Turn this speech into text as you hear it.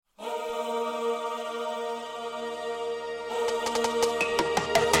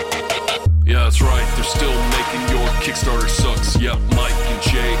that's right, they're still making your Kickstarter sucks. Yep, Mike and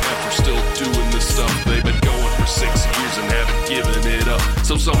JF are still doing this stuff. They've been going for 6 years and haven't given it up.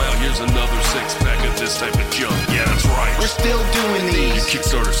 So somehow here's another 6-pack of this type of junk. Yeah, that's right. We're still doing these. Your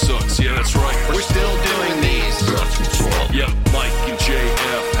Kickstarter sucks. Yeah, that's right. We're still doing these. That's what's up. Yep, Mike and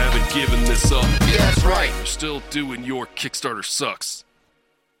JF haven't given this up. Yeah, that's right. They're still doing your Kickstarter sucks.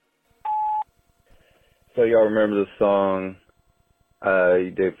 So y'all remember the song you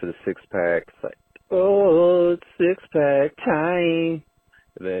did for the 6-pack? It's like, oh, it's 6-pack time.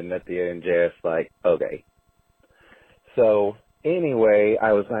 And then at the end, JF's like, okay. So anyway,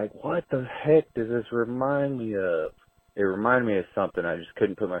 I was like, what the heck does this remind me of? It reminded me of something. I just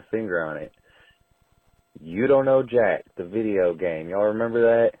couldn't put my finger on it. You Don't Know Jack, the video game. Y'all remember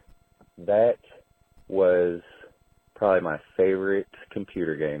that? That was probably my favorite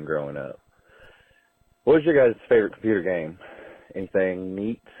computer game growing up. What was your guys' favorite computer game? Anything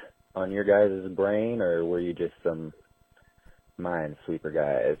neat on your guys' brain, or were you just some minesweeper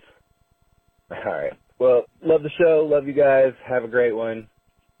guys? All right. Well, love the show. Love you guys. Have a great one.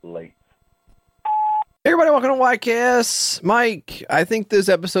 Late. Hey everybody, welcome to YCast. Mike, I think this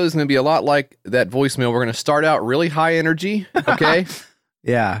episode is going to be a lot like that voicemail. We're going to start out really high energy, okay?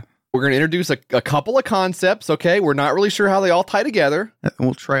 Yeah. We're going to introduce a couple of concepts, okay? We're not really sure how they all tie together. And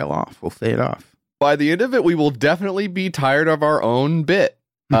we'll trail off. We'll fade off. By the end of it, we will definitely be tired of our own bit.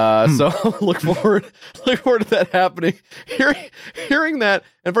 So look forward to that happening. Hearing that,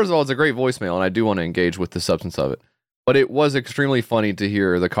 and first of all, it's a great voicemail, and I do want to engage with the substance of it. But it was extremely funny to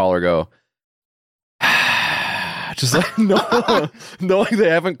hear the caller go, just like knowing they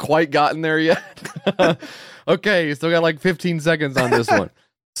haven't quite gotten there yet. Okay, you still got like 15 seconds on this one.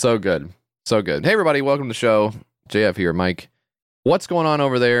 So good. So good. Hey everybody, welcome to the show. JF here, Mike. What's going on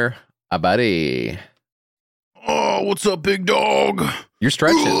over there? Buddy. Oh, what's up, big dog? You're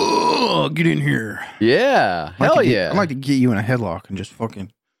stretching. Get in here. Yeah. Hell yeah. I'd like to get you in a headlock and just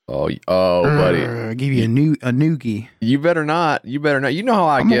fucking. Oh, buddy. Give you a noogie. You better not. You know how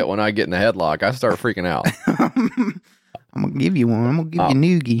I get when I get in a headlock. I start freaking out. I'm gonna give you one. I'm gonna give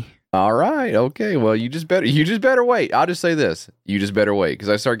you a noogie. All right. Okay. Well, you just better wait. I'll just say this. You just better wait, because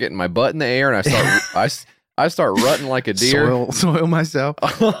I start getting my butt in the air and I start rutting like a deer. Soil myself.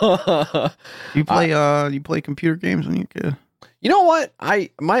 You play computer games when you're a kid? You know what?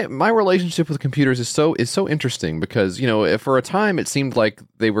 My relationship with computers is so interesting, because, you know, for a time it seemed like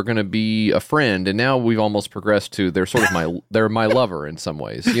they were going to be a friend, and now we've almost progressed to they're sort of they're my lover in some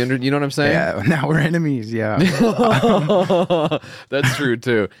ways. You know what I'm saying? Yeah. Now we're enemies. Yeah. That's true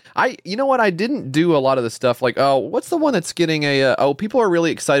too. You know what? I didn't do a lot of the stuff like, what's the one that's getting people are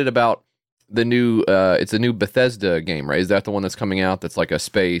really excited about the new it's a new Bethesda game, right? Is that the one that's coming out that's like a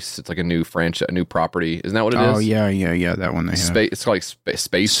space, it's like a new franchise, a new property? Isn't that what it is? Oh yeah, that one they have. It's like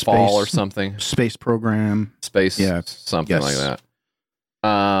Spacefall or something. Space program. Something like that.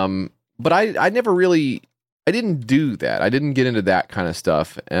 But I never really, I didn't do that. I didn't get into that kind of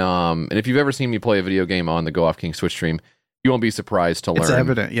stuff. And if you've ever seen me play a video game on the Go Off King Switch stream, you won't be surprised to learn. It's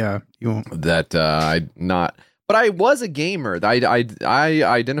evident, yeah. You won't. That But I was a gamer. I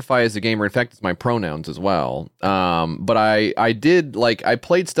identify as a gamer. In fact, it's my pronouns as well. But I did, like, I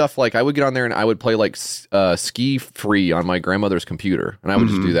played stuff like, I would get on there and I would play like Ski Free on my grandmother's computer, and I would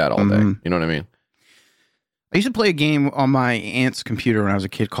just do that all day. You know what I mean? I used to play a game on my aunt's computer when I was a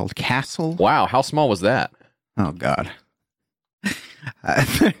kid called Castle. Wow, how small was that? Oh God.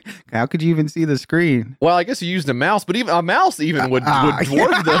 How could you even see the screen? Well, I guess you used a mouse, but even a mouse would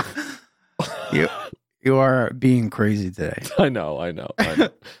dwarf the. You are being crazy today. I know.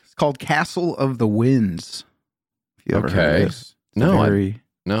 It's called Castle of the Winds. If you ever heard of this.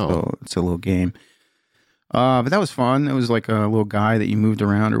 No. It's a little game. But that was fun. It was like a little guy that you moved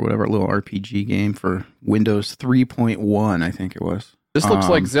around or whatever, a little RPG game for Windows 3.1, I think it was. This looks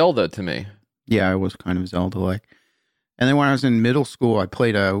like Zelda to me. Yeah, it was kind of Zelda-like. And then when I was in middle school,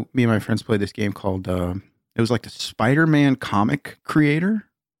 me and my friends played this game called, it was like the Spider-Man comic creator.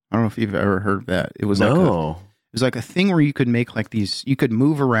 I don't know if you've ever heard of that. It was like a thing where you could make like these, you could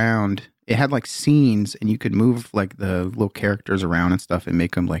move around. It had like scenes, and you could move like the little characters around and stuff and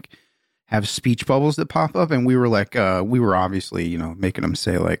make them like have speech bubbles that pop up. And we were like, we were obviously, making them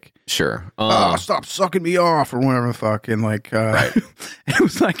say like, sure. Stop sucking me off or whatever the fuck. And like, right. It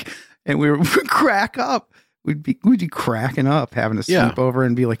was like, and we'd crack up. We'd be cracking up having to sleep over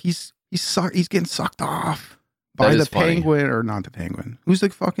and be like, he's getting sucked off. By the penguin, or not the penguin. Who's the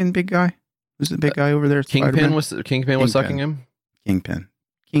fucking big guy? Who's the big guy over there? Kingpin was sucking him?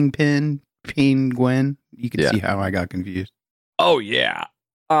 Kingpin, penguin. You can see how I got confused. Oh yeah.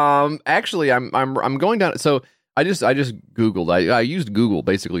 Actually I'm going down, so I just Googled. I used Google,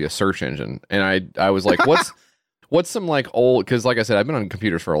 basically a search engine, and I was like, what's some like old, because like I said, I've been on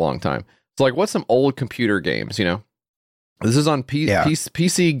computers for a long time. So like, what's some old computer games, you know? This is on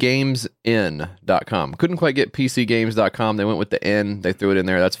PCGamesN.com. Couldn't quite get PCGames.com. They went with the N. They threw it in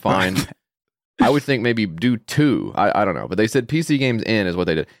there. That's fine. I would think maybe do 2. I don't know. But they said PC Games N is what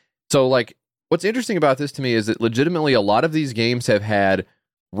they did. So like, what's interesting about this to me is that legitimately a lot of these games have had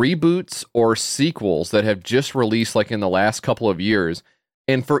reboots or sequels that have just released like in the last couple of years.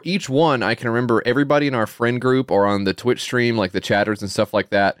 And for each one, I can remember everybody in our friend group or on the Twitch stream, like the chatters and stuff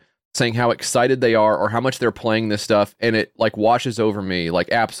like that, saying how excited they are or how much they're playing this stuff, and it like washes over me.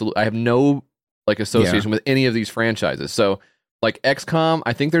 Like, absolutely, I have no like association with any of these franchises. So like XCOM,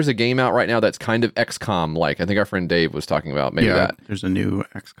 I think there's a game out right now that's kind of XCOM like. I think our friend Dave was talking about maybe that. There's a new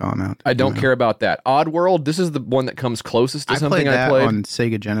XCOM out. I don't care about that. Oddworld, this is the one that comes closest to something I played on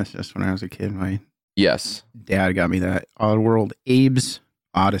Sega Genesis when I was a kid. My yes, dad got me that. Oddworld, Abe's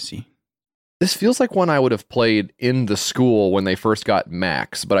Odyssey. This feels like one I would have played in the school when they first got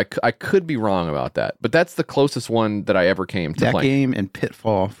Macs, but I could be wrong about that. But that's the closest one that I ever came to that playing. game and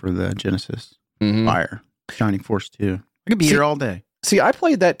Pitfall for the Genesis. Mhm. Fire. Shining Force 2. I could be here all day. See, I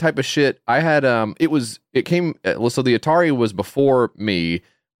played that type of shit. I had so the Atari was before me,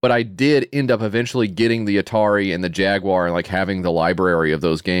 but I did end up eventually getting the Atari and the Jaguar and like having the library of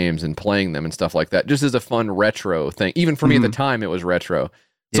those games and playing them and stuff like that, just as a fun retro thing. Even for me at the time, it was retro.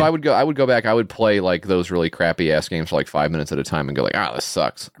 So I would go back. I would play like those really crappy ass games for like 5 minutes at a time and go like, this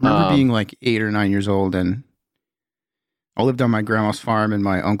sucks. I remember being like 8 or 9 years old, and I lived on my grandma's farm, and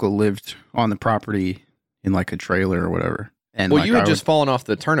my uncle lived on the property in like a trailer or whatever. And well, like, you had just fallen off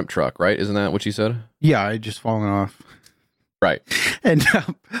the turnip truck, right? Isn't that what you said? Yeah, I had just fallen off. Right. And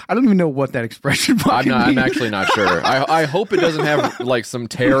I don't even know what that expression I'm actually not sure. I hope it doesn't have like some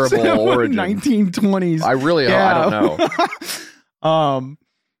terrible origin. 1920s. I really hope. I don't know.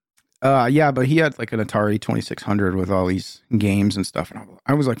 But he had like an Atari 2600 with all these games and stuff, and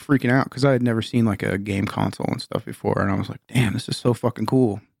I was like freaking out because I had never seen like a game console and stuff before, and I was like, damn, this is so fucking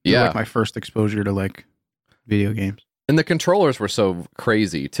cool. It was like my first exposure to like video games. And the controllers were so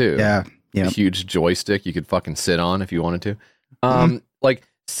crazy too. Yeah. A huge joystick you could fucking sit on if you wanted to. Like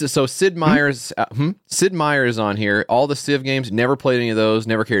so Sid Meier's Sid Meier's on here. All the Civ games, never played any of those,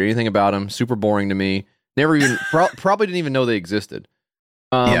 never cared anything about them. Super boring to me. Never even probably didn't even know they existed.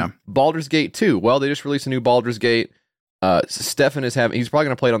 Baldur's Gate 2. Well, they just released a new Baldur's Gate. Stefan he's probably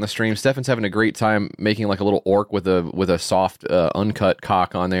going to play it on the stream. Stefan's having a great time making like a little orc with a soft uncut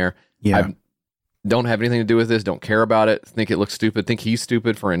cock on there. Yeah. I don't have anything to do with this. Don't care about it. Think it looks stupid. Think he's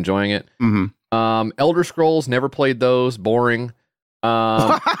stupid for enjoying it. Elder Scrolls, never played those. Boring.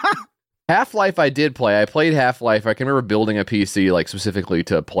 Half-Life I did play. I played Half-Life. I can remember building a PC like specifically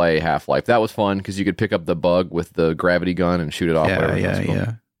to play Half-Life. That was fun because you could pick up the bug with the gravity gun and shoot it off.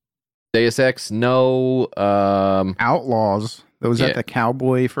 Yeah. Deus Ex, no. Outlaws. That was that the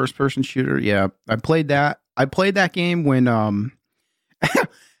cowboy first-person shooter. Yeah, I played that. I played that game when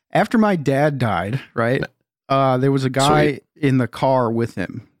after my dad died. Right, there was a guy in the car with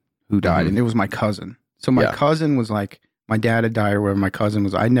him who died, and it was my cousin. So my cousin was like. My dad had died or whatever. My cousin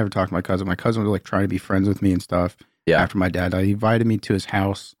was, I never talked to my cousin. My cousin was like trying to be friends with me and stuff. Yeah. After my dad died, he invited me to his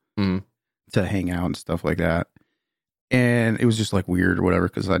house to hang out and stuff like that. And it was just like weird or whatever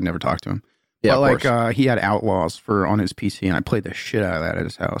because I'd never talked to him. Yeah, but like he had Outlaws on his PC and I played the shit out of that at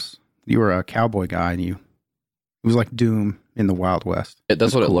his house. You were a cowboy guy and it was like Doom in the Wild West.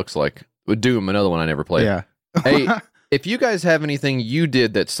 That's what it looks like. With Doom, another one I never played. Yeah. Hey, if you guys have anything you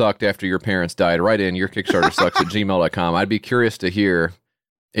did that sucked after your parents died, write in your Kickstarter sucks at gmail.com. I'd be curious to hear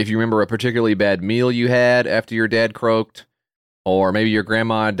if you remember a particularly bad meal you had after your dad croaked, or maybe your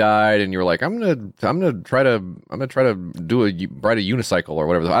grandma died and you were like, I'm gonna try to ride a unicycle or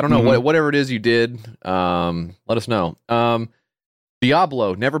whatever. I don't know whatever it is you did. Let us know.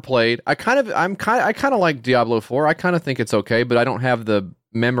 Diablo, never played. I kind of like Diablo 4. I kind of think it's okay, but I don't have the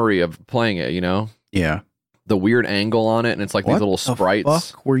memory of playing it. You know? Yeah. The weird angle on it, and it's like these little sprites. What the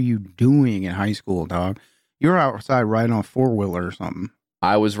fuck were you doing in high school, dog? You were outside riding on a four-wheeler or something.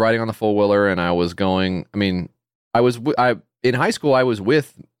 I was riding on the four-wheeler, and I was going. I mean, in high school, I was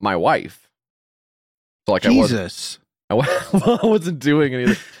with my wife. So like, Jesus, I wasn't doing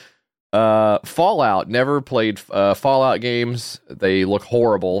anything. Fallout, never played Fallout games. They look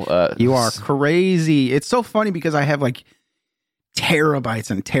horrible. You are crazy. It's so funny because I have like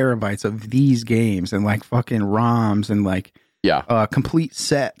terabytes and terabytes of these games and like fucking ROMs and like complete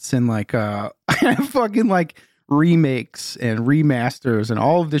sets and like fucking like remakes and remasters and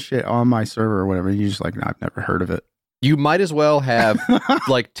all of this shit on my server or whatever. And you're just like, I've never heard of it. You might as well have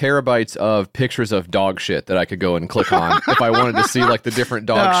like terabytes of pictures of dog shit that I could go and click on if I wanted to see like the different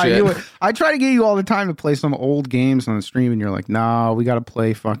dog shit. I try to get you all the time to play some old games on the stream, and you're like, "Nah, we got to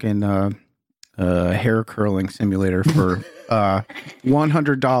play fucking hair curling simulator for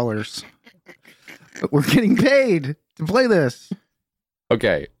 $100. We're getting paid to play this."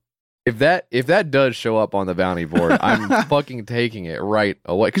 Okay. If that does show up on the bounty board, I'm fucking taking it right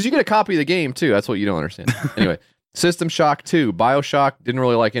away. Because you get a copy of the game too. That's what you don't understand. Anyway, System Shock 2, BioShock, didn't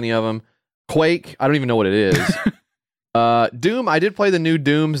really like any of them. Quake, I don't even know what it is. Doom, I did play the new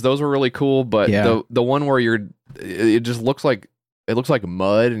Dooms. Those were really cool, but the one where it just looks like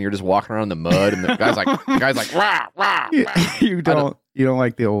mud, and you're just walking around in the mud, and the guy's like rah, rah, rah. You don't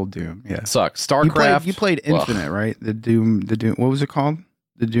like the old Doom. Yeah. Sucks. StarCraft. You played Infinite, right? The Doom. What was it called?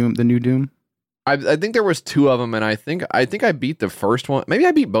 The new Doom. I think there was 2 of them, and I think I beat the first one. Maybe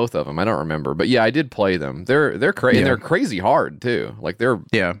I beat both of them. I don't remember, but yeah, I did play them. They're crazy. And they're crazy hard too. Like they're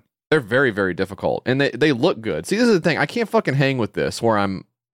very, very difficult, and they look good. See, this is the thing. I can't fucking hang with this. Where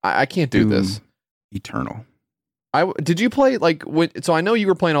I can't do this. Eternal. Did you play so I know you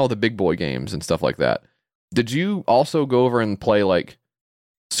were playing all the big boy games and stuff like that. Did you also go over and play like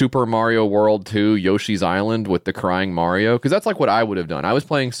Super Mario World 2, Yoshi's Island with the crying Mario? Because that's like what I would have done. I was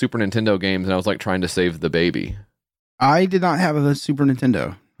playing Super Nintendo games, and I was like trying to save the baby. I did not have a Super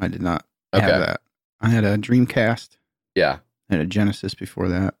Nintendo. I did not have that. I had a Dreamcast. Yeah. I had a Genesis before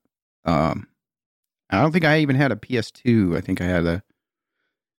that. I don't think I even had a PS2. I don't think I had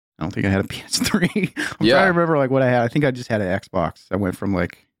a PS3. I'm trying to remember like what I had. I think I just had an Xbox. I went from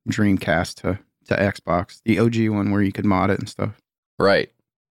like Dreamcast to Xbox, the OG one where you could mod it and stuff. Right.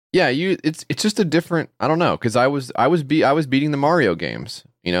 Yeah, it's just a different, I don't know, because I was beating the Mario games.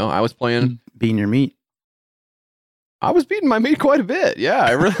 You know, I was playing beating your meat. I was beating my meat quite a bit. Yeah,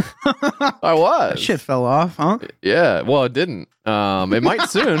 I really I was. That shit fell off, huh? Yeah, well, it didn't. It might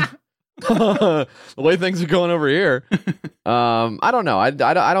soon. The way things are going over here. I don't know. I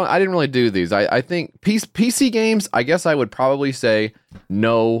didn't really do these. I think PC games, I guess I would probably say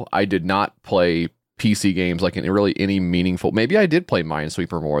no, I did not play PC games like in really any meaningful. Maybe I did play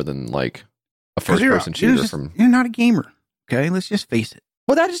Minesweeper more than like a first person shooter. You're not a gamer. Okay, let's just face it.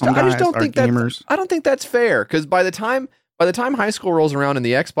 Well, I just don't think that. I don't think that's fair, because by the time high school rolls around and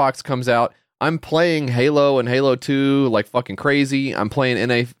the Xbox comes out, I'm playing Halo and Halo 2 like fucking crazy. I'm playing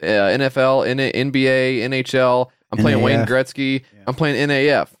NFL, NBA, NHL. I'm playing NAF. Wayne Gretzky. Yeah. I'm playing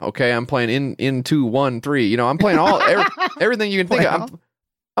NAF. Okay, I'm playing in 2, 1, 3. You know, I'm playing everything you can think of.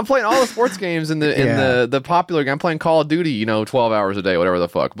 I'm playing all the sports games in the popular game. I'm playing Call of Duty, 12 hours a day, whatever the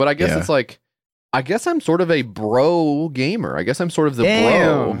fuck. But I guess it's like, I guess I'm sort of a bro gamer. I guess I'm sort of the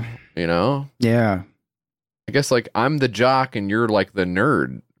bro, Yeah. I guess like I'm the jock and you're like the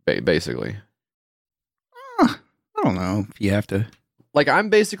nerd, basically. I don't know if you have to. Like I'm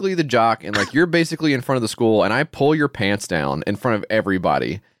basically the jock and like you're basically in front of the school and I pull your pants down in front of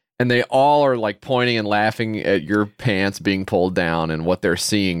everybody. And they all are like pointing and laughing at your pants being pulled down and what they're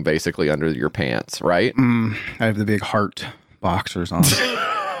seeing basically under your pants, right? I have the big heart boxers on.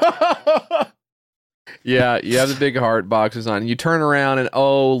 Yeah, you have the big heart boxers on. And you turn around and,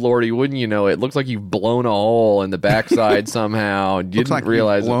 oh, Lordy, wouldn't you know it? Looks like you've blown a hole in the backside somehow. You didn't like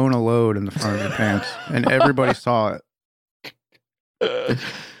realize you've blown a load in the front of your pants. And everybody saw it.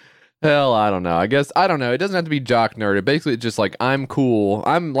 Hell, I don't know. I guess, I don't know. It doesn't have to be jock nerd. It basically just like, I'm cool.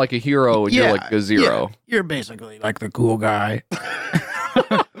 I'm like a hero and you're like a zero. Yeah. You're basically like the cool guy.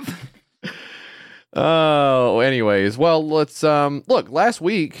 Oh, anyways. Well, let's, look, last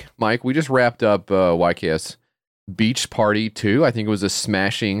week, Mike, we just wrapped up YKS Beach Party 2. I think it was a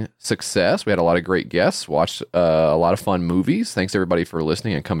smashing success. We had a lot of great guests, watched a lot of fun movies. Thanks everybody for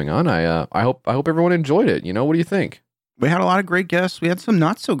listening and coming on. I hope everyone enjoyed it. What do you think? We had a lot of great guests. We had some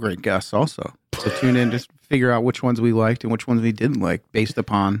not so great guests also. So tune in to figure out which ones we liked and which ones we didn't like based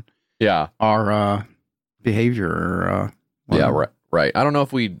upon our behavior. Or, right. I don't know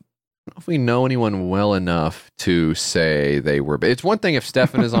if we know anyone well enough to say they were. It's one thing if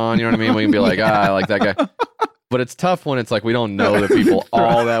Stefan is on, you know what I mean? We can be like, I like that guy. But it's tough when it's like we don't know the people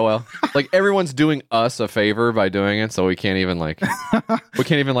all that well. Like everyone's doing us a favor by doing it, so we can't even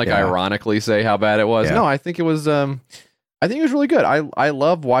ironically say how bad it was. Yeah. No, I think it was really good. I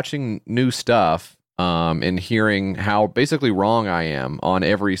love watching new stuff and hearing how basically wrong I am on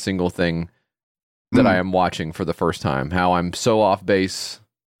every single thing that I am watching for the first time. How I'm so off base.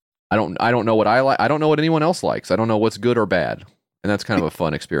 I don't know what I like. I don't know what anyone else likes. I don't know what's good or bad. And that's kind of a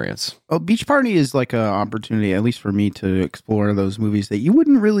fun experience. Well, Beach Party is like an opportunity, at least for me, to explore those movies that you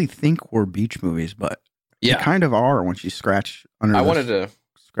wouldn't really think were beach movies, but they kind of are once you scratch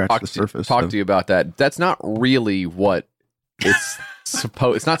scratch the surface. Talk to you about that. That's not really what it's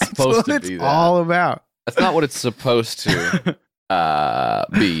supposed. It's not supposed to be. It's all about. That's not what it's supposed to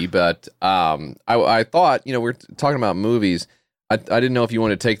be. But I thought, we're talking about movies. I didn't know if you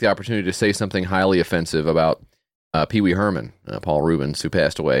wanted to take the opportunity to say something highly offensive about Pee Wee Herman, Paul Rubens, who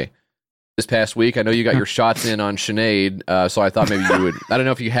passed away this past week. I know you got your shots in on Sinead, so I thought maybe you would. I don't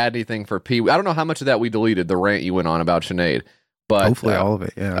know if you had anything for Pee Wee. I don't know how much of that we deleted, the rant you went on about Sinead. But hopefully all of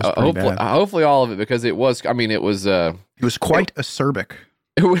it. Yeah, it was hopefully all of it, because it was. I mean, it was quite acerbic.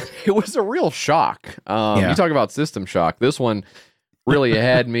 It was a real shock. You talk about system shock. This one really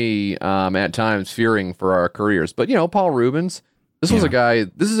had me at times fearing for our careers. But Paul Rubens. This was a guy.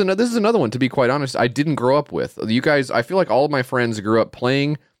 This is another one. To be quite honest, I didn't grow up with. You guys, I feel like all of my friends grew up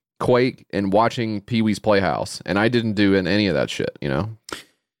playing Quake and watching Pee Wee's Playhouse, and I didn't do any of that shit. I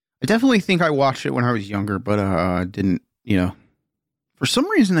definitely think I watched it when I was younger, but I didn't. For some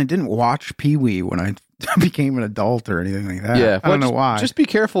reason, I didn't watch Pee Wee when I became an adult or anything like that. Yeah, I don't know why. Just be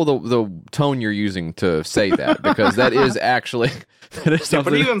careful the tone you're using to say that, because that is actually. What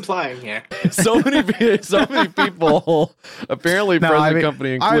are you implying here? so many people, apparently present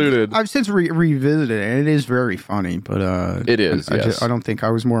company included. I've since revisited it, and it is very funny. But it is. I don't think I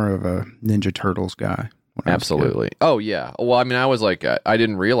was more of a Ninja Turtles guy. Absolutely. Oh yeah. Well, I mean, I was like, I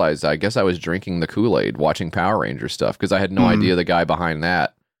didn't realize. I guess I was drinking the Kool-Aid, watching Power Rangers stuff, because I had no idea the guy behind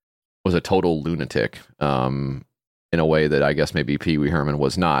that was a total lunatic. In a way that I guess maybe Pee Wee Herman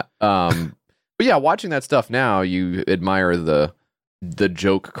was not. But yeah, watching that stuff now, you admire the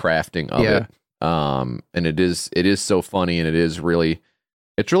joke crafting of it. And it is so funny, and it's really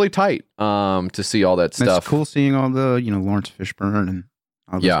tight to see all that stuff. It's cool seeing all the Lawrence Fishburne and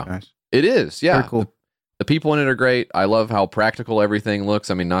all those guys. It is. Yeah. Very cool. The people in it are great. I love how practical everything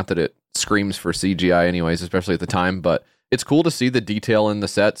looks. I mean, not that it screams for CGI anyways, especially at the time, but it's cool to see the detail in the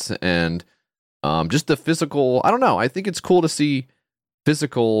sets and just the physical. I don't know. I think it's cool to see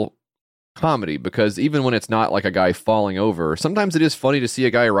physical comedy, because even when it's not like a guy falling over, sometimes it is funny to see a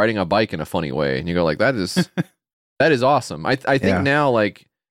guy riding a bike in a funny way, and you go like, that is awesome. I think now,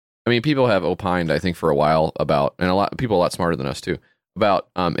 people have opined, I think, for a while about, and people a lot smarter than us too, about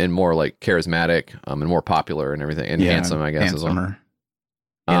and more like charismatic and more popular and everything, and handsome, I guess, handsomer.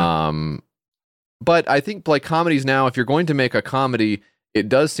 As well. But I think like comedies now, if you're going to make a comedy, it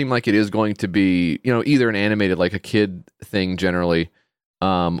does seem like it is going to be either an animated, like a kid thing generally.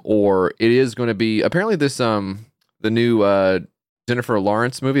 Or it is going to be apparently this the new Jennifer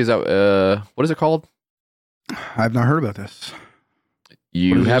Lawrence movie. Is that what is it called? I've not heard about this.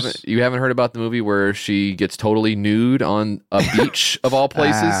 You haven't heard about the movie where she gets totally nude on a beach of all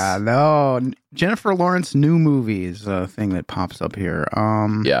places? No, Jennifer Lawrence new movie is a thing that pops up here.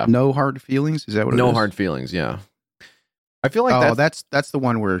 No Hard Feelings. Is that what it is? No Hard Feelings. Yeah, I feel like that's the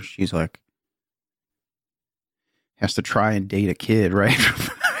one where she's like has to try and date a kid, right?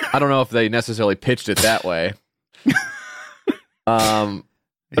 I don't know if they necessarily pitched it that way.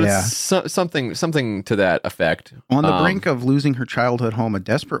 But it's something to that effect. On the brink of losing her childhood home, a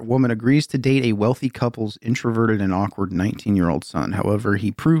desperate woman agrees to date a wealthy couple's introverted and awkward 19-year-old son. However, he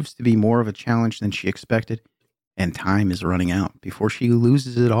proves to be more of a challenge than she expected, and time is running out before she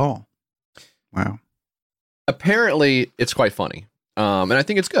loses it all. Wow. Apparently, it's quite funny. And I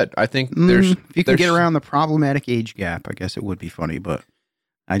think it's good. I think if you can get around the problematic age gap, I guess it would be funny, but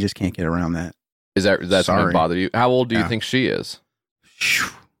I just can't get around that. That's going to bother you? How old do you think she is?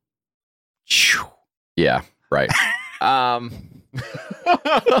 Yeah, right. I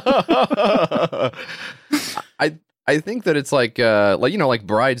think that it's like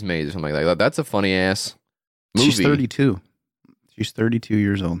Bridesmaids or something like that. That's a funny ass movie. She's 32. She's 32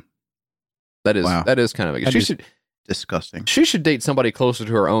 years old. That is kind of disgusting. She should date somebody closer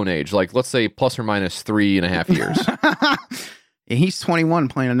to her own age, like let's say plus or minus 3.5 years. Yeah, he's 21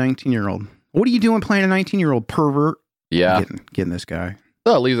 playing a 19-year-old. What are you doing playing a 19-year-old, pervert? Yeah, getting this guy.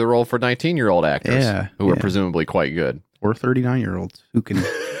 They'll leave the role for 19-year-old actors who are presumably quite good, or 39-year-olds who can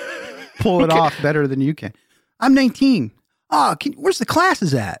pull it off better than you can. I'm 19. Where's the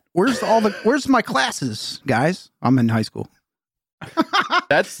classes at? Where's my classes, guys? I'm in high school.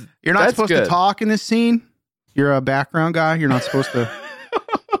 You're not supposed to talk in this scene. You're a background guy. You're not supposed to.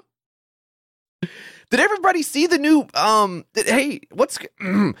 Did everybody see the new? Did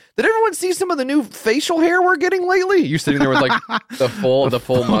everyone see some of the new facial hair we're getting lately? You're sitting there with like the full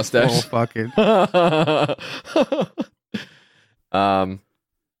mustache. Full fucking.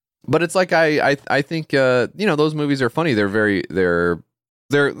 But it's like I think those movies are funny. They're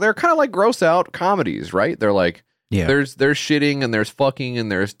kind of like gross out comedies, right? They're like there's shitting and there's fucking and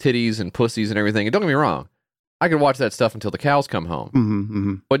there's titties and pussies and everything. And don't get me wrong, I could watch that stuff until the cows come home.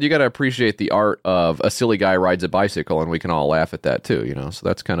 Mm-hmm. But you got to appreciate the art of a silly guy rides a bicycle, and we can all laugh at that too, you know. So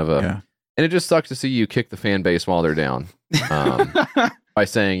that's kind of a, and it just sucks to see you kick the fan base while they're down, by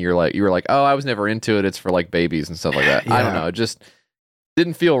saying you were like, oh, I was never into it. It's for like babies and stuff like that. I don't know. It just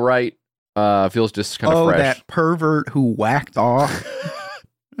didn't feel right. Feels just kind of fresh. Oh, that pervert who whacked off.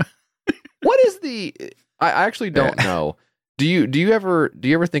 What is the? I actually don't know. Do you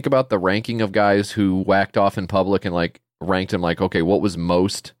ever think about the ranking of guys who whacked off in public and like ranked them like, okay, what was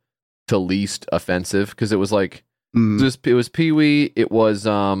most to least offensive? Because it was like it was Pee-wee, it was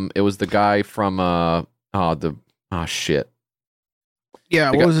the guy from shit.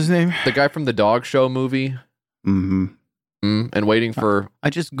 Yeah, what was his name? The guy from the Dog Show movie. Mm-hmm. And waiting for.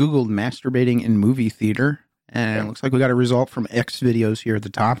 I just googled masturbating in movie theater. And it looks like we got a result from X videos here at the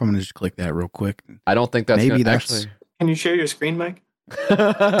top. I'm going to just click that real quick. I don't think that's maybe that's actually. Can you share your screen, Mike?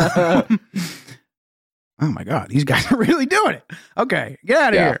 Oh my God, these guys are really doing it. Okay, get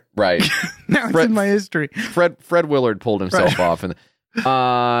out of here. Right. Now it's in my history. Fred Willard pulled himself off, and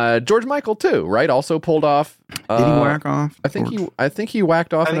George Michael too, right? Also pulled off. Did he whack off? I think he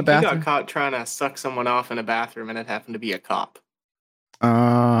whacked off in a bathroom. He got caught trying to suck someone off in a bathroom, and it happened to be a cop.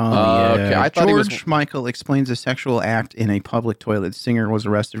 Okay. I thought George Michael explains a sexual act in a public toilet. Singer was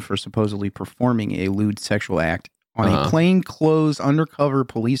arrested for supposedly performing a lewd sexual act on a plainclothes undercover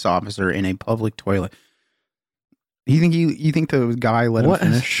police officer in a public toilet. You think the guy let him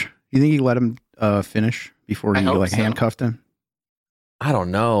finish? You think he let him finish before he handcuffed him? I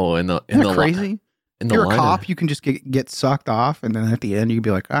don't know. Isn't that crazy? If you're a cop, you can just get sucked off, and then at the end you can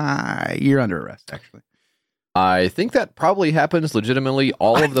be like, you're under arrest. Actually, I think that probably happens legitimately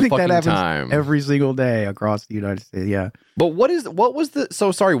all of the fucking time. Every single day across the United States, yeah. But what was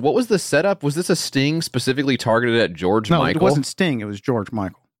the setup? Was this a sting specifically targeted at George Michael? No, it wasn't Sting, it was George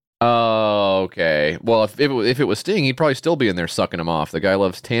Michael. Oh, okay. Well, if it was Sting, he'd probably still be in there sucking him off. The guy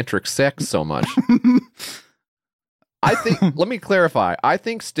loves tantric sex so much. I think, let me clarify. I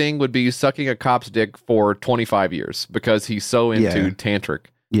think Sting would be sucking a cop's dick for 25 years because he's so into tantric.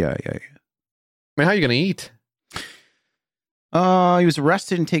 Yeah. I mean, how are you going to eat? He was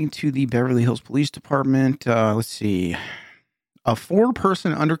arrested and taken to the Beverly Hills Police Department. Let's see. A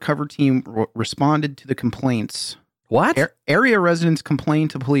 4-person undercover team responded to the complaints. What? Area residents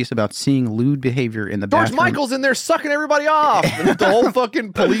complained to police about seeing lewd behavior in the bathroom. George Michael's in there sucking everybody off. The whole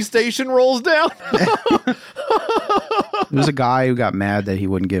fucking police station rolls down. There was a guy who got mad that he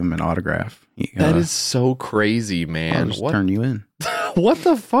wouldn't give him an autograph. That is so crazy, man. I'll just turn you in. What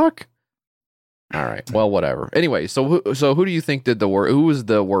the fuck? All right. Well, whatever. Anyway, so who do you think did the worst? Who was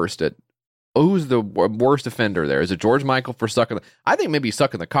the worst at? Who's the worst offender there? Is it George Michael for sucking? I think maybe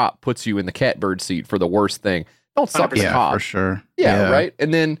sucking the cop puts you in the catbird seat for the worst thing. Don't suck the cop for sure. Yeah, right.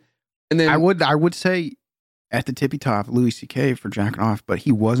 And then I would say at the tippy top, Louis C.K. for jacking off, but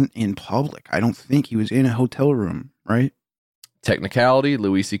he wasn't in public. I don't think he was in a hotel room, right? Technicality,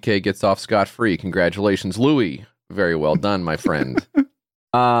 Louis C.K. gets off scot-free. Congratulations, Louis. Very well done, my friend.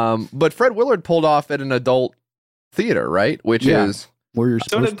 But Fred Willard pulled off at an adult theater, right? Which is where you're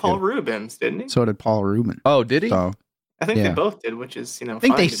so did Paul Rubens, didn't he? So did Paul Rubin. Oh, did he? So, I think they both did, which is, I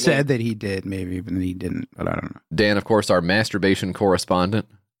think they said that he did, maybe, but he didn't, but I don't know. Dan, of course, our masturbation correspondent.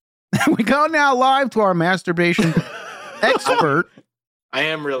 We go now live to our masturbation expert. I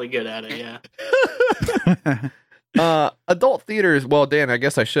am really good at it, yeah. Adult theaters, well, Dan, I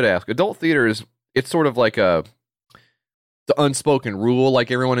guess I should ask. Adult theaters, it's sort of like the unspoken rule,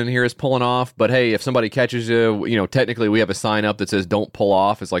 like everyone in here is pulling off. But hey, if somebody catches you, technically we have a sign up that says "Don't pull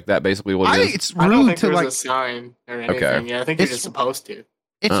off." Is like that basically what it is? It's rude I don't think to there's a sign or anything. Okay. Yeah, I think you're just supposed to.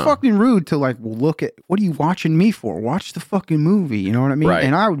 It's fucking rude to look at, what are you watching me for? Watch the fucking movie. You know what I mean? Right.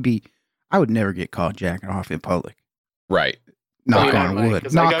 And I would never get caught jacking off in public. Right. Knock on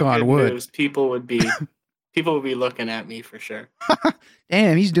wood. Knock on wood. News. People would be looking at me for sure.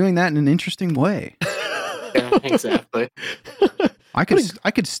 Damn, he's doing that in an interesting way. Yeah, exactly. I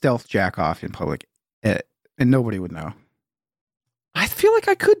could stealth jack off in public, and nobody would know. I feel like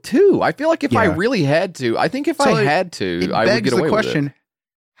I could too. I feel like if I really had to, I think if I had to, I would get away with it.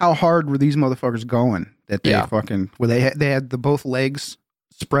 How hard were these motherfuckers going that they they had the both legs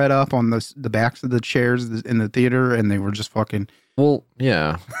spread up on the backs of the chairs in the theater, and they were just fucking. Well,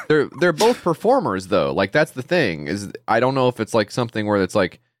 yeah, they're both performers though. Like that's the thing is, I don't know if it's like something where it's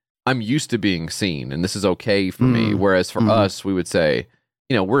like I'm used to being seen and this is okay for me, whereas for us we would say,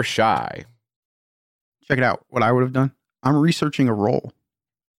 we're shy. Check it out. What I would have done. I'm researching a role.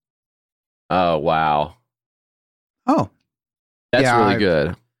 Oh wow. Oh, that's really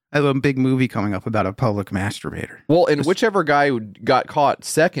good. I have a big movie coming up about a public masturbator. Well, and whichever guy who got caught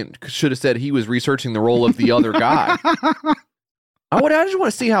second should have said he was researching the role of the other guy. I just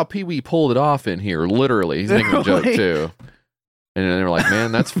want to see how Pee Wee pulled it off in here. Literally, he's making a joke too. And they were like,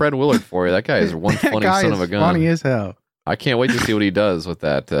 "Man, that's Fred Willard for you. That guy is one funny son of a gun. Funny as hell. I can't wait to see what he does with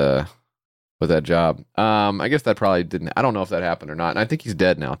that job. I guess that probably didn't. I don't know if that happened or not. And I think he's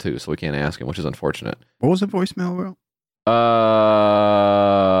dead now too, so we can't ask him, which is unfortunate. What was the voicemail about?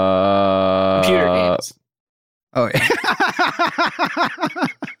 Computer games. Oh, yeah.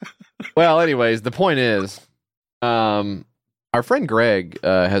 Well, anyways, the point is, our friend Greg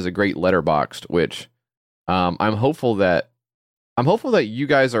has a great Letterboxd, which I'm hopeful that you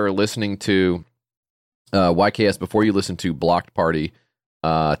guys are listening to YKS before you listen to Blocked Party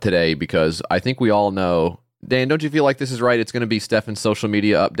today, because I think we all know. Dan, don't you feel like this is right? It's going to be Stefan's social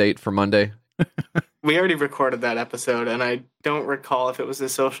media update for Monday. We already recorded that episode, and I don't recall if it was a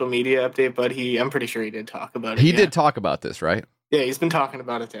social media update, but I'm pretty sure he did talk about it. He did talk about this, right? Yeah, he's been talking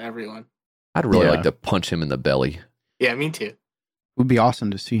about it to everyone. I'd really like to punch him in the belly. Yeah, me too. It would be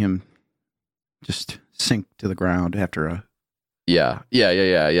awesome to see him just sink to the ground after a Yeah.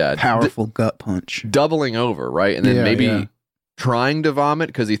 powerful gut punch. Doubling over, right? And then maybe trying to vomit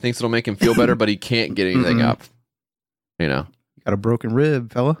because he thinks it'll make him feel better, but he can't get anything up. You know? You got a broken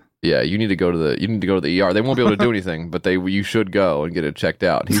rib, fella. Yeah, you need to go to the ER. They won't be able to do anything, but you should go and get it checked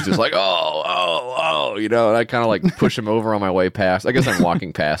out. He's just like, oh, you know, and I kind of like push him over on my way past. I guess I'm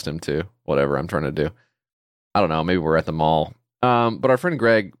walking past him too. Whatever I'm trying to do. I don't know. Maybe we're at the mall. But our friend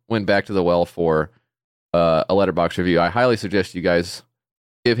Greg went back to the well for a Letterboxd review. I highly suggest you guys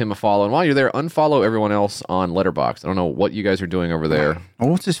give him a follow. And while you're there, unfollow everyone else on Letterboxd. I don't know what you guys are doing over there. Oh,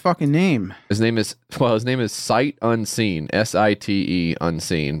 what's his fucking name? His name is Sight Unseen, SITE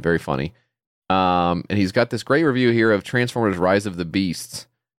Unseen. Very funny. And he's got this great review here of Transformers: Rise of the Beasts.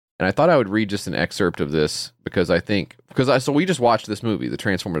 And I thought I would read just an excerpt of this because so we just watched this movie, the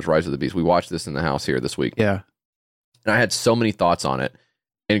Transformers: Rise of the Beasts. We watched this in the house here this week. Yeah. And I had so many thoughts on it.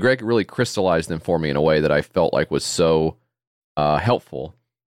 And Greg really crystallized them for me in a way that I felt like was so helpful.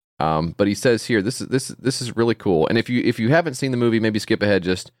 But he says here, this is really cool. And if you haven't seen the movie, maybe skip ahead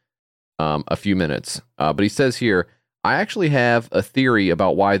just a few minutes. But he says here, I actually have a theory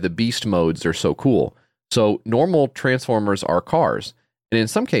about why the beast modes are so cool. So normal Transformers are cars, and in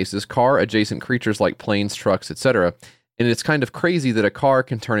some cases, car-adjacent creatures like planes, trucks, etc. And it's kind of crazy that a car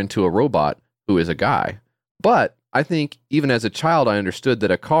can turn into a robot who is a guy. But I think even as a child, I understood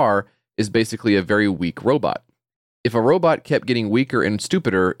that a car is basically a very weak robot. If a robot kept getting weaker and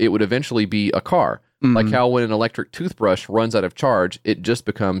stupider, it would eventually be a car. Mm-hmm. Like how when an electric toothbrush runs out of charge, it just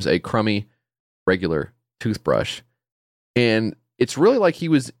becomes a crummy, regular toothbrush. And it's really like he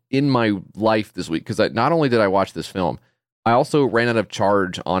was in my life this week, because not only did I watch this film, I also ran out of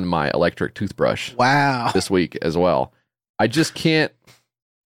charge on my electric toothbrush. Wow. This week as well. I just can't.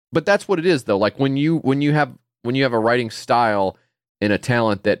 But that's what it is, though. Like when you have a writing style and a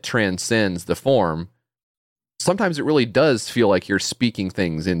talent that transcends the form, sometimes it really does feel like you're speaking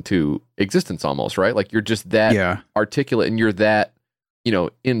things into existence almost, right? Like you're just that articulate and you're that,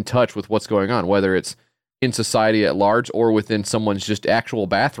 in touch with what's going on, whether it's in society at large or within someone's just actual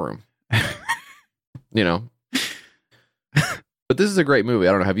bathroom, But this is a great movie.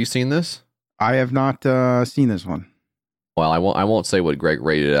 I don't know. Have you seen this? I have not seen this one. Well, I won't say what Greg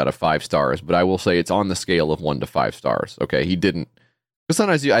rated it out of 5 stars, but I will say it's on the scale of 1 to 5 stars. Okay. He didn't, because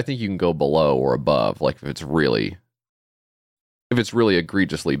sometimes I think you can go below or above, like if it's really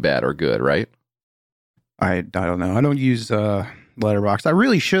egregiously bad or good, right? I don't know. I don't use Letterboxd. I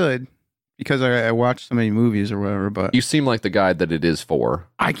really should, because I watch so many movies or whatever. But you seem like the guy that it is for.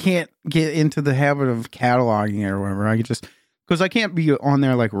 I can't get into the habit of cataloging it or whatever. Because I can't be on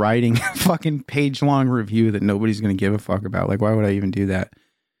there like writing a fucking page-long review that nobody's going to give a fuck about. Like, why would I even do that?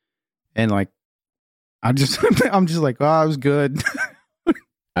 And like, I'm just like, oh, it was good.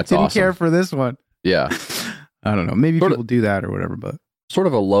 That's Didn't awesome. care for this one. Yeah. I don't know. Maybe people do that or whatever, but sort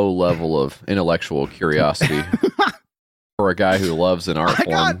of a low level of intellectual curiosity for a guy who loves an art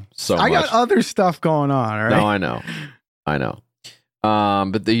form so much. I got other stuff going on. All right. No, I know.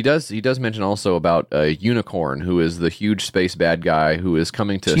 But he does mention also about a Unicorn, who is the huge space bad guy who is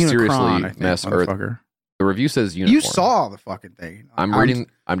coming to seriously mess Earth. The review says Unicorn. You saw the fucking thing. I'm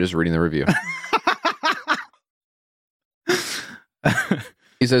just reading the review.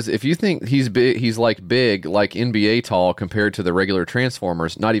 He says, if you think he's big like NBA tall compared to the regular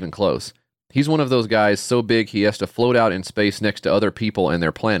Transformers, not even close. He's one of those guys so big he has to float out in space next to other people and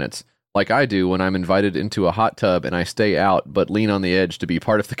their planets. Like I do when I'm invited into a hot tub and I stay out but lean on the edge to be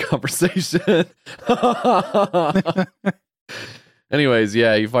part of the conversation. Anyways,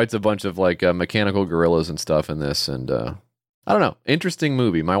 yeah, he fights a bunch of like mechanical gorillas and stuff in this, and I don't know, interesting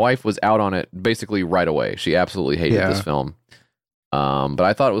movie. My wife was out on it basically right away. She absolutely hated this film, but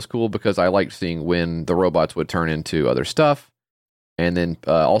I thought it was cool because I liked seeing when the robots would turn into other stuff, and then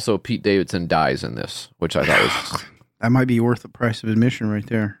also Pete Davidson dies in this, which I thought was that might be worth the price of admission right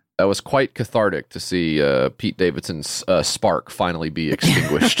there. That was quite cathartic to see Pete Davidson's spark finally be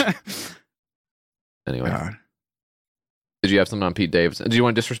extinguished. Anyway. God. Did you have something on Pete Davidson? Did you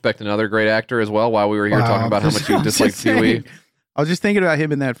want to disrespect another great actor as well while we were here talking about how much you dislike Pee-wee? I was just thinking about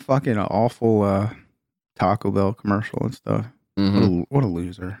him in that fucking awful Taco Bell commercial and stuff. Mm-hmm. What a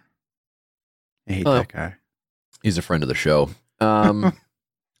loser. I hate that guy. He's a friend of the show.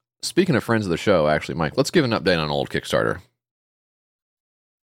 Speaking of friends of the show, actually, Mike, let's give an update on old Kickstarter.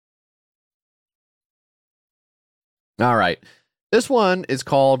 All right. This one is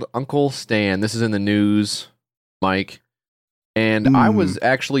called Uncle Stan. This is in the news, Mike. And I was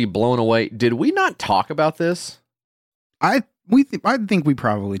actually blown away. Did we not talk about this? I think we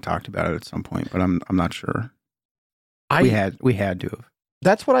probably talked about it at some point, but I'm not sure. We had to have.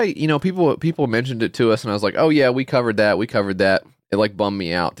 That's what people mentioned it to us, and I was like, oh yeah, we covered that. It like bummed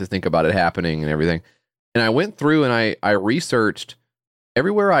me out to think about it happening and everything. And I went through and I researched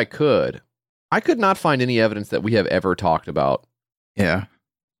everywhere I could. I could not find any evidence that we have ever talked about. Yeah.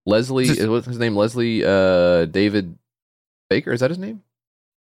 Leslie, what's his name? Leslie David Baker, is that his name?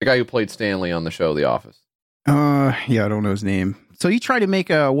 The guy who played Stanley on the show The Office. Yeah, I don't know his name. So he tried to make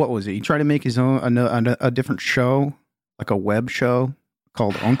what was it? He tried to make his own a different show, like a web show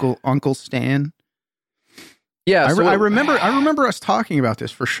called Uncle Stan. Yeah, I remember us talking about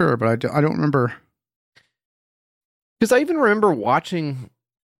this for sure, but I don't remember. Because I even remember watching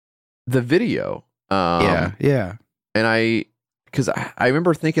the video. Yeah. And because I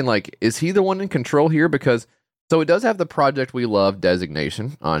remember thinking, like, is he the one in control here? Because so it does have the Project We Love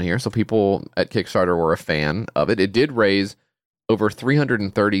designation on here. So people at Kickstarter were a fan of it. It did raise over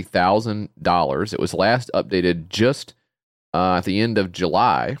 $330,000. It was last updated just at the end of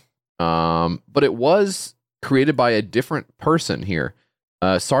July. But it was created by a different person here.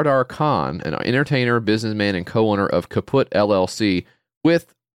 Sardar Khan, an entertainer, businessman, and co-owner of Kaput LLC,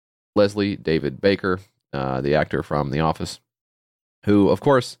 with Leslie David Baker, the actor from The Office, who, of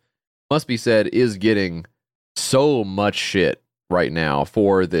course, must be said, is getting so much shit right now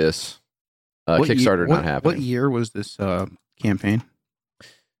for this Kickstarter not happening. What year was this campaign? Do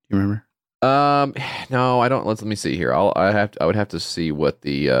you remember? No, I don't. Let me see here. I would have to see what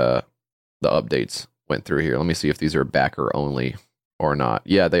the updates went through here. Let me see if these are backer only or not.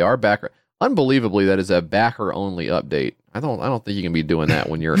 Yeah, they are backer. Unbelievably, that is a backer only update. I don't think you can be doing that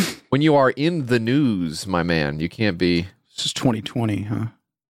when you are in the news, my man. You can't be. This is 2020, huh?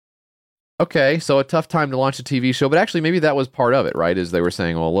 Okay, so a tough time to launch a TV show, but actually maybe that was part of it, right? Is they were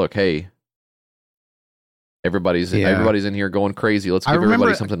saying, "Well, look, hey, everybody's in here going crazy. Let's give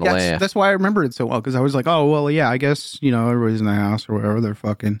everybody something to laugh." That's why I remember it so well, because I was like, "Oh, well, yeah, I guess everybody's in the house or whatever. They're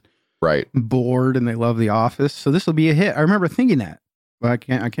fucking right bored and they love The Office, so this will be a hit." I remember thinking that, but I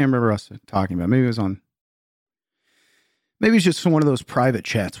can't remember us talking about it. Maybe it was on. Maybe it's just one of those private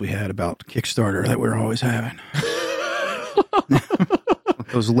chats we had about Kickstarter that we're always having.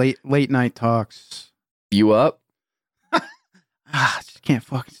 Those late night talks. You up? I just can't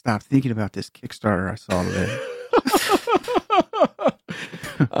fucking stop thinking about this Kickstarter I saw today.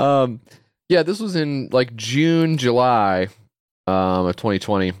 Yeah, this was in like June, July of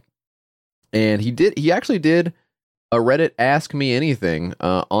 2020. And he actually did a Reddit Ask Me Anything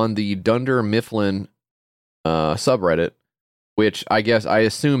on the Dunder Mifflin subreddit, which I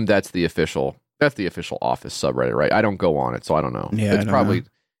assume that's the official Office subreddit, right? I don't go on it, so I don't know. Yeah, it's probably.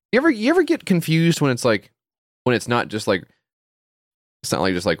 You ever get confused when it's not just like, it's not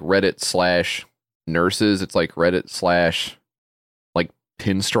like just like Reddit / nurses. It's like Reddit / like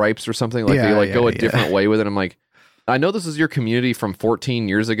pinstripes or something. Like they go a different way with it. I'm like, I know this is your community from 14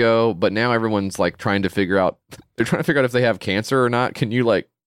 years ago, but now everyone's like trying to figure out if they have cancer or not. Can you like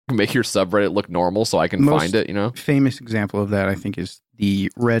make your subreddit look normal so I can find it? Famous example of that, I think, is the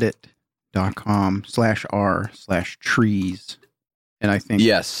reddit.com/r/trees. And I think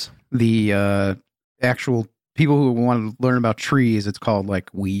the actual people who want to learn about trees, it's called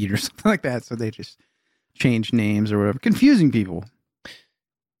like weed or something like that. So they just change names or whatever, confusing people.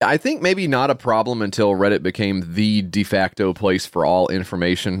 I think maybe not a problem until Reddit became the de facto place for all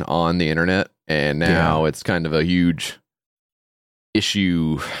information on the internet. And now it's kind of a huge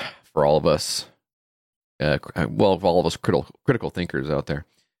issue for all of us. For all of us critical thinkers out there.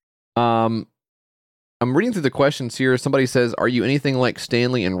 I'm reading through the questions here. Somebody says, "Are you anything like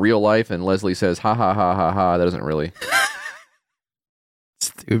Stanley in real life?" And Leslie says, "Ha ha ha ha ha." That doesn't really.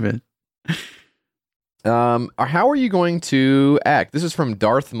 Stupid. How are you going to act? This is from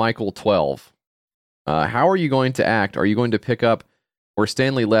Darth Michael 12. How are you going to act? Are you going to pick up where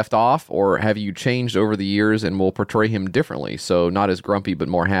Stanley left off, or have you changed over the years and will portray him differently? So not as grumpy, but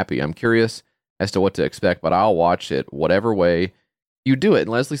more happy. I'm curious as to what to expect, but I'll watch it whatever way you do it.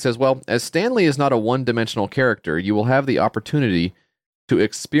 And Leslie says, well, as Stanley is not a one-dimensional character, you will have the opportunity to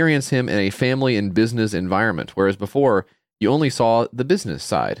experience him in a family and business environment, whereas before, you only saw the business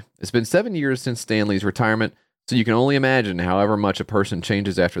side. It's been 7 years since Stanley's retirement, so you can only imagine however much a person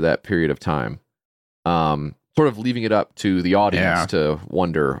changes after that period of time. Sort of leaving it up to the audience to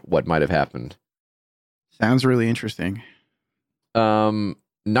wonder what might have happened. Sounds really interesting.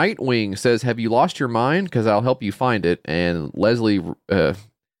 Nightwing says, have you lost your mind? Because I'll help you find it. And Leslie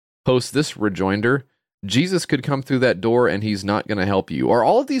posts this rejoinder. Jesus could come through that door and he's not going to help you. Are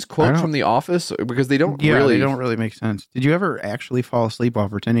all of these quotes from The Office? Because they don't really... they don't really make sense. Did you ever actually fall asleep while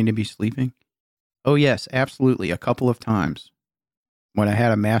pretending to be sleeping? Oh, yes, absolutely. A couple of times. When I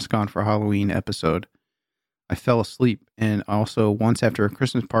had a mask on for a Halloween episode, I fell asleep. And also, once after a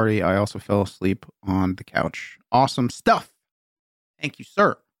Christmas party, I also fell asleep on the couch. Awesome stuff. Thank you,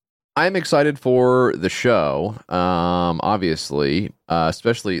 sir. I'm excited for the show, obviously,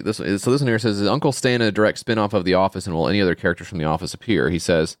 especially this. So this one here says, is Uncle Stan a direct spinoff of The Office, and will any other characters from The Office appear? He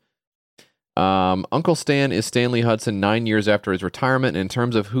says, Uncle Stan is Stanley Hudson 9 years after his retirement, and in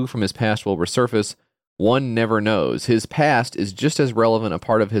terms of who from his past will resurface, one never knows. His past is just as relevant a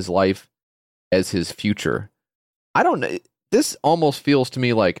part of his life as his future. I don't know. This almost feels to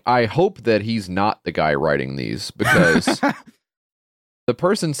me like I hope that he's not the guy writing these, because... the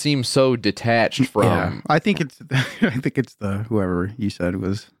person seems so detached from. Yeah, I think it's the whoever you said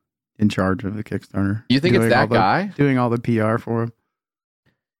was in charge of the Kickstarter. You think it's that guy doing all the PR for him?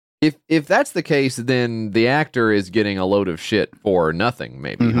 If that's the case, then the actor is getting a load of shit for nothing,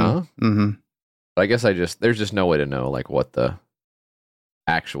 maybe, huh? Mm-hmm. But I guess there's just no way to know like what the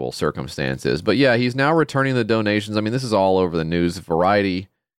actual circumstance is. But yeah, he's now returning the donations. I mean, this is all over the news. Variety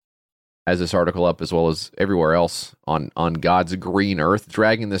has this article up, as well as everywhere else on God's green earth,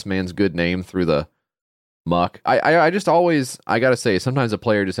 dragging this man's good name through the muck. I just always, I gotta say, sometimes a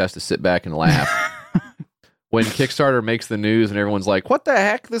player just has to sit back and laugh. When Kickstarter makes the news and everyone's like, what the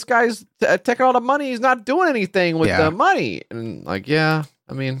heck? This guy's taking all the money. He's not doing anything with the money. And like, yeah,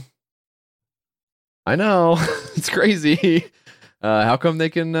 I mean, I know. It's crazy. How come they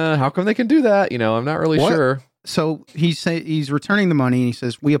can do that? You know, I'm not really sure. So he's returning the money, and he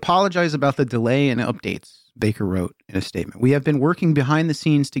says, we apologize about the delay in updates, Baker wrote in a statement. We have been working behind the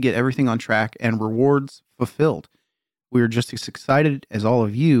scenes to get everything on track and rewards fulfilled. We are just as excited as all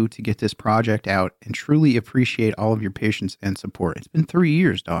of you to get this project out and truly appreciate all of your patience and support. It's been 3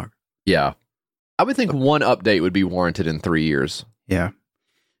 years, dog. Yeah. I would think one update would be warranted in 3 years. Yeah.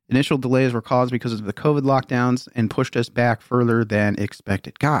 Initial delays were caused because of the COVID lockdowns and pushed us back further than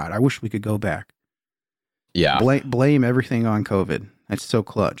expected. God, I wish we could go back. Yeah. Blame everything on COVID. That's so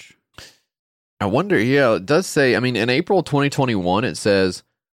clutch. I wonder, it does say, I mean, in April 2021, it says,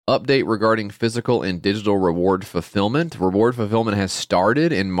 update regarding physical and digital reward fulfillment. Reward fulfillment has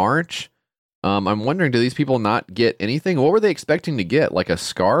started in March. I'm wondering, do these people not get anything? What were they expecting to get? Like a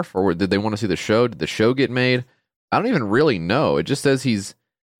scarf? Or did they want to see the show? Did the show get made? I don't even really know. It just says he's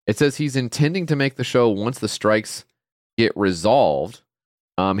intending to make the show once the strikes get resolved.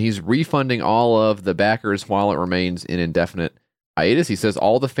 He's refunding all of the backers while it remains in indefinite hiatus. He says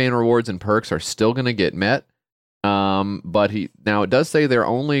all the fan rewards and perks are still going to get met. But it does say they're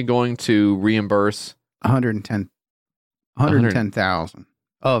only going to reimburse 110,000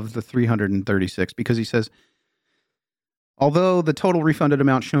 of the 336, because he says, although the total refunded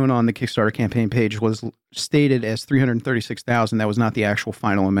amount shown on the Kickstarter campaign page was stated as 336,000, that was not the actual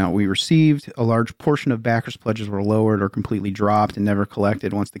final amount we received. A large portion of backers' pledges were lowered or completely dropped and never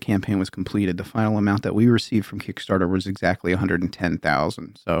collected once the campaign was completed. The final amount that we received from Kickstarter was exactly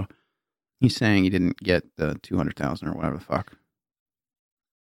 110,000. So he's saying he didn't get the 200,000 or whatever the fuck.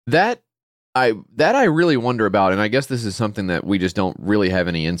 That I really wonder about, and I guess this is something that we just don't really have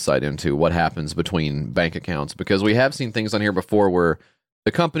any insight into, what happens between bank accounts, because we have seen things on here before where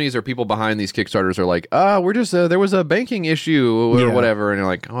the companies or people behind these Kickstarters are like, we're just, there was a banking issue or whatever, and you're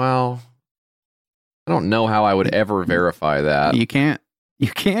like, well, I don't know how I would ever verify that. You can't.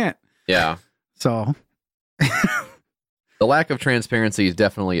 Yeah. So the lack of transparency is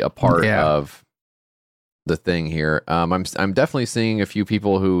definitely a part of the thing here. I'm definitely seeing a few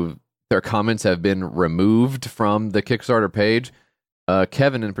people who their comments have been removed from the Kickstarter page.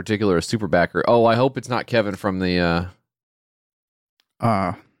 Kevin in particular, a super backer. Oh, I hope it's not Kevin from the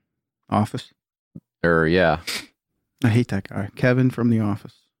Office. Or yeah. I hate that guy. Kevin from The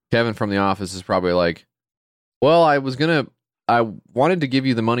Office. Kevin from The Office is probably like, well, I wanted to give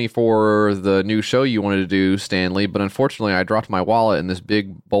you the money for the new show you wanted to do, Stanley, but unfortunately I dropped my wallet in this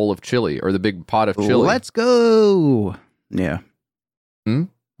big bowl of chili, or the big pot of chili. Let's go. Yeah. Hmm?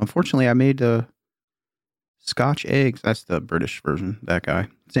 Unfortunately, I made Scotch eggs. That's the British version. That guy.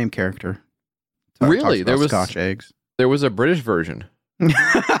 Same character. Really? There was Scotch eggs. There was a British version.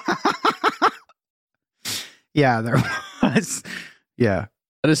 Yeah, there was. Yeah.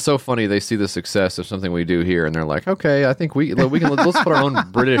 That is so funny. They see the success of something we do here, and they're like, "Okay, I think we can let's put our own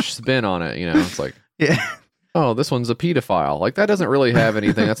British spin on it." You know, it's like, Yeah. oh, this one's a pedophile. Like that doesn't really have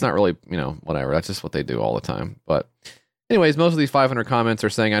anything. That's not really, whatever. That's just what they do all the time. But, anyways, most of these 500 comments are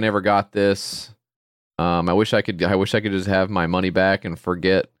saying, "I never got this. I wish I could just have my money back and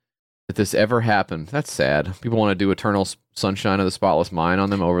forget that this ever happened." That's sad. People want to do Eternal Sunshine of the Spotless Mind on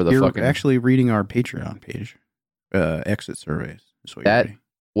them over the You're fucking. actually reading our Patreon page. Exit surveys. Is what you're That reading.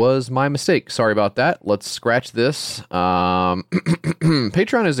 was my mistake. Sorry about that. Let's scratch this.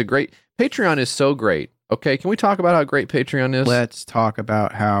 Patreon is so great. Okay, can we talk about how great Patreon is? Let's talk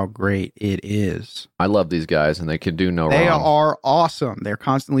about how great it is. I love these guys, and they can do no They wrong. are awesome. They're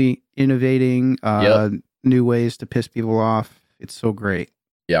constantly innovating new ways to piss people off. It's so great.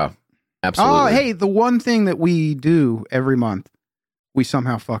 Yeah, absolutely. Oh, hey, the one thing that we do every month, we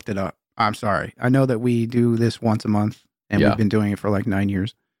somehow fucked it up. I'm sorry. I know that we do this once a month, and Yeah. we've been doing it for like 9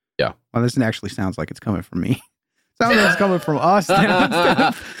 years. Yeah. Well, this actually sounds like it's coming from me. Sounds like it's coming from us.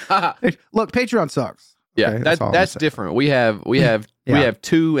 Look, Patreon sucks. Yeah, Okay, all I'm gonna that's say. different. We have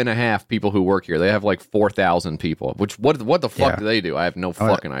 2.5 people who work here. They have like 4,000 people. Which what the fuck Yeah. do they do? I have no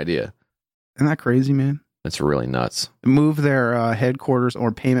fucking idea. Isn't that crazy, man? It's really nuts. Move their headquarters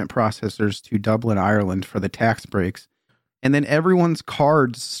or payment processors to Dublin, Ireland for the tax breaks. And then everyone's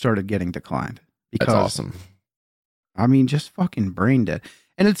cards started getting declined. Because, That's awesome. I mean, just fucking brain dead.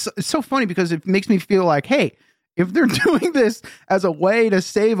 And it's so funny because it makes me feel like, hey, if they're doing this as a way to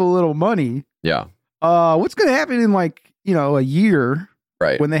save a little money, Yeah, what's going to happen in like, a year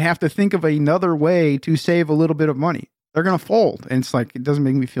right. when they have to think of another way to save a little bit of money? They're going to fold. And it's like, it doesn't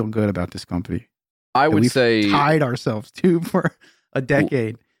make me feel good about this company. I would we've say, tied ourselves to for a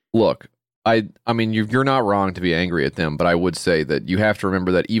decade. look, I mean, you're not wrong to be angry at them, but I would say that you have to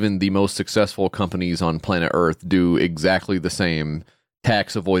remember that even the most successful companies on planet Earth do exactly the same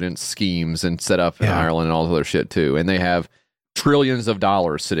tax avoidance schemes and set up in Ireland and all this other shit too. And they have trillions of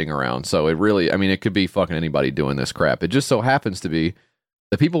dollars sitting around. So it really, I mean, it could be fucking anybody doing this crap. It just so happens to be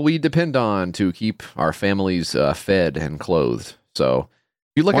the people we depend on to keep our families fed and clothed. So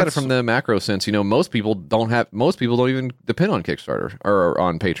if you look at it from the macro sense, most people don't even depend on Kickstarter or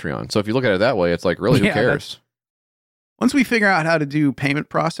on Patreon. So if you look at it that way, it's like, really, who cares? Once we figure out how to do payment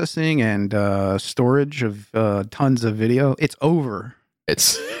processing and storage of tons of video, it's over.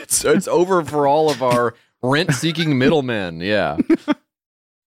 It's over for all of our rent-seeking middlemen. Yeah,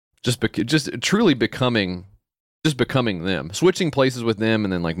 just truly becoming them, switching places with them,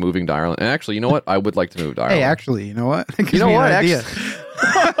 and then like moving to Ireland. And actually, you know what? I would like to move to Ireland. Hey, actually, you know what? You know what?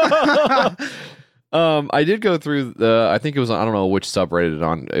 I did go through I think it was, I don't know which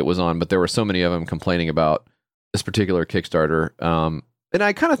subreddit it was on, but there were so many of them complaining about this particular Kickstarter. And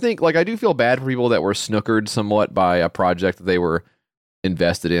I kind of think, like, I do feel bad for people that were snookered somewhat by a project that they were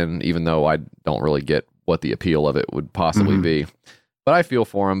invested in, even though I don't really get what the appeal of it would possibly be. But I feel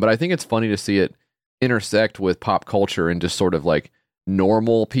for them. But I think it's funny to see it intersect with pop culture and just sort of like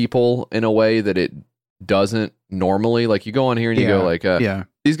normal people in a way that it doesn't normally. Like, you go on here and you go like,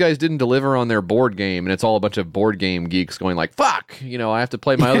 these guys didn't deliver on their board game, and it's all a bunch of board game geeks going like, fuck, I have to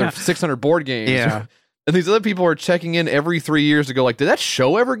play my other 600 board games. Yeah. And these other people are checking in every 3 years to go like, did that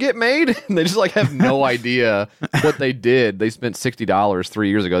show ever get made? And they just like have no idea what they did. They spent $60 3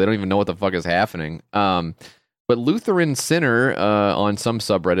 years ago. They don't even know what the fuck is happening. But Lutheran Sinner on some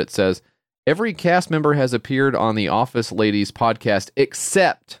subreddit says, every cast member has appeared on the Office Ladies podcast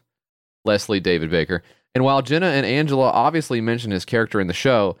except Leslie David Baker. And while Jenna and Angela obviously mention his character in the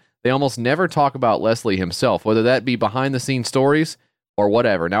show, they almost never talk about Leslie himself, whether that be behind the scenes stories or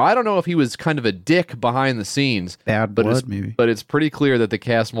whatever. Now, I don't know if he was kind of a dick behind the scenes, Bad blood, maybe. but it's pretty clear that the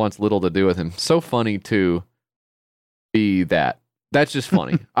cast wants little to do with him. So funny to be that. That's just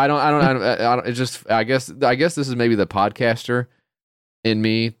funny. I don't. It's just. I guess this is maybe the podcaster in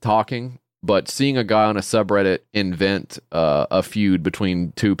me talking, but seeing a guy on a subreddit invent a feud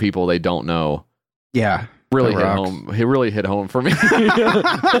between two people they don't know, really hit home. He really hit home for me.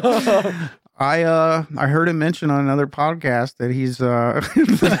 I heard him mention on another podcast that he's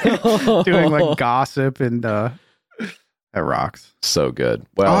doing like gossip and That rocks. So good.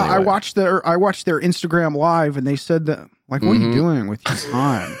 Well, I anyway. watched their Instagram live, and they said that, like, what are you doing with your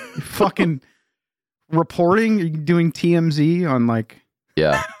time? You fucking reporting? Are you doing TMZ on, like,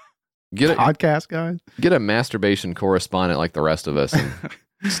 Yeah. podcast guys? Get a masturbation correspondent like the rest of us and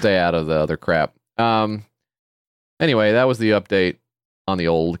stay out of the other crap. Anyway, that was the update on the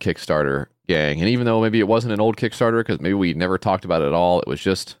old Kickstarter gang. And even though maybe it wasn't an old Kickstarter, because maybe we never talked about it at all, it was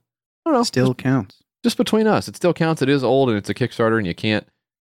just, I don't know. Still counts. Just between us. It still counts. It is old and it's a Kickstarter and you can't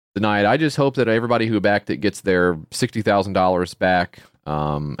deny it. I just hope that everybody who backed it gets their $60,000 back.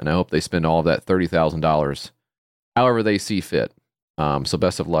 And I hope they spend all of that $30,000 however they see fit. So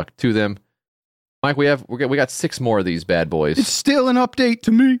best of luck to them. Mike, we got 6 more of these bad boys. It's still an update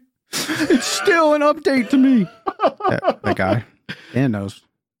to me. It's still an update to me. That guy. Dan knows.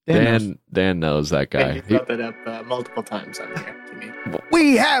 Dan knows that guy. You brought that up multiple times on here to me.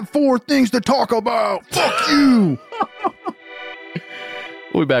 We have 4 things to talk about. Fuck you.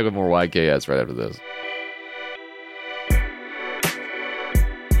 We'll be back with more YKS right after this.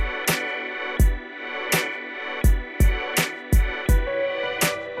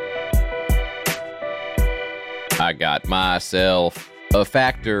 I got myself a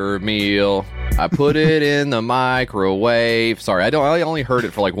Factor meal. I put it in the microwave. Sorry, I only heard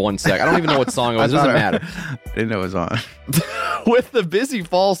it for like 1 second. I don't even know what song it was. It doesn't matter. I didn't know it was on. With the busy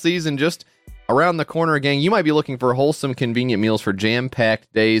fall season just around the corner, gang, you might be looking for wholesome, convenient meals for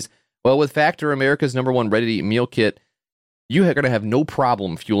jam-packed days. Well, with Factor, America's #1 ready-to-eat meal kit, you are going to have no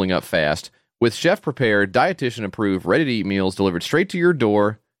problem fueling up fast. With chef-prepared, dietitian-approved, ready-to-eat meals delivered straight to your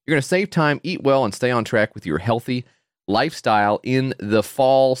door, you're going to save time, eat well, and stay on track with your healthy lifestyle in the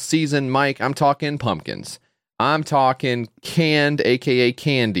fall season. Mike, I'm talking pumpkins. I'm talking canned, a.k.a.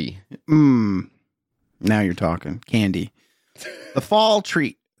 candy. Now you're talking. Candy. The fall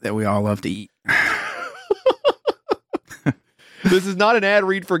treat that we all love to eat. This is not an ad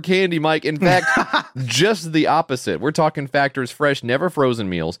read for candy, Mike. In fact, just the opposite. We're talking Factor's fresh, never frozen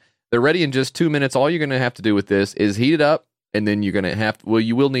meals. They're ready in just 2 minutes. All you're going to have to do with this is heat it up, and then you're going to have to, well,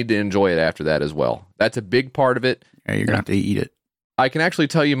 you will need to enjoy it after that as well. That's a big part of it. Yeah, you're going to have to eat it. I can actually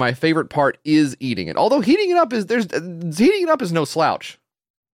tell you my favorite part is eating it. Although heating it up is no slouch.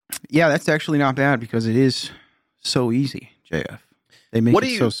 Yeah, that's actually not bad because it is so easy, JF. They make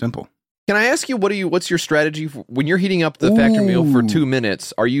it so simple. Can I ask you, what's your strategy when you're heating up the Factor meal for 2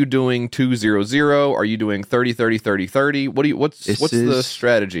 minutes? Are you doing 2-0-0? Are you doing 30-30-30-30? What's the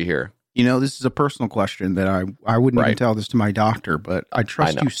strategy here? You know, this is a personal question that I wouldn't even tell this to my doctor, but I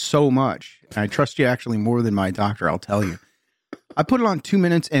trust you so much. And I trust you actually more than my doctor, I'll tell you. I put it on 2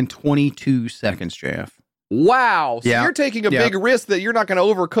 minutes and 22 seconds, JF. Wow. So you're taking a big risk that you're not going to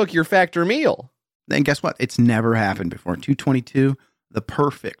overcook your Factor meal. Then guess what? It's never happened before. 222, the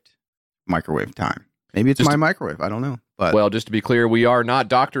perfect microwave time. Maybe it's my microwave. I don't know. But well, just to be clear, we are not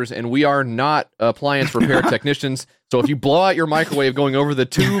doctors and we are not appliance repair technicians. So if you blow out your microwave going over the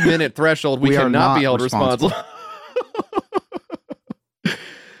 2 minute threshold, we cannot be held responsible.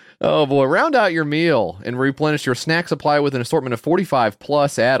 Oh boy, round out your meal and replenish your snack supply with an assortment of 45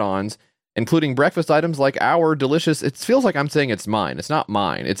 plus add-ons, including breakfast items like our delicious, it feels like I'm saying it's mine. It's not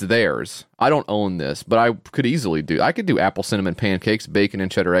mine. It's theirs. I don't own this, but I could do apple cinnamon pancakes, bacon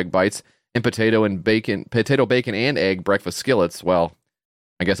and cheddar egg bites, and potato, bacon, and egg breakfast skillets. Well,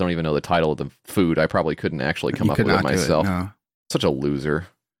 I guess I don't even know the title of the food. I probably couldn't actually come up with it myself. Such a loser.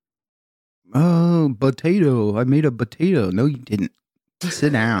 Oh, potato. I made a potato. No, you didn't.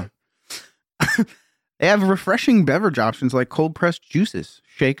 Sit down. They have refreshing beverage options like cold pressed juices,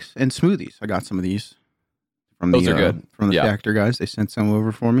 shakes, and smoothies. I got some of these from Those are good. From the Factor guys. They sent some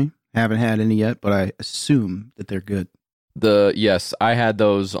over for me. Haven't had any yet, but I assume that they're good. Yes, I had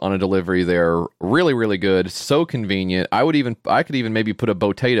those on a delivery. They're really, really good. So convenient. I could even maybe put a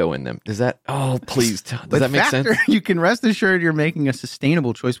potato in them. Does that? Oh, please. Does that make sense? You can rest assured you're making a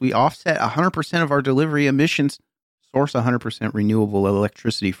sustainable choice. We offset 100% of our delivery emissions, source 100% renewable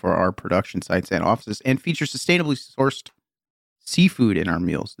electricity for our production sites and offices, and feature sustainably sourced seafood in our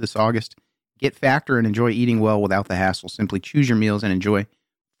meals. This August, get Factor and enjoy eating well without the hassle. Simply choose your meals and enjoy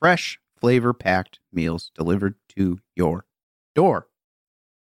fresh, flavor-packed meals delivered to your door.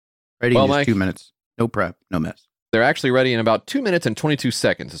 Ready in just 2 minutes. No prep, no mess. They're actually ready in about 2 minutes and 22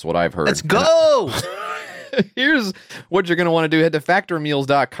 seconds is what I've heard. Let's go! Here's what you're going to want to do. Head to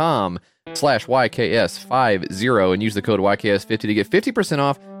factormeals.com/YKS50 and use the code YKS50 to get 50%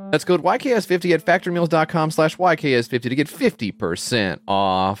 off. That's code YKS50 at factormeals.com/YKS50 to get 50%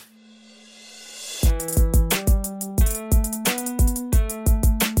 off.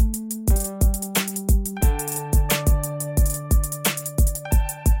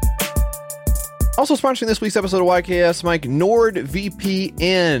 Also sponsoring this week's episode of YKS, Mike,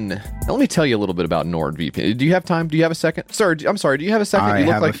 NordVPN. Now, let me tell you a little bit about NordVPN. Do you have time? Do you have a second? Sir, I'm sorry, do you have a second? I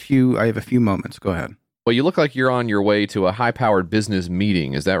have a few moments. Go ahead. Well, you look like you're on your way to a high-powered business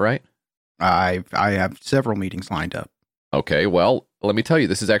meeting. Is that right? I have several meetings lined up. Okay, well, let me tell you,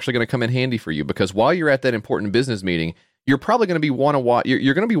 this is actually going to come in handy for you because while you're at that important business meeting, you're probably going to be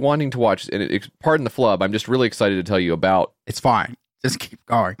you're going to be wanting to watch, and pardon the flub, I'm just really excited to tell you about. It's fine. Just keep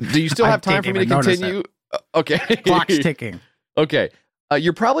going. Do you still have time for me to continue? Okay. Clock's ticking. Okay.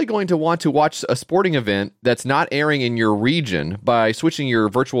 You're probably going to want to watch a sporting event that's not airing in your region by switching your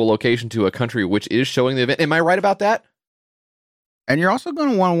virtual location to a country which is showing the event. Am I right about that? And you're also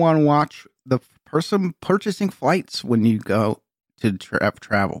going to want to watch the person purchasing flights when you go to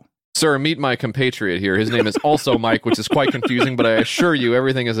travel. Sir, meet my compatriot here. His name is also Mike, which is quite confusing, but I assure you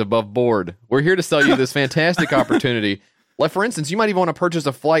everything is above board. We're here to sell you this fantastic opportunity. Like, for instance, you might even want to purchase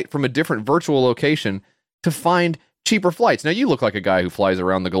a flight from a different virtual location to find cheaper flights. Now, you look like a guy who flies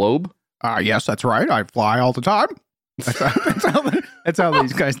around the globe. Yes, that's right. I fly all the time. That's how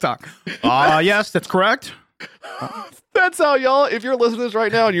these guys talk. Yes, that's correct. That's how y'all, if you're listening to this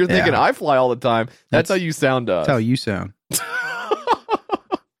right now and you're thinking, I fly all the time, that's how you sound to us. That's how you sound.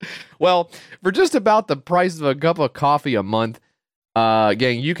 Well, for just about the price of a cup of coffee a month,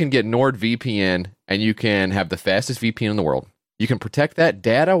 gang, you can get NordVPN and you can have the fastest VPN in the world. You can protect that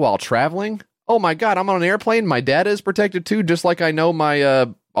data while traveling. Oh my God, I'm on an airplane. My data is protected too, just like I know my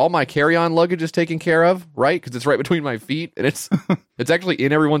all my carry-on luggage is taken care of, right? Because it's right between my feet, and it's actually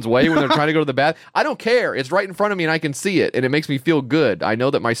in everyone's way when they're trying to go to the bath. I don't care. It's right in front of me, and I can see it, and it makes me feel good. I know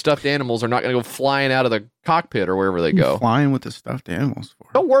that my stuffed animals are not going to go flying out of the cockpit or wherever they go. Flying with the stuffed animals for?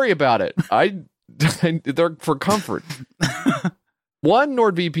 Don't worry about it. They're for comfort. One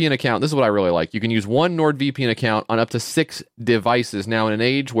NordVPN account, this is what I really like. You can use one NordVPN account on up to 6 devices. Now, in an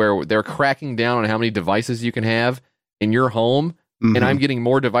age where they're cracking down on how many devices you can have in your home, and I'm getting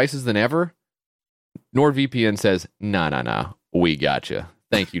more devices than ever, NordVPN says, no, we got you.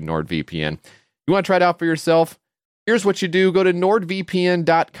 Thank you, NordVPN. You want to try it out for yourself? Here's what you do. Go to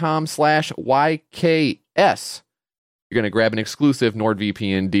nordvpn.com/YKS. You're going to grab an exclusive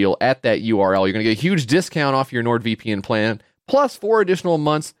NordVPN deal at that URL. You're going to get a huge discount off your NordVPN plan, plus 4 additional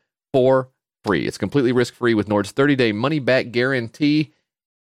months for free. It's completely risk-free with Nord's 30-day money-back guarantee.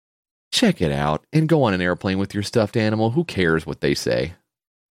 Check it out and go on an airplane with your stuffed animal. Who cares what they say?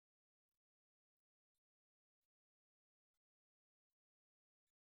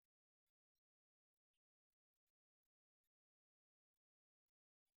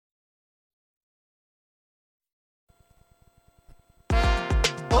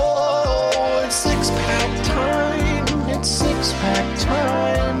 Oh, it's six-pack time. It's six-pack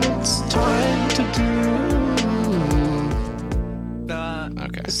time. It's time to do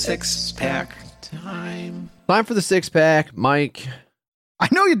Okay. six-pack time. Time for the 6-pack. Mike. I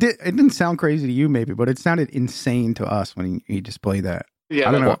know you did. It didn't sound crazy to you, maybe, but it sounded insane to us when you just played that. Yeah,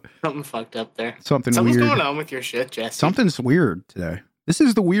 I don't know. Something fucked up there. Something's weird. weird. Going on with your shit, Jesse. Something's weird today. This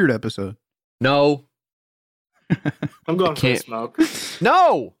is the weird episode. No. I'm going for a can't- smoke.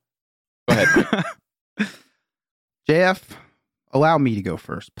 No! Go ahead, Mike. JF, allow me to go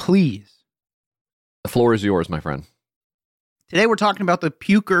first, please. The floor is yours, my friend. Today we're talking about the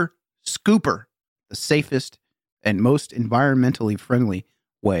Puker Scooper, the safest and most environmentally friendly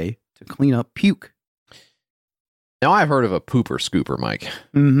way to clean up puke. Now, I've heard of a pooper scooper, Mike,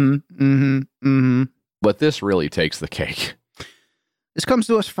 but this really takes the cake. This comes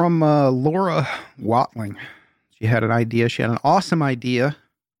to us from Laura Watling. She had an idea. She had an awesome idea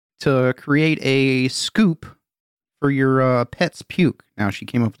to create a scoop for your pet's puke. Now, she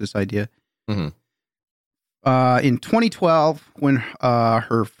came up with this idea. Mhm. In 2012, when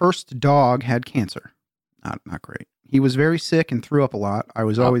her first dog had cancer. Not great. He was very sick and threw up a lot. I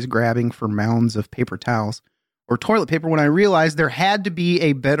was always grabbing for mounds of paper towels or toilet paper when I realized there had to be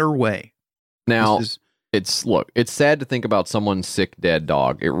a better way. Now, This it's sad to think about someone's sick, dead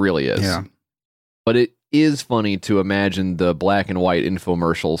dog. It really is. Yeah. But it is funny to imagine the black and white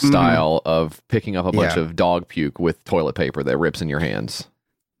infomercial style of picking up a bunch of dog puke with toilet paper that rips in your hands.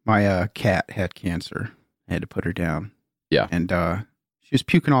 My cat had cancer. I had to put her down. Yeah. And she was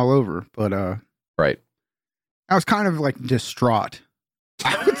puking all over, but Right. I was kind of like distraught.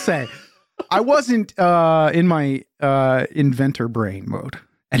 I would say I wasn't in my inventor brain mode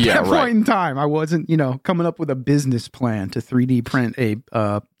at that point in time. I wasn't, coming up with a business plan to 3D print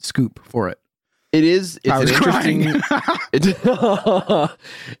a scoop for it. It's I an was interesting crying.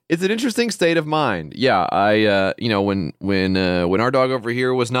 it's an interesting state of mind. Yeah, I when our dog over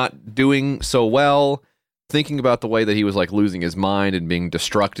here was not doing so well, thinking about the way that he was like losing his mind and being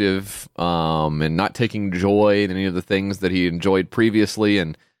destructive, and not taking joy in any of the things that he enjoyed previously,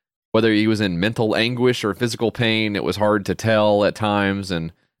 and whether he was in mental anguish or physical pain, it was hard to tell at times.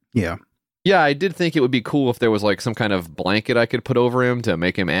 And Yeah. yeah, I did think it would be cool if there was like some kind of blanket I could put over him to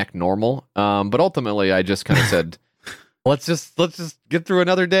make him act normal. But ultimately, I just kind of said, let's just get through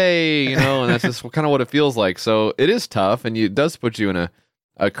another day, you know, and that's just kind of what it feels like. So it is tough, and it does put you in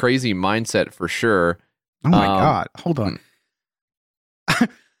a crazy mindset for sure. Oh my God. Hold on.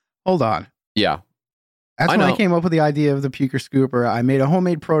 Hold on. Yeah. That's I when I know. came up with the idea of the puker scooper. I made a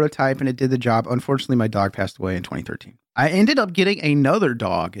homemade prototype and it did the job. Unfortunately, my dog passed away in 2013. I ended up getting another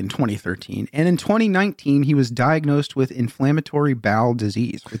dog in 2013. And in 2019, he was diagnosed with inflammatory bowel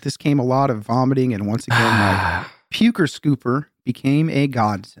disease. With this came a lot of vomiting. And once again, my puker scooper became a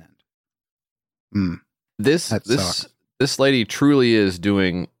godsend. That sucks. This lady truly is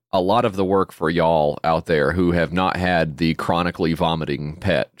doing a lot of the work for y'all out there who have not had the chronically vomiting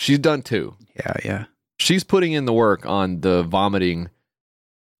pet. She's done too. Yeah. She's putting in the work on the vomiting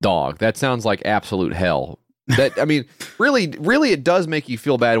dog. That sounds like absolute hell. That, I mean, really, it does make you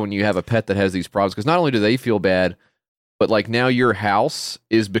feel bad when you have a pet that has these problems, because not only do they feel bad, but like now your house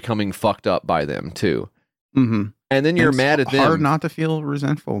is becoming fucked up by them too. Mm-hmm. And then you're It's mad at them. hard not to feel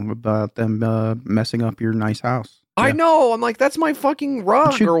resentful about them messing up your nice house. I Yeah. know. I'm like, that's my fucking You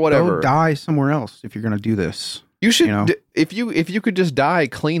rug should or whatever. Go die somewhere else if you're going to do this. You should, you know? if you could just die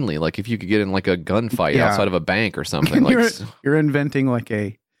cleanly, like if you could get in like a gunfight Yeah. outside of a bank or something. Like, You're inventing like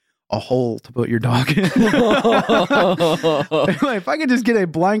a hole to put your dog in. Like, if I could just get a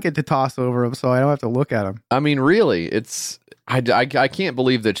blanket to toss over him so I don't have to look at him. I mean, really, it's I can't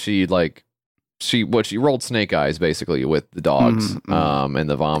believe that she rolled snake eyes basically with the dogs, and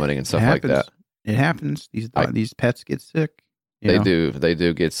the vomiting and stuff like that. It happens. These pets get sick. They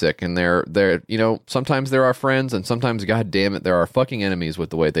do get sick, and they're sometimes they're our friends, and sometimes, god damn it, they're our fucking enemies with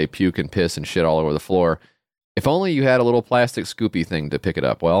the way they puke and piss and shit all over the floor. If only you had a little plastic scoopy thing to pick it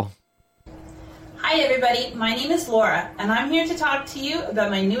up. Well, hi everybody, my name is Laura, and I'm here to talk to you about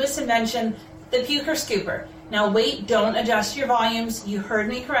my newest invention, the Puker Scooper. Now wait, don't adjust your volumes. You heard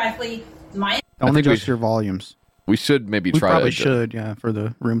me correctly. Don't adjust your volumes. we should maybe We try probably to should, yeah, for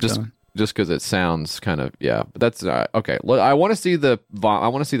the room tone. just because it sounds kind of but that's okay. I want to see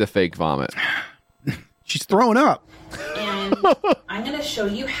the fake vomit. She's throwing up. And I'm going to show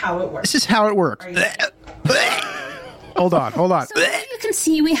you how it works. This is how it works. Are you- Hold on. So as you can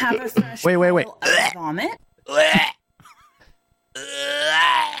see, we have a fresh Wait. bowl of vomit.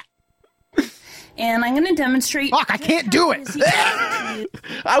 And I'm going to demonstrate. Fuck, I can't do it.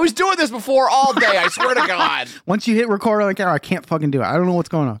 I was doing this before all day. I swear to God. Once you hit record on the camera, I can't fucking do it. I don't know what's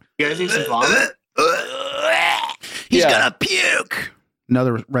going on. You guys need some vomit? He's Yeah. gonna puke.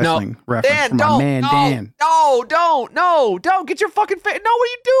 Another wrestling reference Dan, from my man Dan. No, don't get your fucking face. No, what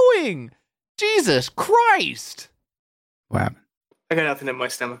are you doing? Jesus Christ. What happened? I got nothing in my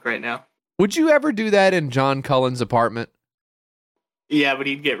stomach right now. Would you ever do that in John Cullen's apartment? Yeah, but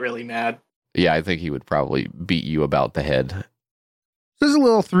he'd get really mad. Yeah, I think he would probably beat you about the head. This is a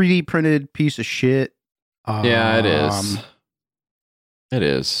little 3D printed piece of shit. Yeah, it is. It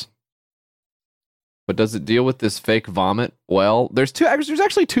is. But does it deal with this fake vomit? Well, there's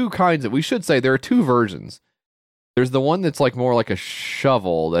actually two kinds of, we should say there are two versions. There's the one that's like more like a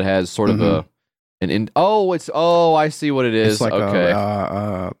shovel that has sort of I see what it is. It's like okay.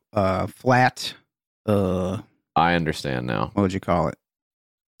 a flat. I understand now. What would you call it?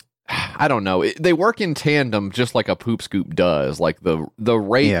 I don't know. They work in tandem just like a poop scoop does, like the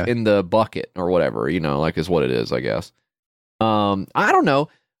rake in the bucket or whatever, like is what it is, I guess. I don't know.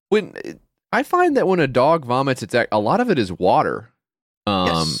 When I find that when a dog vomits, a lot of it is water.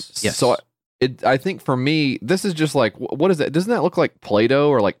 Yes. So I think for me, this is just like, what is that? Doesn't that look like Play-Doh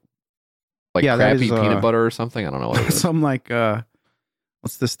or like that crappy is, peanut butter or something? I don't know what it is. Some like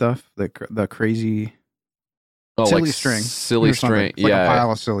what's this stuff? The crazy silly like string. Silly or something. string. It's like yeah. a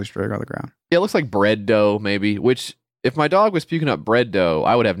pile of silly string on the ground. Yeah, it looks like bread dough, maybe, which if my dog was puking up bread dough,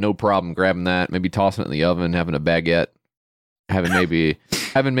 I would have no problem grabbing that, maybe tossing it in the oven, having a baguette, having maybe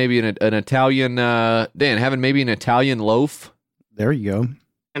an Italian, having maybe an Italian loaf. There you go.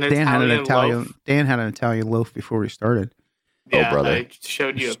 Dan had an Italian loaf before we started. Yeah, brother. I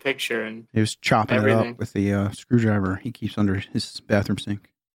showed you a picture and He was chopping it Everything. up with the screwdriver he keeps under his bathroom sink.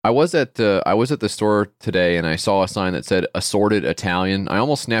 I was at the store today and I saw a sign that said assorted Italian. I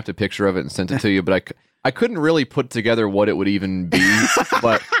almost snapped a picture of it and sent it to you, but I couldn't really put together what it would even be.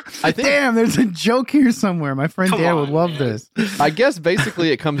 But I think, Damn, there's a joke here somewhere. My friend Come Dan on, would love man. this. I guess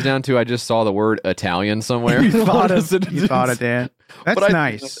basically it comes down to I just saw the word Italian somewhere. You thought of Dan. That's But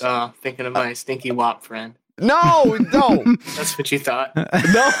nice. thinking of my stinky wop friend. No. That's what you thought. No,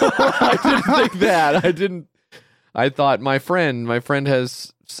 I didn't think that. I didn't. I thought my friend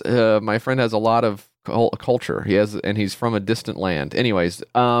has a lot of culture. He's from a distant land. Anyways,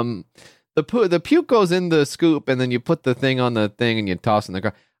 the puke goes in the scoop, and then you put the thing on the thing, and you toss in the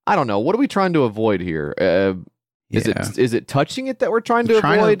car. I don't know. What are we trying to avoid here? Is it touching it that we're trying to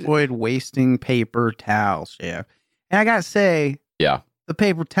avoid? Avoid wasting paper towels. Yeah, and I gotta say, yeah, the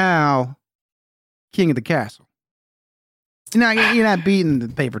paper towel, king of the castle. You're not beating the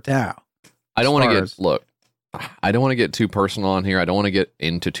paper towel. I don't want to get too personal on here. I don't want to get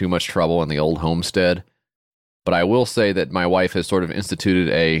into too much trouble in the old homestead. But I will say that my wife has sort of instituted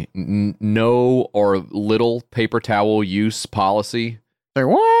a no or little paper towel use policy. Say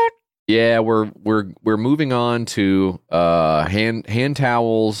what? Yeah, we're moving on to hand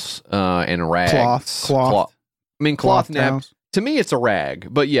towels and rags. Cloth. I mean, cloth towels. To me, it's a rag,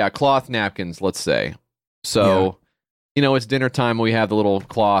 but yeah, cloth napkins. Let's say. So, it's dinner time. We have the little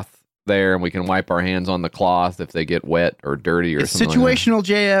cloth there, and we can wipe our hands on the cloth if they get wet or dirty or something. Situational, like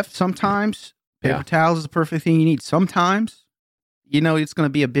JF. Sometimes paper towels is the perfect thing you need. Sometimes, it's going to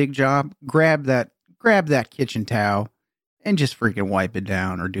be a big job. Grab that kitchen towel and just freaking wipe it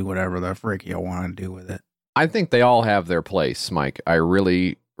down or do whatever the frick you want to do with it. I think they all have their place, Mike. I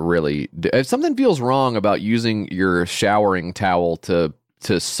really, really do. If something feels wrong about using your showering towel to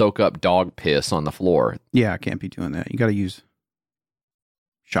soak up dog piss on the floor. Yeah, I can't be doing that. You got to use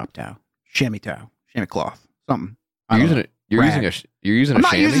shop towel, chamois cloth, something. You're using I'm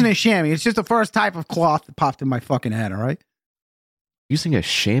not using a chamois. It's just the first type of cloth that popped in my fucking head. All right. Using a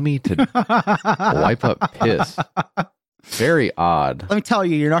chamois to wipe up piss. Very odd. Let me tell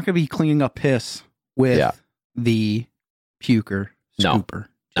you, you're not going to be cleaning up piss with the puker scooper.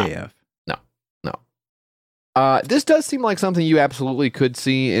 JF. No. This does seem like something you absolutely could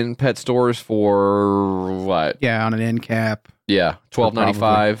see in pet stores for what? Yeah, on an end cap. Yeah,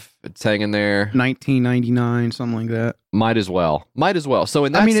 $12.95. It's hanging there. $19.99, something like that. Might as well. So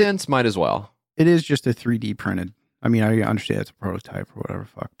in that sense, might as well. It is just a 3D printed. I mean, I understand it's a prototype or whatever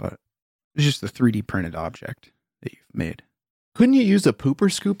fuck, but it's just a 3D printed object that you've made. Couldn't you use a pooper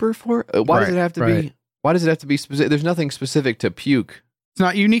scooper for it? Why does it have to be? Why does it have to be specific? There's nothing specific to puke. It's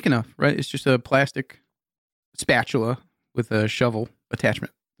not unique enough, right? It's just a plastic spatula with a shovel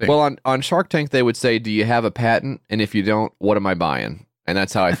attachment thing. Well, on Shark Tank, they would say, "Do you have a patent? And if you don't, what am I buying?" And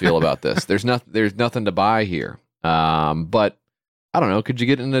that's how I feel about this. There's nothing to buy here. But I don't know. Could you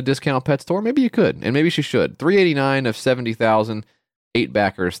get it in a discount pet store? Maybe you could, and maybe she should. $389 of 70,000, 8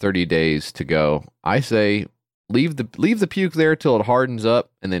 backers, 30 days to go. I say leave the puke there till it hardens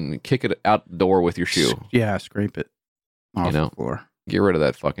up, and then kick it out the door with your shoe. Yeah, scrape it off the floor. Get rid of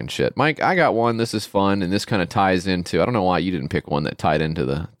that fucking shit. Mike, I got one. This is fun, and this kind of ties into, I don't know why you didn't pick one that tied into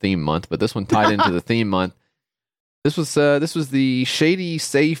the theme month, but this one tied into the theme month. This was the Shady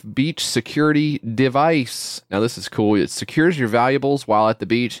Safe Beach Security Device. Now, this is cool. It secures your valuables while at the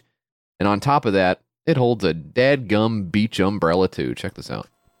beach, and on top of that, it holds a dadgum beach umbrella, too. Check this out.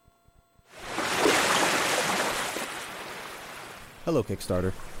 Hello,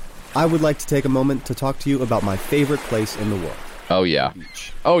 Kickstarter. I would like to take a moment to talk to you about my favorite place in the world. Oh, yeah. The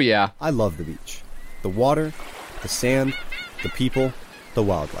beach. Oh, yeah. I love the beach. The water, the sand, the people, the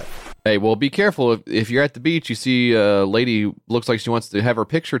wildlife. Hey, well, be careful. If you're at the beach, you see a lady looks like she wants to have her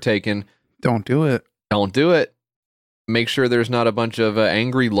picture taken. Don't do it. Don't do it. Make sure there's not a bunch of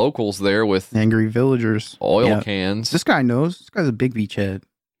angry locals there with angry villagers, oil cans. This guy knows. This guy's a big beachhead.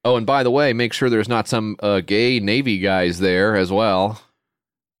 Oh, and by the way, make sure there's not some gay Navy guys there as well.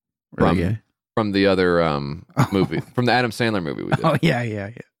 From the other movie, from the Adam Sandler movie we did. Oh,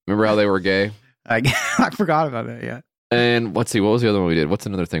 yeah. Remember how they were gay? I forgot about that, yeah. And let's see, what was the other one we did? What's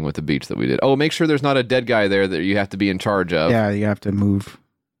another thing with the beach that we did? Oh, make sure there's not a dead guy there that you have to be in charge of. Yeah, you have to move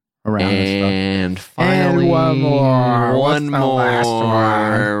around and stuff. Finally, and one more. One more. Last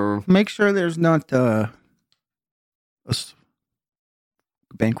one? Make sure there's not a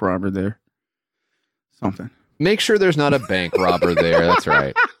bank robber there. Something. Make sure there's not a bank robber there. That's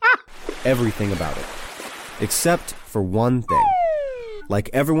right. Everything about it. Except for one thing. Like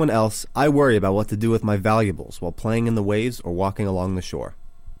everyone else, I worry about what to do with my valuables while playing in the waves or walking along the shore.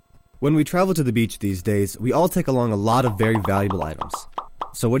 When we travel to the beach these days, we all take along a lot of very valuable items.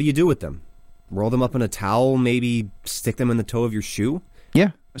 So what do you do with them? Roll them up in a towel, maybe stick them in the toe of your shoe?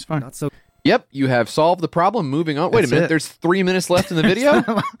 Yeah, that's fine. Not so... Yep, you have solved the problem. Moving on. Wait a minute, there's 3 minutes left in the video?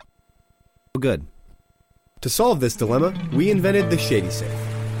 Good. To solve this dilemma, we invented the Shady Safe.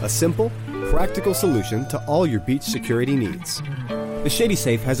 A simple, practical solution to all your beach security needs. The Shady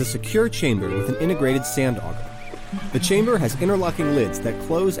Safe has a secure chamber with an integrated sand auger. The chamber has interlocking lids that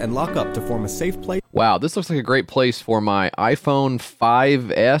close and lock up to form a safe place. Wow, this looks like a great place for my iPhone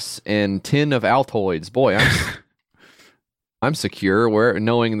 5S and tin of Altoids. Boy, I'm secure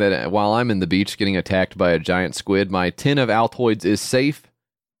knowing that while I'm in the beach getting attacked by a giant squid, my tin of Altoids is safe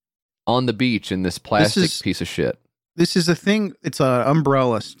on the beach in this plastic piece of shit. This is a thing. It's an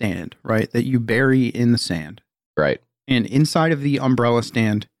umbrella stand, right? That you bury in the sand. Right. And inside of the umbrella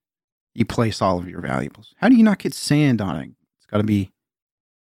stand, you place all of your valuables. How do you not get sand on it? It's got to be...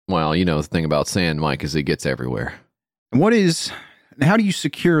 Well, you know, the thing about sand, Mike, is it gets everywhere. And how do you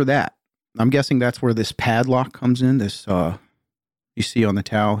secure that? I'm guessing that's where this padlock comes in. This, you see on the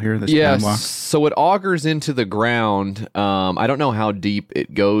towel here, this padlock. So it augers into the ground. I don't know how deep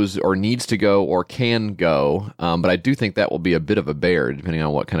it goes or needs to go or can go, but I do think that will be a bit of a bear, depending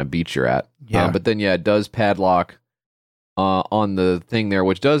on what kind of beach you're at. Yeah. But then, it does padlock on the thing there,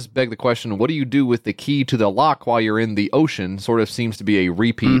 which does beg the question, what do you do with the key to the lock while you're in the ocean? Sort of seems to be a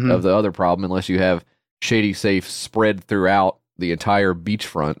repeat of the other problem, unless you have Shady Safe spread throughout the entire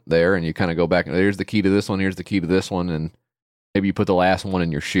beachfront there, and you kind of go back, and here's the key to this one, here's the key to this one, and maybe you put the last one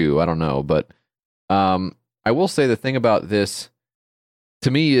in your shoe. I don't know. But I will say the thing about this, to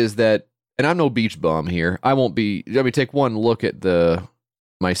me, is that, and I'm no beach bum here, take one look at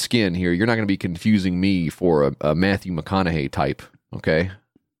my skin here. You're not going to be confusing me for a Matthew McConaughey type, okay?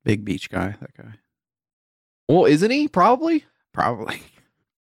 Big beach guy, that guy. Well, isn't he? Probably.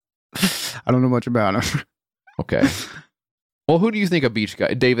 I don't know much about him. Okay. Well, who do you think a beach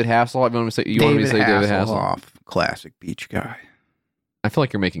guy? David Hasselhoff? You want me to say David Hasselhoff? Classic beach guy. I feel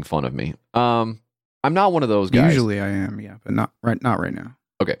like you're making fun of me. I'm not one of those guys. Usually I am, yeah, but not right now.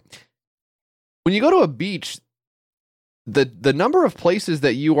 Okay. When you go to a beach, the number of places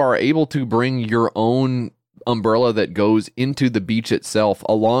that you are able to bring your own umbrella that goes into the beach itself,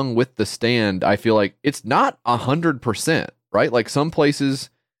 along with the stand, I feel like it's not 100%, right? Like some places,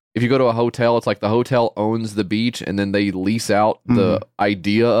 if you go to a hotel, it's like the hotel owns the beach and then they lease out the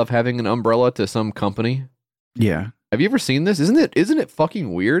idea of having an umbrella to some company. Yeah. Have you ever seen this? Isn't it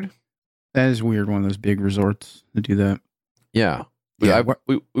fucking weird? That is weird, one of those big resorts to do that. Yeah. Yeah.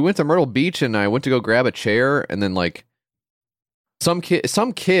 We went to Myrtle Beach and I went to go grab a chair, and then like some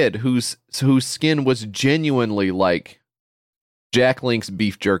kid whose skin was genuinely like Jack Link's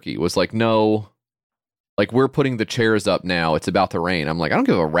beef jerky was like, no, like, we're putting the chairs up now. It's about to rain. I'm like, I don't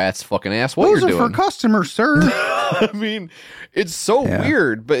give a rat's fucking ass what Those you're are doing. for customers, sir. I mean, it's so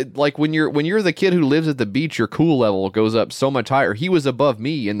weird, but like when you're the kid who lives at the beach, your cool level goes up so much higher. He was above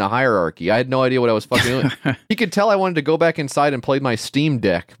me in the hierarchy. I had no idea what I was fucking doing. He could tell I wanted to go back inside and play my Steam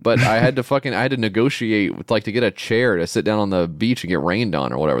Deck, but I had to negotiate with, like, to get a chair to sit down on the beach and get rained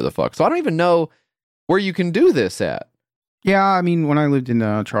on or whatever the fuck. So I don't even know where you can do this at. Yeah, I mean, when I lived in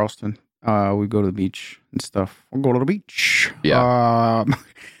Charleston, we'd go to the beach and stuff. We'll go to the beach. Yeah.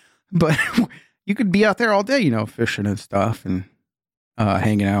 But you could be out there all day, fishing and stuff, and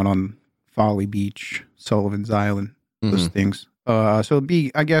hanging out on Folly Beach, Sullivan's Island, those things. So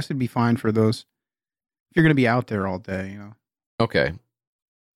I guess it'd be fine for those if you're going to be out there all day, Okay.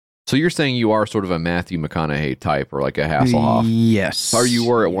 So you're saying you are sort of a Matthew McConaughey type, or like a Hasselhoff? Yes. Or you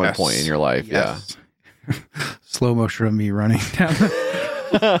were at one point in your life, yes. Yeah. Slow motion of me running down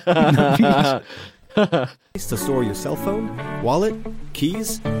the Place to store your cell phone, wallet,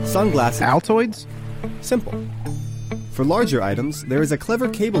 keys, sunglasses. Altoids? Simple. For larger items, there is a clever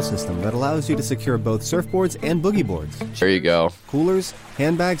cable system that allows you to secure both surfboards and boogie boards. There you go. Coolers,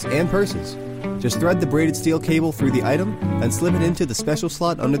 handbags, and purses. Just thread the braided steel cable through the item, then slip it into the special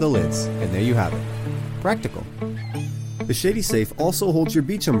slot under the lids, and there you have it. Practical. The Shady Safe also holds your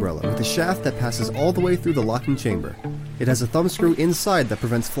beach umbrella with a shaft that passes all the way through the locking chamber. It has a thumb screw inside that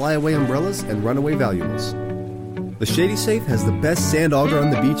prevents flyaway umbrellas and runaway valuables. The Shady Safe has the best sand auger on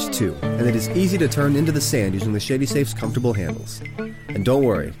the beach too, and it is easy to turn into the sand using the Shady Safe's comfortable handles. And don't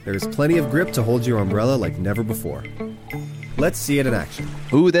worry, there is plenty of grip to hold your umbrella like never before. Let's see it in action.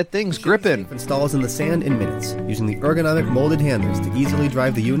 Ooh, that thing's gripping. Installs in the sand in minutes, using the ergonomic molded handles to easily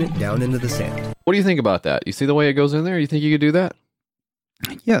drive the unit down into the sand. What do you think about that? You see the way it goes in there? You think you could do that?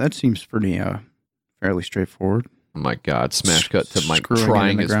 Yeah, that seems pretty fairly straightforward. Oh my God, smash cut to Mike Screwing it in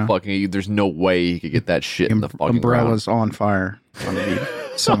trying the his ground. fucking... There's no way he could get that shit in the fucking Umbrella's on fire on the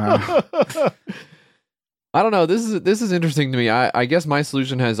beach somehow. I don't know. This is interesting to me. I guess my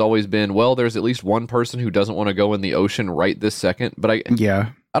solution has always been, well, there's at least one person who doesn't want to go in the ocean right this second. But I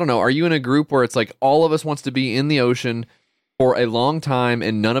don't know. Are you in a group where it's like all of us wants to be in the ocean for a long time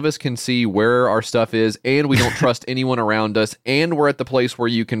and none of us can see where our stuff is, and we don't trust anyone around us, and we're at the place where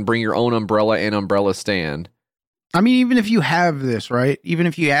you can bring your own umbrella and umbrella stand? I mean, even if you have this, right? Even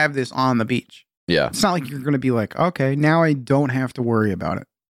if you have this on the beach. Yeah. It's not like you're going to be like, okay, now I don't have to worry about it.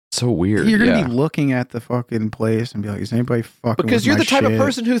 So weird. You're gonna yeah. be looking at the fucking place and be like, "Is anybody fucking?" Because with you're my the type of shit?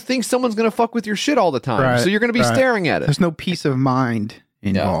 person who thinks someone's gonna fuck with your shit all the time. Right, So you're gonna be right. staring at it. There's no peace of mind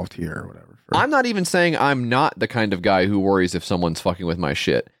involved here, or whatever. I'm not even saying I'm not the kind of guy who worries if someone's fucking with my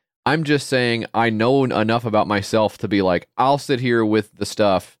shit. I'm just saying I know enough about myself to be like, I'll sit here with the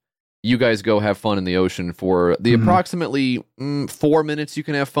stuff. You guys go have fun in the ocean for the approximately 4 minutes you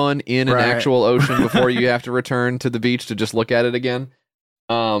can have fun in an actual ocean before you have to return to the beach to just look at it again.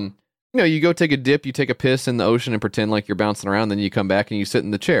 You go take a dip, you take a piss in the ocean and pretend like you're bouncing around, then you come back and you sit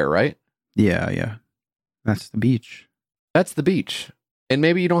in the chair, right? Yeah. That's the beach. That's the beach. And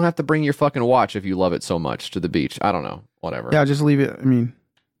maybe you don't have to bring your fucking watch if you love it so much to the beach. I don't know. Whatever. Yeah, just leave it. I mean,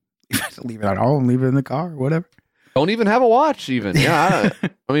 you have to leave it at home, leave it in the car, whatever. Don't even have a watch, even. Yeah.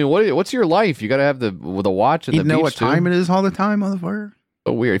 I mean, what's your life? You got to have the watch at the beach. You know what time too? it is all the time, motherfucker?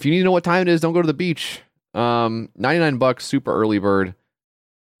 So weird. If you need to know what time it is, don't go to the beach. $99, super early bird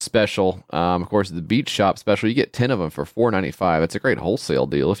special. Of course, the beach shop special. You get 10 of them for $4.95. It's a great wholesale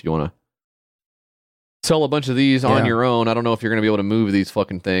deal if you want to sell a bunch of these on your own. I don't know if you're going to be able to move these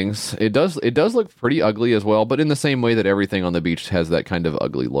fucking things. It does look pretty ugly as well, but in the same way that everything on the beach has that kind of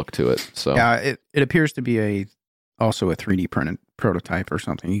ugly look to it. So yeah, it appears to be also a 3D printed prototype or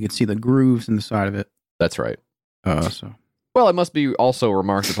something. You can see the grooves in the side of it. That's right. Well, it must be also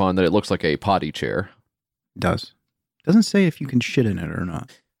remarked upon that it looks like a potty chair. It does. Doesn't say if you can shit in it or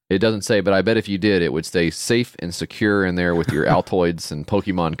not. It doesn't say, but I bet if you did, it would stay safe and secure in there with your Altoids and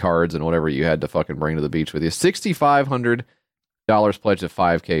Pokemon cards and whatever you had to fucking bring to the beach with you. $6,500 pledged to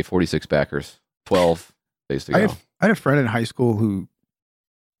 5K, 46 backers, 12 days to go. I had a friend in high school who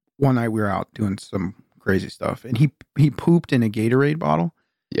one night we were out doing some crazy stuff, and he pooped in a Gatorade bottle.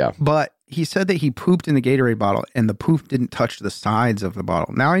 Yeah. But he said that he pooped in the Gatorade bottle, and the poop didn't touch the sides of the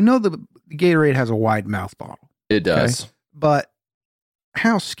bottle. Now, I know the Gatorade has a wide mouth bottle. It does. Okay? But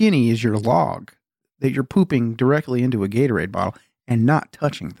how skinny is your log that you're pooping directly into a Gatorade bottle and not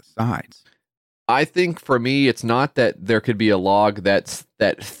touching the sides? I think for me, it's not that there could be a log that's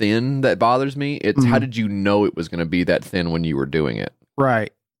that thin that bothers me. It's how did you know it was going to be that thin when you were doing it?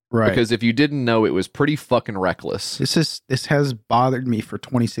 Right. Because if you didn't know, it was pretty fucking reckless. This has bothered me for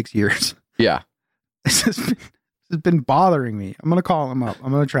 26 years. Yeah. This has been bothering me. I'm going to call him up.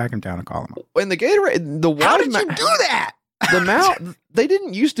 I'm going to track him down and call him up. And the Gatorade, the wide How did you do that? The mouth, they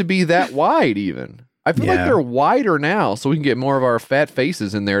didn't used to be that wide even. I feel like they're wider now, so we can get more of our fat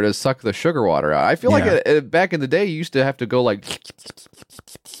faces in there to suck the sugar water out. I feel like back in the day, you used to have to go like...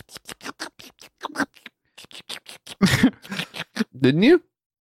 Didn't you?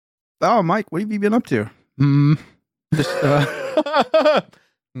 Oh, Mike, what have you been up to?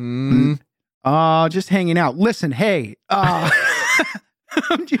 Just hanging out. Listen, hey,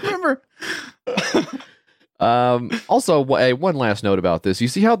 do you remember? Also, one last note about this. You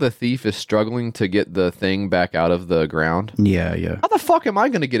see how the thief is struggling to get the thing back out of the ground? Yeah. How the fuck am I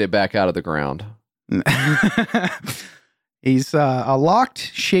going to get it back out of the ground? He's a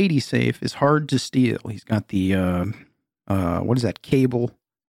locked shady safe is hard to steal. He's got the what is that, cable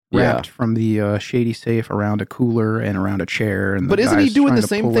wrapped from the shady safe around a cooler and around a chair. And but isn't he doing the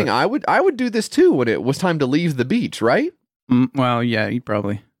same thing? I would do this too when it was time to leave the beach, right? Well, yeah, he'd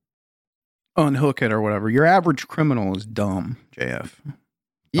probably unhook it or whatever. Your average criminal is dumb, JF.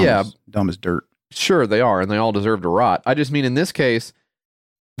 Dumb as dirt. Sure, they are, and they all deserve to rot. I just mean in this case,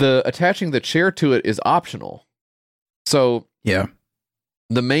 the attaching the chair to it is optional. So yeah,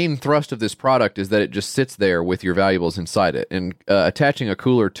 the main thrust of this product is that it just sits there with your valuables inside it, and attaching a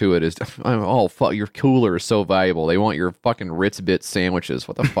cooler to it is oh fuck, your cooler is so valuable. They want your fucking Ritz Bits sandwiches.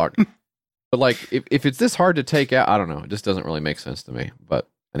 What the fuck? But like, if it's this hard to take out, I don't know. It just doesn't really make sense to me. But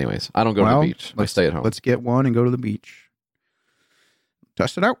anyways, I don't go to the beach. I stay at home. Let's get one and go to the beach.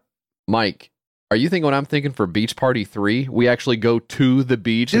 Test it out. Mike, are you thinking what I'm thinking for Beach Party 3? We actually go to the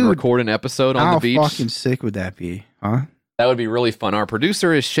beach and record an episode on the beach? How fucking sick would that be, huh? That would be really fun. Our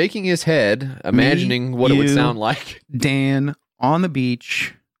producer is shaking his head, imagining what it would sound like. Dan, on the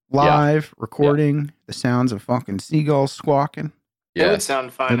beach, live, recording the sounds of fucking seagulls squawking. Yeah. That would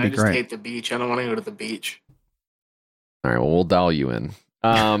sound fun. I just great. hate the beach. I don't want to go to the beach. All right, well, we'll dial you in.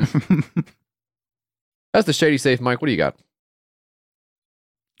 That's the Shady Safe, Mike. What do you got?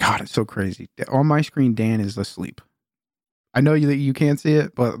 God, it's so crazy. On my screen, Dan is asleep. I know that you can't see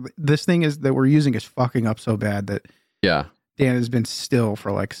it, but this thing is that we're using is fucking up so bad that Dan has been still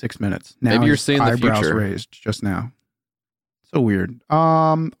for like 6 minutes. Now maybe you're seeing the eyebrows future. Raised just now. So weird.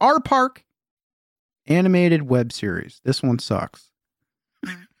 Our Park animated web series. This one sucks.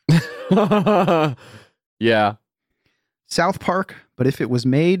 Yeah. South Park, but if it was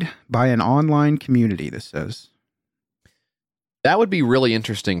made by an online community, this says. That would be really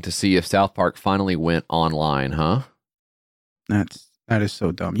interesting to see if South Park finally went online, huh? That is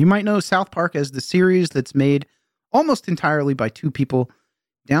so dumb. You might know South Park as the series that's made almost entirely by two people,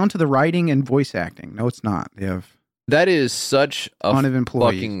 down to the writing and voice acting. No, it's not. They have that is such a ton of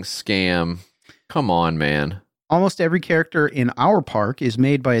employees. Fucking scam. Come on, man. Almost every character in our park is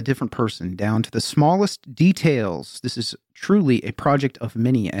made by a different person, down to the smallest details. This is truly a project of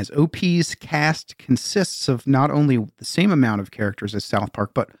many, as OP's cast consists of not only the same amount of characters as South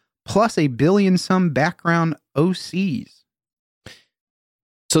Park, but plus a billion-some background OCs.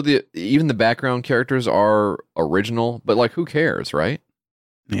 So even the background characters are original, but like, who cares, right?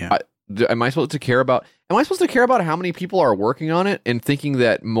 Yeah. Am I supposed to care about how many people are working on it and thinking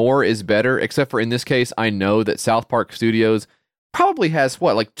that more is better? Except for in this case, I know that South Park Studios probably has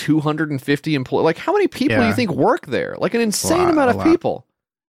like 250 employees. Like, how many people do you think work there? Like an insane amount of people.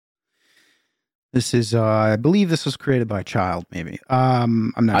 This is, I believe this was created by a child, maybe.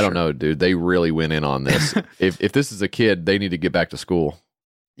 I'm not sure. I don't know, dude. They really went in on this. If this is a kid, they need to get back to school.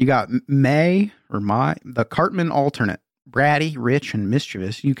 You got the Cartman alternate. Bratty, rich, and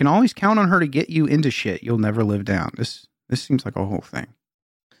mischievous. You can always count on her to get you into shit you'll never live down. This seems like a whole thing.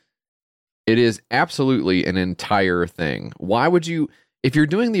 It is absolutely an entire thing. Why would you, if you're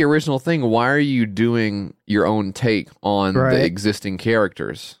doing the original thing, why are you doing your own take on the existing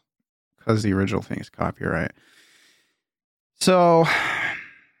characters? Because the original thing is copyright. So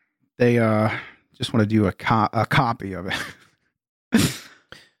they just want to do a copy of it.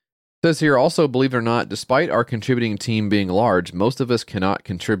 Says here, also, believe it or not, despite our contributing team being large, most of us cannot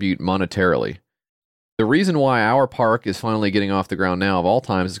contribute monetarily. The reason why our park is finally getting off the ground now of all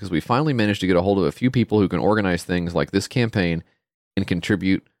times is because we finally managed to get a hold of a few people who can organize things like this campaign and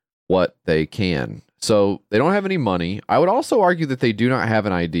contribute what they can. So they don't have any money. I would also argue that they do not have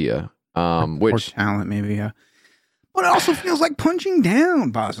an idea. Or talent, maybe. But it also feels like punching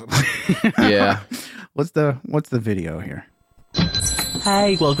down, possibly. Yeah. What's the video here?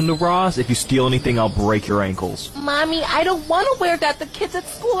 Hey, welcome to Ross. If you steal anything, I'll break your ankles. Mommy, I don't want to wear that. The kids at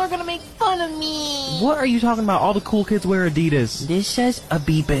school are going to make fun of me. What are you talking about? All the cool kids wear Adidas. This says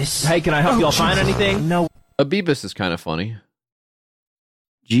Abibus. Hey, can I help y'all find anything? No. Abibus is kind of funny.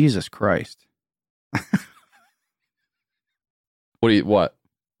 Jesus Christ. What?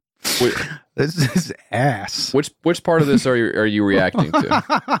 This is ass. Which part of this are you reacting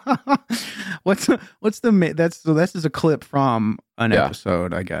to? This is a clip from an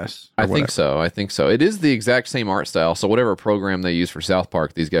episode, I guess. I think so. It is the exact same art style. So whatever program they use for South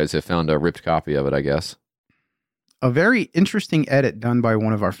Park, these guys have found a ripped copy of it, I guess. A very interesting edit done by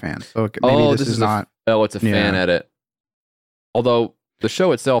one of our fans. So maybe this is not. It's a fan edit. Although the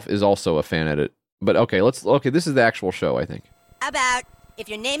show itself is also a fan edit. But this is the actual show, I think. How about if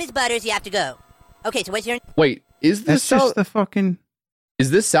your name is Butters, you have to go. Okay, so what's your... Wait, is this... That's just the fucking...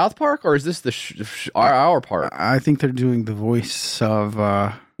 Is this South Park or is this our part? I think they're doing the voice of...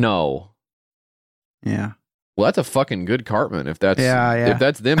 No. Yeah. Well, that's a fucking good Cartman. If that's if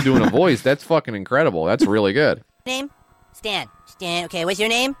that's them doing a voice, that's fucking incredible. That's really good. Name? Stan. Okay, what's your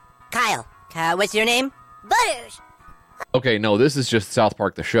name? Kyle. What's your name? Butters. Okay, no, this is just South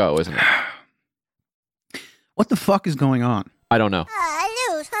Park the show, isn't it? What the fuck is going on? I don't know.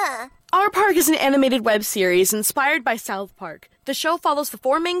 Lose, huh? Our Park is an animated web series inspired by South Park. The show follows the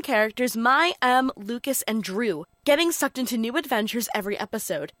four main characters, Mai, Em, Lucas, and Drew, getting sucked into new adventures every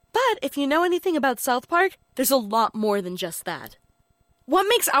episode. But if you know anything about South Park, there's a lot more than just that. What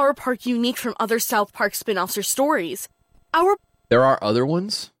makes Our Park unique from other South Park spin-offs or stories? There are other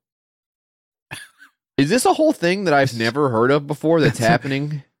ones? Is this a whole thing that I've never heard of before that's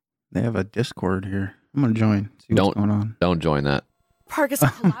happening? They have a Discord here. I'm going to join. See what's going on. Don't join that. Park is a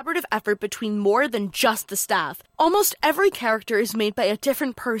collaborative effort between more than just the staff. Almost every character is made by a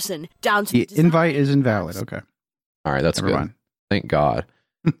different person, down to the invite is invalid. Okay. All right, that's Never good. mind. Thank God.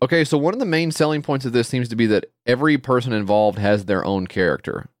 Okay, so one of the main selling points of this seems to be that every person involved has their own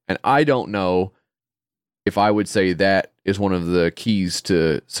character. And I don't know if I would say that is one of the keys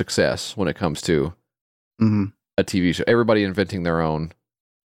to success when it comes to a TV show. Everybody inventing their own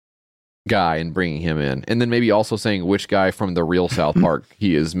guy and bringing him in, and then maybe also saying which guy from the real South Park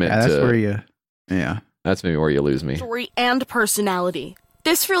he is meant that's to. Where you, that's maybe where you lose me. Story and personality.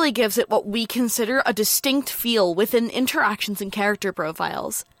 This really gives it what we consider a distinct feel within interactions and character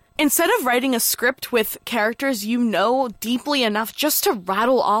profiles. Instead of writing a script with characters you know deeply enough just to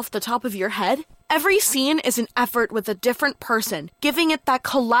rattle off the top of your head, every scene is an effort with a different person, giving it that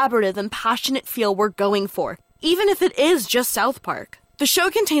collaborative and passionate feel we're going for, even if it is just South Park. The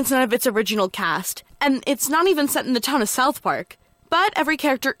show contains none of its original cast, and it's not even set in the town of South Park. But every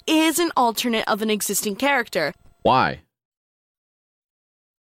character is an alternate of an existing character. Why?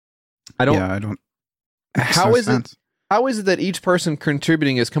 I don't. Yeah, I don't. How is it? How is it that each person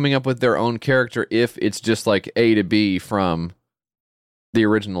contributing is coming up with their own character if it's just like A to B from the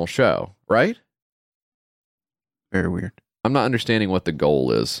original show, right? Very weird. I'm not understanding what the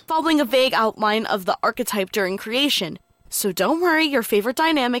goal is. Following a vague outline of the archetype during creation. So don't worry, your favorite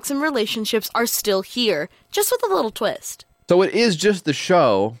dynamics and relationships are still here, just with a little twist. So it is just the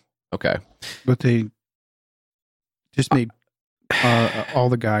show. Okay. But they just made all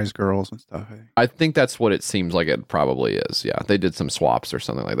the guys girls and stuff. I think that's what it seems like it probably is. Yeah, they did some swaps or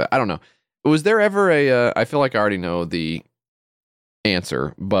something like that. I don't know. Was there ever a I feel like I already know the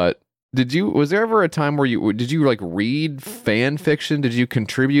answer, but was there ever a time where did you like read fan fiction? Did you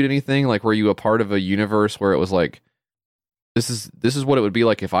contribute anything? Like, were you a part of a universe where it was like, this is what it would be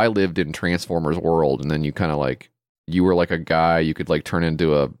like if I lived in Transformers world, and then you kind of like, you were like a guy, you could like turn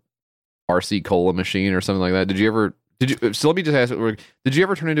into a RC Cola machine or something like that. So let me just ask, did you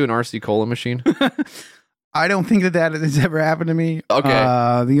ever turn into an RC Cola machine? I don't think that has ever happened to me.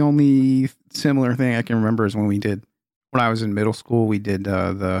 Okay. The only similar thing I can remember is when I was in middle school, we did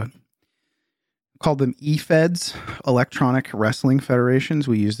called them EFEDs, Electronic Wrestling Federations.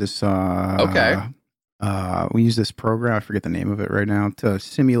 We used this. We used this program. I forget the name of it right now, to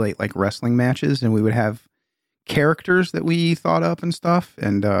simulate like wrestling matches, and we would have characters that we thought up and stuff.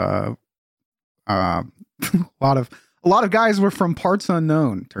 And a lot of guys were from Parts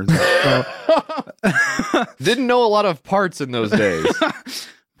Unknown. Turns out. So. Didn't know a lot of parts in those days,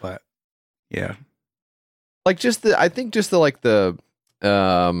 but yeah, like I think the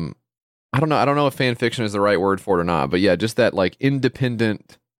I don't know if fan fiction is the right word for it or not, but yeah, just that like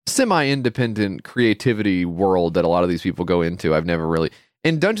semi-independent creativity world that a lot of these people go into. I've never really,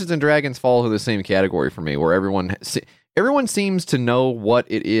 and Dungeons and Dragons fall into the same category for me, where everyone seems to know what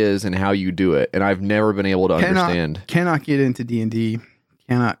it is and how you do it, and I've never been able to understand. Cannot get into D&D.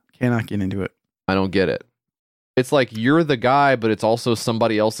 Cannot get into it. I don't get it. It's like you're the guy, but it's also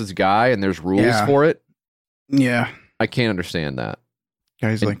somebody else's guy, and there's rules for it. Yeah, I can't understand that.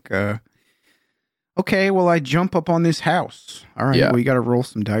 Guys, okay, well, I jump up on this house. All right, well, you got to roll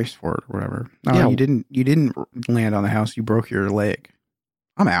some dice for it or whatever. No, you didn't land on the house. You broke your leg.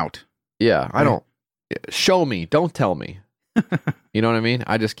 I'm out. Yeah, I don't. Show me. Don't tell me. You know what I mean?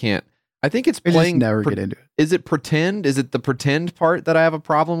 I just can't. I think it's playing. Just never get into it. Is it pretend? Is it the pretend part that I have a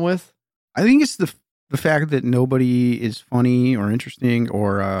problem with? I think it's the fact that nobody is funny or interesting,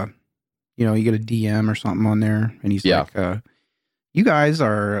 or you get a DM or something on there, and he's like, "You guys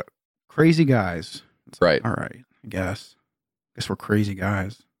are crazy guys." It's right. All right. I guess we're crazy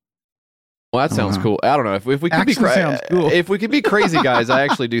guys. Well, that sounds cool. I don't know if we could be cool. If we could be crazy guys. I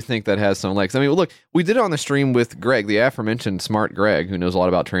actually do think that has some legs. I mean, look, we did it on the stream with Greg, the aforementioned smart Greg, who knows a lot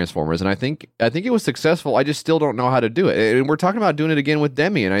about Transformers, and I think it was successful. I just still don't know how to do it. And we're talking about doing it again with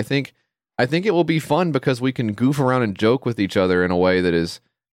Demi, and I think it will be fun because we can goof around and joke with each other in a way that is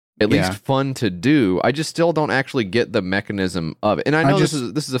at least fun to do. I just still don't actually get the mechanism of it, and I know this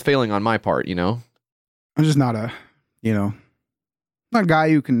is a failing on my part. You know, I'm just not not a guy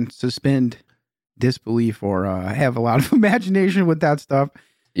who can suspend disbelief or have a lot of imagination with that stuff.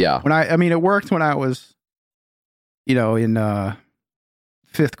 Yeah. It worked when I was, in 5th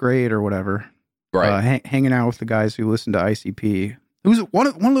grade or whatever. Right. Hanging out with the guys who listened to ICP. Who's one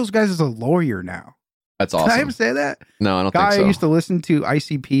of those guys is a lawyer now. That's awesome. Did I ever say that? No, I don't think so. Guy I used to listen to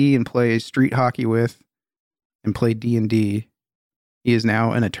ICP and play street hockey with and play D&D. He is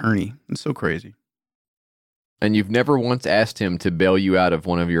now an attorney. It's so crazy. And you've never once asked him to bail you out of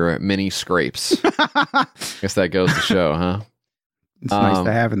one of your many scrapes. Guess that goes to show, huh? It's nice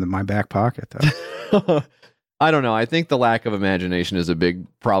to have in my back pocket, though. I don't know. I think the lack of imagination is a big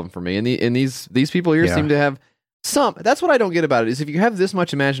problem for me. And these people here seem to have some. That's what I don't get about it, is if you have this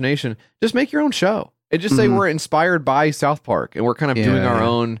much imagination, just make your own show. And just say we're inspired by South Park and we're kind of doing our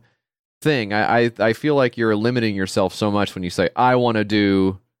own thing. I feel like you're limiting yourself so much when you say, I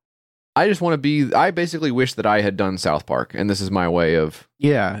just want to be. I basically wish that I had done South Park, and this is my way of.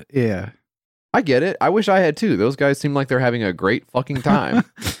 Yeah. I get it. I wish I had too. Those guys seem like they're having a great fucking time,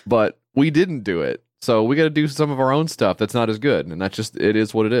 but we didn't do it. So we got to do some of our own stuff that's not as good, and that's just, it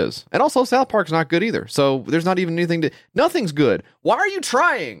is what it is. And also, South Park's not good either. So there's not even anything nothing's good. Why are you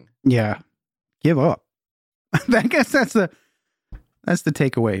trying? Yeah, give up. I guess that's the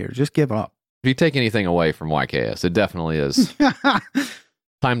takeaway here. Just give up. If you take anything away from YKS, it definitely is.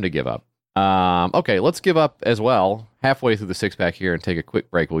 Time to give up. Okay, let's give up as well. Halfway through the 6-pack here and take a quick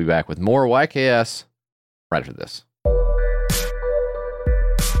break. We'll be back with more YKS right after this.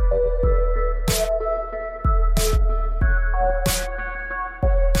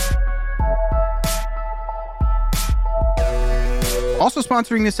 Also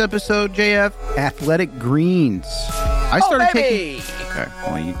sponsoring this episode, JF, Athletic Greens. I started taking. Okay,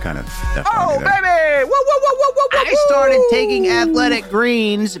 well, you kind of definitely do that. Baby! Whoa, whoa, whoa, whoa, whoa, I started taking Athletic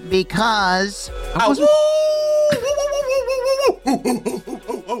Greens because I wasn't.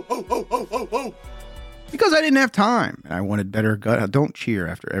 Because I didn't have time and I wanted better gut. Don't cheer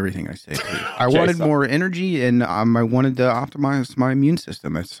after everything I say, please. I wanted more energy and I wanted to optimize my immune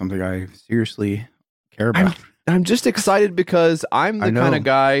system. That's something I seriously care about. I'm just excited because I'm the kind of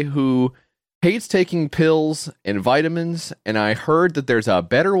guy who hates taking pills and vitamins, and I heard that there's a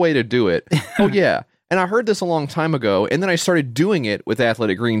better way to do it. Oh, yeah. And I heard this a long time ago, and then I started doing it with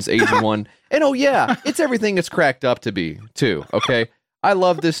Athletic Greens AG1. And oh, yeah, it's everything it's cracked up to be, too, okay? I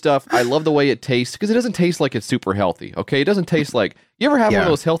love this stuff. I love the way it tastes, because it doesn't taste like it's super healthy, okay? It doesn't taste like... You ever have one of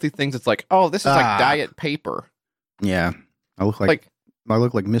those healthy things that's like, oh, this is like diet paper? Yeah. I look like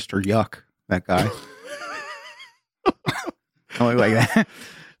Mr. Yuck, that guy. I look like that.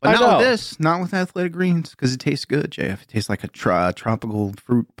 But not with this, not with Athletic Greens, because it tastes good, JF. It tastes like a tropical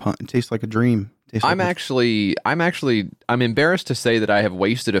fruit punch. It tastes like a dream. I'm embarrassed to say that I have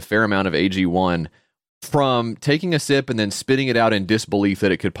wasted a fair amount of AG1 from taking a sip and then spitting it out in disbelief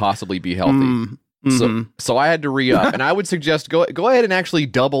that it could possibly be healthy. So I had to re-up, and I would suggest go ahead and actually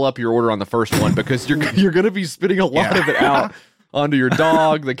double up your order on the first one, because you're going to be spitting a lot of it out onto your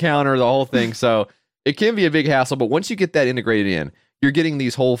dog, the counter, the whole thing. So it can be a big hassle, but once you get that integrated in, you're getting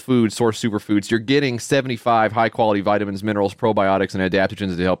these whole food source superfoods. You're getting 75 high-quality vitamins, minerals, probiotics, and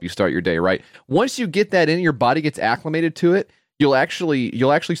adaptogens to help you start your day, right? Once you get that in, your body gets acclimated to it, you'll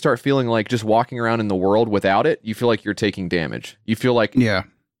actually start feeling like just walking around in the world without it, you feel like you're taking damage. You feel like... Yeah.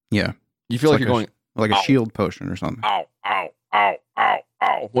 You feel like you're going... Like a shield potion or something. Ow.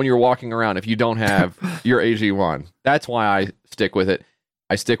 When you're walking around, if you don't have your AG1. That's why I stick with it.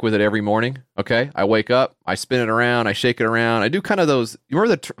 I stick with it every morning, okay? I wake up, I spin it around, I shake it around. I do kind of those... You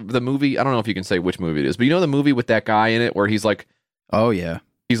remember the movie? I don't know if you can say which movie it is, but you know the movie with that guy in it where he's like... Oh, yeah.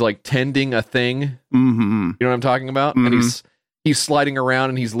 He's like tending a thing? Mm-hmm. You know what I'm talking about? Mm-hmm. And he's sliding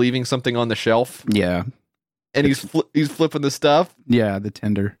around and he's leaving something on the shelf. Yeah. And he's flipping the stuff. Yeah, the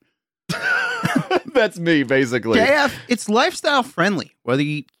tender. That's me, basically. JF, it's lifestyle friendly. Whether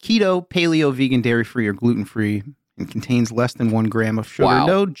you eat keto, paleo, vegan, dairy-free, or gluten-free, and contains less than 1 gram of sugar. Wow.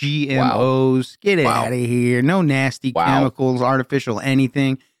 No GMOs. Get it out of here. No nasty chemicals, artificial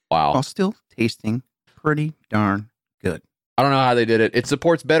anything. Wow. While still tasting pretty darn good. I don't know how they did it. It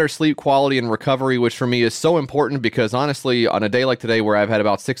supports better sleep quality and recovery, which for me is so important because honestly, on a day like today where I've had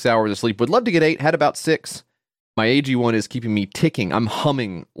about 6 hours of sleep, would love to get 8, had about 6. My AG1 is keeping me ticking. I'm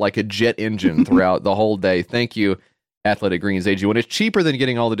humming like a jet engine throughout the whole day. Thank you, Athletic Greens AG1. It's cheaper than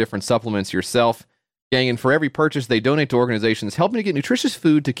getting all the different supplements yourself. Gang, and for every purchase, they donate to organizations helping to get nutritious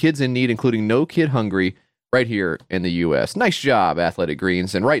food to kids in need, including No Kid Hungry, right here in the U.S. Nice job, Athletic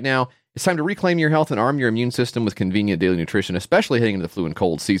Greens. And right now, it's time to reclaim your health and arm your immune system with convenient daily nutrition, especially heading into the flu and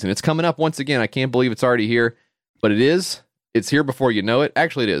cold season. It's coming up once again. I can't believe it's already here, but it is. It's here before you know it.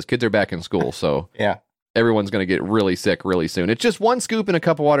 Actually, it is. Kids are back in school, so yeah, everyone's going to get really sick really soon. It's just 1 scoop in a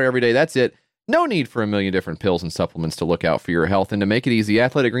cup of water every day. That's it. No need for a million different pills and supplements to look out for your health. And to make it easy,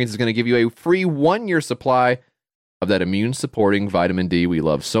 Athletic Greens is going to give you a free 1-year supply of that immune-supporting vitamin D we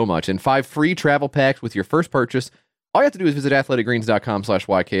love so much, and 5 free travel packs with your first purchase. All you have to do is visit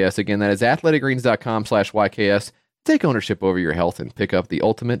athleticgreens.com/YKS. Again, that is athleticgreens.com/YKS. Take ownership over your health and pick up the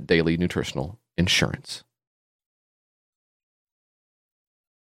ultimate daily nutritional insurance.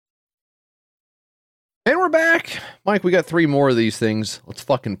 And we're back. Mike, we got 3 more of these things. Let's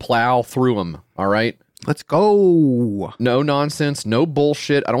fucking plow through them, all right? Let's go. No nonsense, no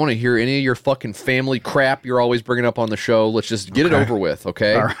bullshit. I don't want to hear any of your fucking family crap you're always bringing up on the show. Let's just get it over with,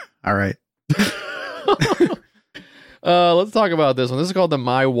 okay? All right. Let's talk about this one. This is called the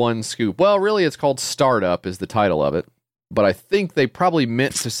My One Scoop. Well, really, it's called Startup is the title of it. But I think they probably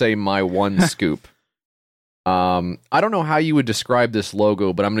meant to say My One Scoop. I don't know how you would describe this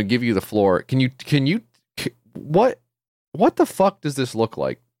logo, but I'm going to give you the floor. What the fuck does this look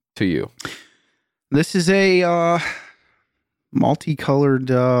like to you? This is a multicolored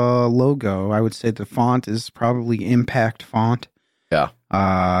logo. I would say the font is probably Impact font. Yeah.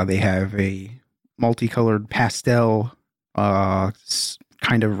 They have a multicolored pastel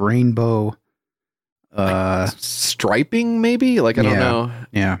kind of rainbow striping, maybe? Like I don't know.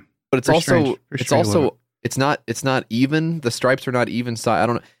 Yeah. But it's not even. The stripes are not even size. I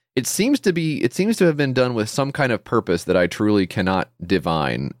don't know. It seems to have been done with some kind of purpose that I truly cannot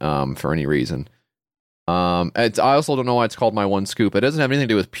divine for any reason. I also don't know why it's called My One Scoop. It doesn't have anything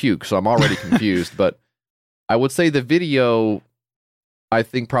to do with puke, so I'm already confused. But I would say the video, I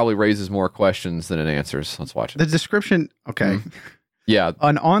think, probably raises more questions than it answers. Let's watch it. The description, okay. Yeah.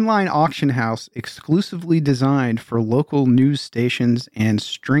 An online auction house exclusively designed for local news stations and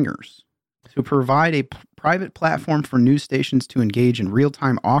stringers to provide a private platform for news stations to engage in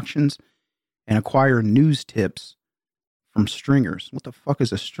real-time auctions and acquire news tips from stringers. What the fuck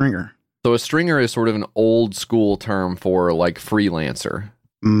is a stringer? So a stringer is sort of an old school term for like freelancer.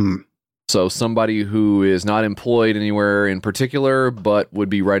 So somebody who is not employed anywhere in particular, but would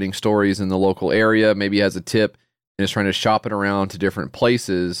be writing stories in the local area, maybe has a tip and is trying to shop it around to different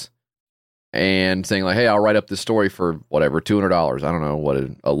places and saying like, hey, I'll write up this story for whatever, $200. I don't know what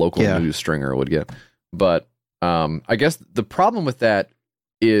a local news stringer would get. But I guess the problem with that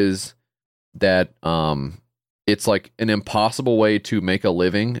is that it's like an impossible way to make a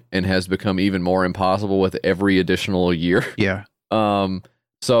living and has become even more impossible with every additional year. Yeah.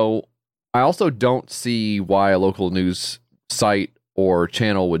 So I also don't see why a local news site or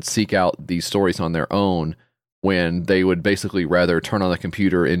channel would seek out these stories on their own when they would basically rather turn on the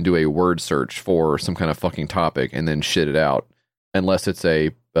computer and do a word search for some kind of fucking topic and then shit it out, unless it's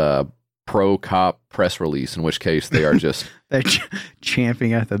a pro-cop press release, in which case they are just... They're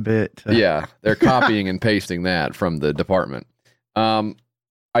champing at the bit. Yeah, they're copying and pasting that from the department.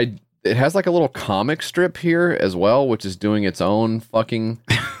 It has like a little comic strip here as well, which is doing its own fucking...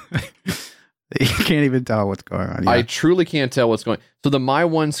 You can't even tell what's going on. Yeah. I truly can't tell what's going on. So the My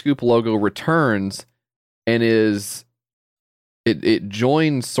One Scoop logo returns and it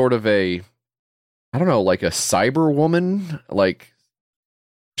joins sort of a, I don't know, like a cyber woman. Like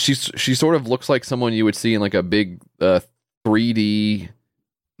she sort of looks like someone you would see in like a big 3D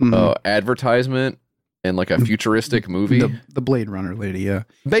advertisement in like a futuristic movie. The Blade Runner lady, yeah.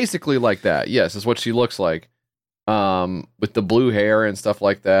 Basically like that. Yes, is what she looks like. With the blue hair and stuff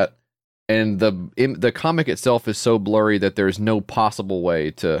like that. And the comic itself is so blurry that there's no possible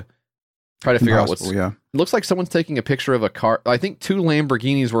way to try to figure out what's... Yeah. It looks like someone's taking a picture of a car. I think 2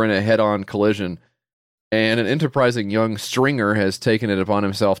 Lamborghinis were in a head-on collision, and an enterprising young stringer has taken it upon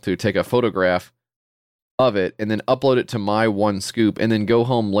himself to take a photograph of it and then upload it to My One Scoop and then go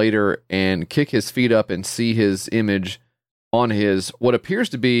home later and kick his feet up and see his image on his, what appears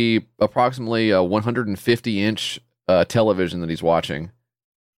to be approximately a 150-inch television that he's watching.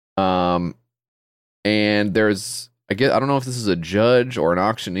 And there's, I don't know if this is a judge or an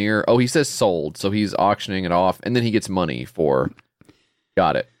auctioneer. Oh, he says sold, so he's auctioning it off, and then he gets money for.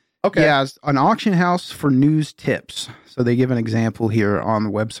 Got it. Okay. Yeah, it's an auction house for news tips. So they give an example here on the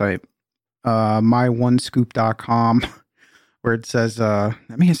website, myonescoop.com, where it says,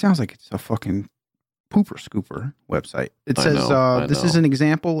 it sounds like it's a fucking pooper scooper website. It says, this is an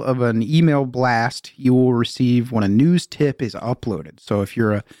example of an email blast you will receive when a news tip is uploaded. So if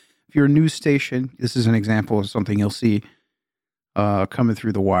you're a news station, this is an example of something you'll see coming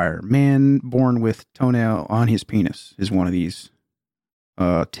through the wire. Man born with toenail on his penis is one of these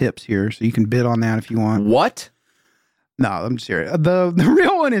tips here. So you can bid on that if you want. What? No, I'm serious. The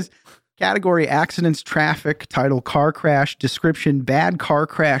real one is category accidents, traffic, title car crash, description bad car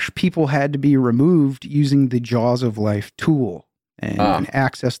crash, people had to be removed using the Jaws of Life tool. And you can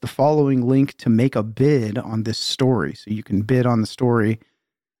access the following link to make a bid on this story. So you can bid on the story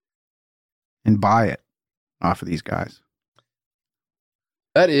and buy it off of these guys.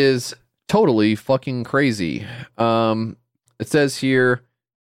 That is totally fucking crazy. It says here,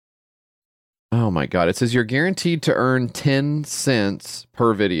 oh my God, it says you're guaranteed to earn 10 cents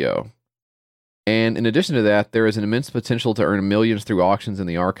per video. And in addition to that, there is an immense potential to earn millions through auctions in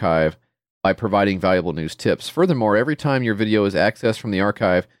the archive by providing valuable news tips. Furthermore, every time your video is accessed from the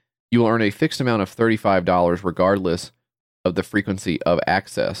archive, you will earn a fixed amount of $35 regardless of the frequency of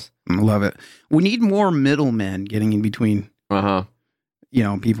access. I love it. We need more middlemen getting in between,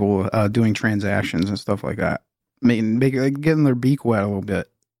 people doing transactions and stuff like that. I mean, getting their beak wet a little bit.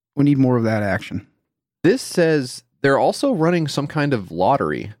 We need more of that action. This says they're also running some kind of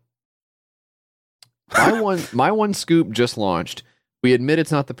lottery. My One Scoop just launched. We admit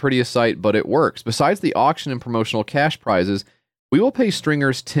it's not the prettiest site, but it works. Besides the auction and promotional cash prizes, we will pay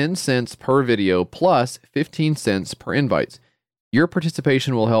stringers 10 cents per video plus 15 cents per invites. Your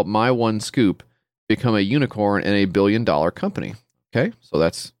participation will help My One Scoop become a unicorn and $1 billion company. Okay, so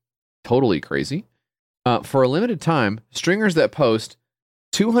that's totally crazy. For a limited time, stringers that post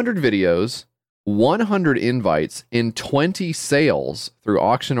 200 videos, 100 invites, and 20 sales through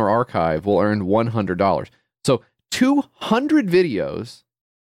auction or archive will earn $100. So 200 videos,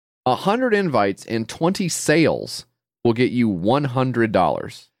 100 invites, and 20 sales will get you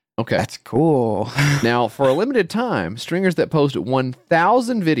 $100. Okay. That's cool. Now, for a limited time, stringers that post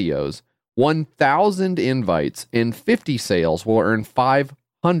 1,000 videos, 1,000 invites, and 50 sales will earn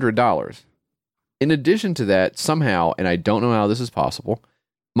 $500. In addition to that, somehow, and I don't know how this is possible,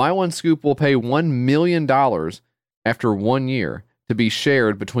 My One Scoop will pay $1 million after 1 year to be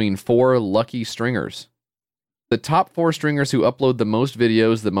shared between 4 lucky stringers. The top 4 stringers who upload the most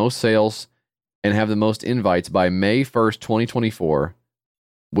videos, the most sales, and have the most invites by May 1st, 2024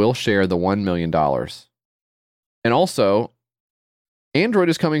 will share the $1 million. And also, Android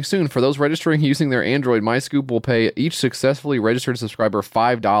is coming soon. For those registering using their Android, MyScoop will pay each successfully registered subscriber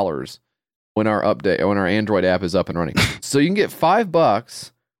 $5 when our Android app is up and running. So you can get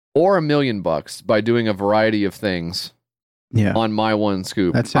 $5 or $1 million by doing a variety of things on My One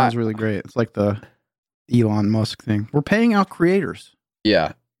Scoop. That sounds really great. It's like the Elon Musk thing. We're paying out creators.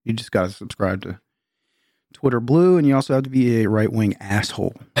 Yeah. You just got to subscribe to Twitter Blue, and you also have to be a right-wing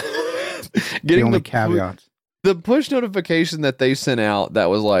asshole. The only caveats. The push notification that they sent out that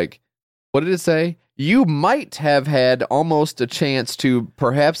was like, what did it say? You might have had almost a chance to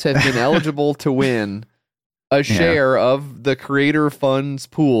perhaps have been eligible to win a share of the creator funds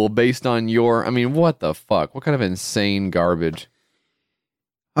pool based on your... I mean, what the fuck? What kind of insane garbage?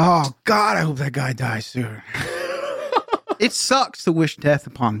 Oh, God, I hope that guy dies soon. It sucks to wish death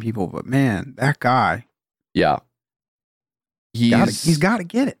upon people, but man, that guy. Yeah. He's got to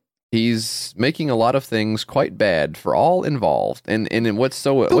get it. He's making a lot of things quite bad for all involved. And what's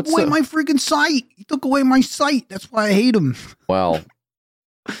so... Took away my freaking site. He took away my site. That's why I hate him. Well,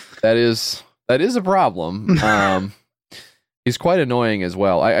 that is a problem. He's quite annoying as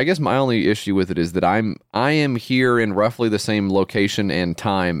well. I guess my only issue with it is that I am here in roughly the same location and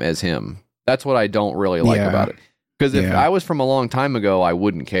time as him. That's what I don't really like about it. Because if I was from a long time ago, I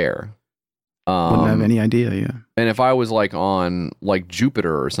wouldn't care. Wouldn't have any idea, And if I was like on like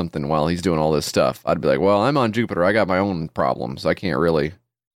Jupiter or something while he's doing all this stuff, I'd be like, well, I'm on Jupiter. I got my own problems. I can't really.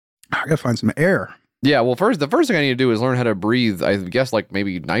 I gotta find some air. Yeah, well, the first thing I need to do is learn how to breathe. I guess like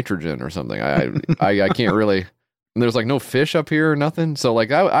maybe nitrogen or something. I can't really. And there's like no fish up here or nothing. So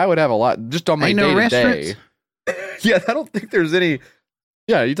like I would have a lot just on my day to day. Yeah, I don't think there's any.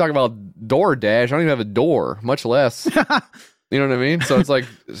 Yeah, you talk about DoorDash. I don't even have a door, much less. You know what I mean? So it's like,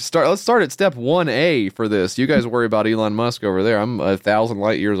 let's start at step 1A for this. You guys worry about Elon Musk over there. I'm 1,000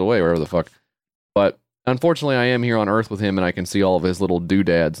 light years away, wherever the fuck. But unfortunately, I am here on Earth with him, and I can see all of his little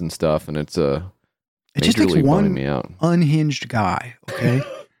doodads and stuff, and it's it just takes one unhinged guy, okay?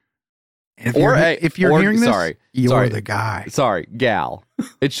 If you're hearing this, you're the guy. Sorry, gal.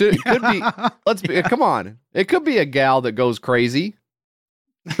 It could be. Let's be. Come on, it could be a gal that goes crazy,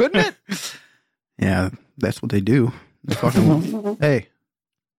 couldn't it? Yeah, that's what they do. Hey,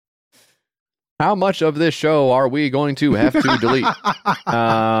 how much of this show are we going to have to delete?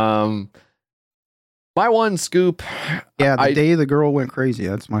 My One Scoop. Yeah, the day the girl went crazy.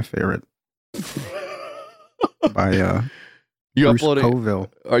 That's my favorite. By you Bruce uploaded.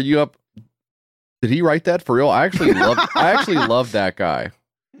 Coville. Are you up? Did he write that for real? I actually love that guy.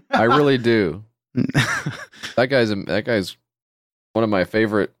 I really do. That guy's one of my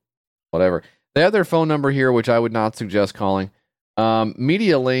favorite. Whatever. They have their phone number here, which I would not suggest calling.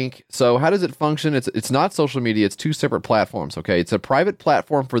 Media Link. So how does it function? It's not social media. It's 2 separate platforms. Okay, it's a private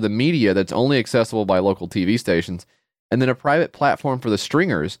platform for the media that's only accessible by local TV stations, and then a private platform for the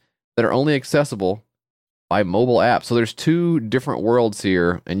stringers that are only accessible by mobile apps. So there's 2 different worlds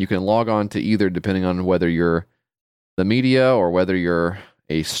here, and you can log on to either depending on whether you're the media or whether you're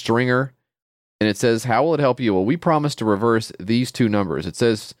a stringer. And it says, how will it help you? Well, we promise to reverse these 2 numbers. It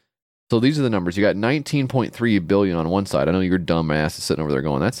says. So these are the numbers. You got 19.3 billion on one side. I know your dumb ass is sitting over there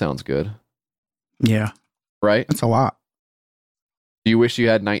going, that sounds good. Yeah. Right? That's a lot. Do you wish you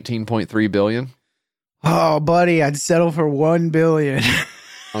had 19.3 billion? Oh, buddy, I'd settle for 1 billion.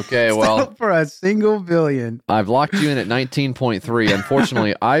 Okay, well. Settle for a single billion. I've locked you in at 19.3.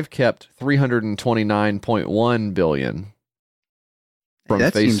 Unfortunately, I've kept 329.1 billion.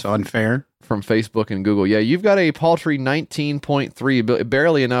 That seems unfair. From Facebook and Google. Yeah, you've got a paltry 19.3 billion,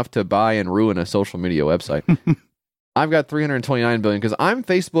 barely enough to buy and ruin a social media website. I've got 329 billion because I'm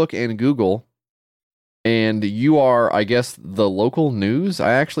Facebook and Google, and you are, I guess, the local news.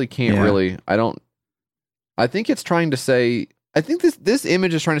 I actually can't really. I think it's trying to say. I think this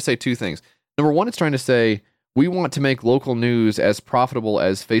image is trying to say 2 things. Number 1, it's trying to say we want to make local news as profitable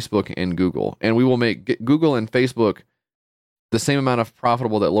as Facebook and Google, and we will make Google and Facebook the same amount of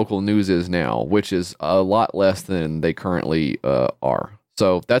profitable that local news is now, which is a lot less than they currently are.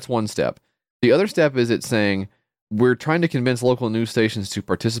 So that's one step. The other step is it's saying we're trying to convince local news stations to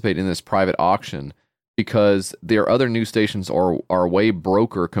participate in this private auction because their other news stations are way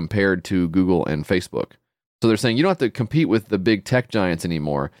broker compared to Google and Facebook. So they're saying you don't have to compete with the big tech giants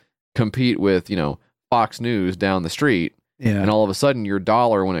anymore. Compete with, Fox News down the street Yeah. And all of a sudden, your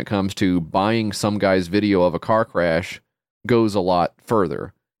dollar, when it comes to buying some guy's video of a car crash, goes a lot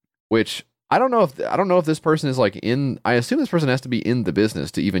further. Which I don't know if this person is like in. I assume this person has to be in the business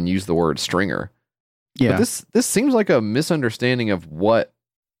to even use the word stringer. Yeah. But this seems like a misunderstanding of what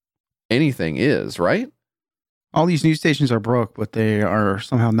anything is, right? All these news stations are broke, but they are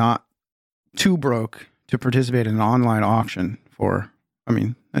somehow not too broke to participate in an online auction for. I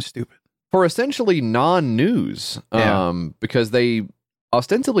mean, that's stupid. For essentially non-news, because they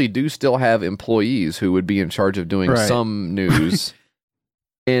ostensibly do still have employees who would be in charge of doing some news.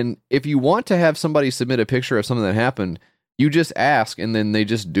 And if you want to have somebody submit a picture of something that happened, you just ask and then they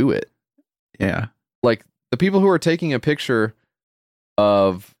just do it. Yeah. Like the people who are taking a picture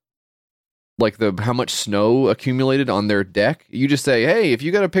of like how much snow accumulated on their deck, you just say, hey, if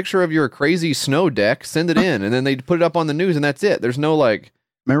you got a picture of your crazy snow deck, send it in. And then they put it up on the news and that's it. There's no like...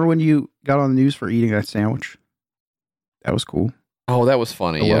 Remember when you got on the news for eating that sandwich? That was cool. Oh, that was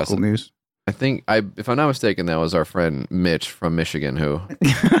funny. The local news. I think if I'm not mistaken, that was our friend Mitch from Michigan who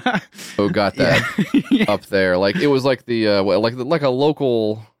got that up there. Like it was like the like a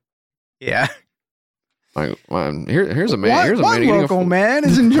local. Yeah. Like, here's a man. Here's a one man. Local man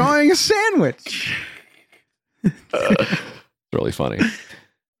is enjoying a sandwich. It's really funny.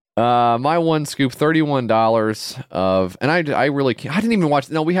 My one scoop, $31 of, and I really can't, I didn't even watch.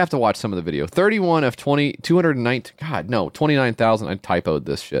 No, we have to watch some of the video. 31 of 219. God, no, 29,000. I typoed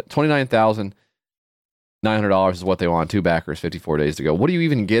this shit. $29,900 is what they want. 2 backers, 54 days to go. What do you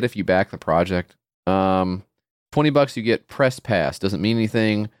even get if you back the project? $20 you get press pass. Doesn't mean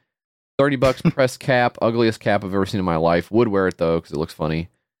anything. $30 press cap. Ugliest cap I've ever seen in my life. Would wear it though because it looks funny.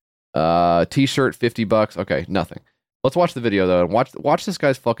 T-shirt, $50. Okay, nothing. Let's watch the video, though, and watch this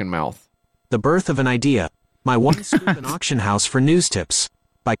guy's fucking mouth. The Birth of an Idea. My one scoop and auction house for news tips.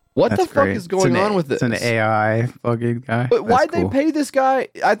 What the fuck is going on with this? It's an AI fucking guy. But why'd they pay this guy?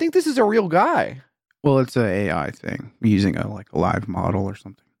 I think this is a real guy. Well, it's an AI thing, using a live model or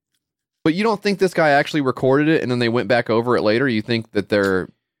something. But you don't think this guy actually recorded it and then they went back over it later? You think that they're...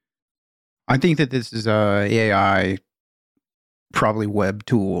 I think that this is a AI... probably web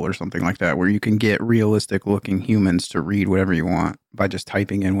tool or something like that, where you can get realistic looking humans to read whatever you want by just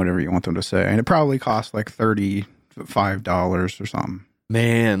typing in whatever you want them to say. And it probably costs like $35 or something.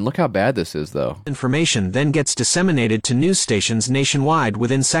 Man, look how bad this is, though. Information then gets disseminated to news stations nationwide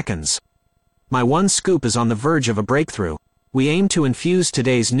within seconds. My one scoop is on the verge of a breakthrough. We aim to infuse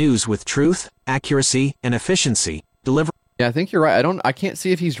today's news with truth, accuracy, and efficiency. Yeah, I think you're right. I can't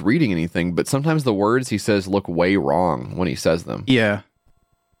see if he's reading anything, but sometimes the words he says look way wrong when he says them. Yeah.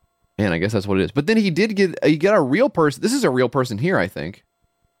 Man, I guess that's what it is. But then he got a real person. This is a real person here, I think.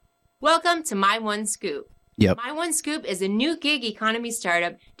 Welcome to My One Scoop. Yep. My One Scoop is a new gig economy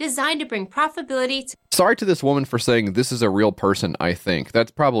startup designed to bring profitability to... Sorry to this woman for saying this is a real person, I think.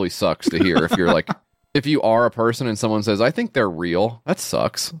 That probably sucks to hear if you're like, if you are a person and someone says, I think they're real. That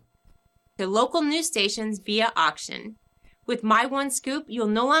sucks. ...to local news stations via auction. With My One Scoop, you'll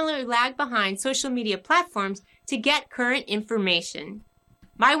no longer lag behind social media platforms to get current information.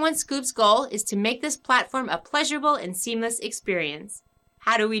 My One Scoop's goal is to make this platform a pleasurable and seamless experience.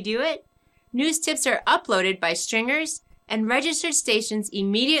 How do we do it? News tips are uploaded by stringers, and registered stations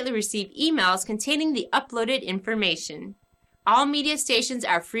immediately receive emails containing the uploaded information. All media stations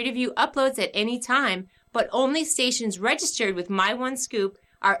are free to view uploads at any time, but only stations registered with My One Scoop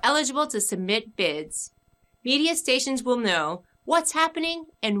are eligible to submit bids. Media stations will know what's happening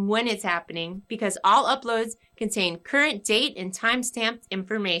and when it's happening because all uploads contain current date and time-stamped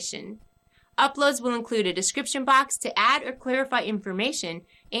information. Uploads will include a description box to add or clarify information,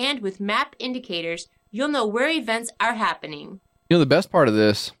 and with map indicators, you'll know where events are happening. You know, the best part of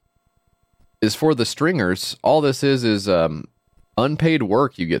this is for the stringers, all this is unpaid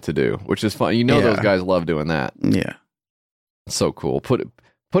work you get to do, which is fun. You know, those guys love doing that. Yeah. It's so cool.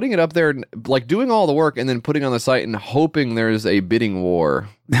 Putting it up there, like doing all the work and then putting it on the site and hoping there's a bidding war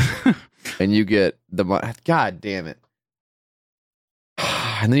and you get the money. God damn it.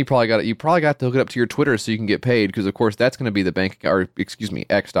 And then you probably got to hook it up to your Twitter so you can get paid because, of course, that's going to be the bank, or excuse me,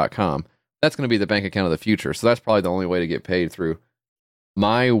 X.com. That's going to be the bank account of the future. So that's probably the only way to get paid through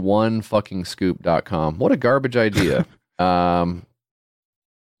myonefuckingscoop.com. What a garbage idea. All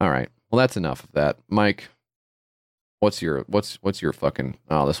right. Well, that's enough of that. Mike, what's your fucking...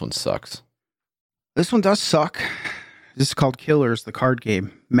 Oh, this one sucks. This one does suck. This is called Killers, the card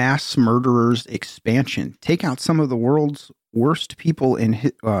game. Mass Murderers Expansion. Take out some of the world's worst people in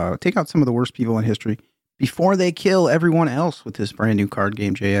history before they kill everyone else with this brand new card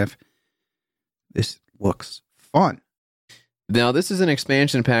game, JF. This looks fun. Now, this is an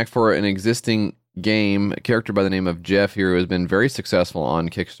expansion pack for an existing game, a character by the name of Jeff here, who has been very successful on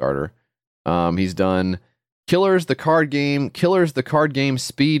Kickstarter. He's done Killers the Card Game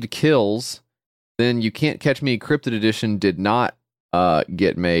Speed Kills. Then You Can't Catch Me Cryptid Edition did not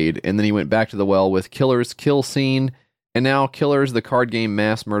get made. And then he went back to the well with Killers Kill Scene. And now Killers the Card Game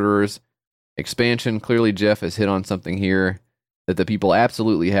Mass Murderers expansion. Clearly Jeff has hit on something here that the people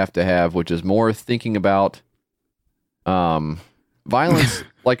absolutely have to have, which is more thinking about violence,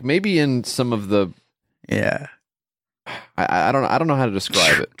 like maybe in some of the I don't know how to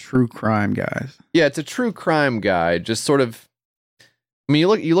describe it. True crime guys. Yeah, it's a true crime guy. Just sort of. I mean,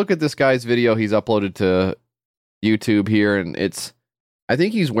 you look at this guy's video he's uploaded to YouTube here, and it's. I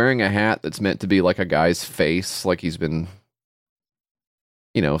think he's wearing a hat that's meant to be like a guy's face, like he's been,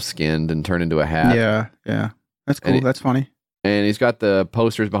 skinned and turned into a hat. Yeah, that's cool. That's funny. And he's got the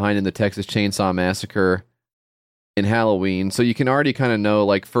posters behind in the Texas Chainsaw Massacre in Halloween, so you can already kind of know,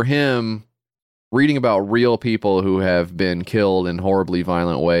 like, for him, reading about real people who have been killed in horribly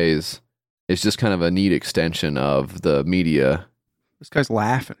violent ways is just kind of a neat extension of the media. This guy's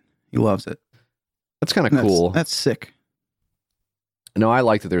laughing. He loves it. That's kind of cool. That's sick. No, I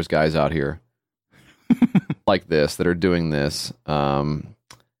like that there's guys out here like this that are doing this.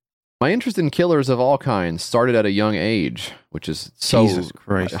 My interest in killers of all kinds started at a young age, which is so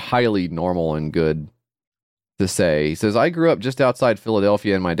highly normal and good to say. He says, I grew up just outside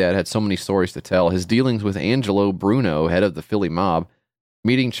Philadelphia, and my dad had so many stories to tell. His dealings with Angelo Bruno, head of the Philly mob,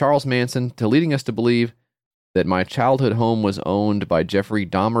 meeting Charles Manson, to leading us to believe that my childhood home was owned by Jeffrey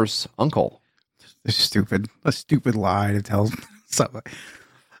Dahmer's uncle. A stupid lie to tell someone.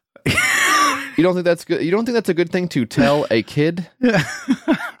 You don't think that's good? You don't think that's a good thing to tell a kid? Yeah.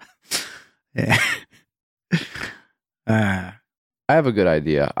 I have a good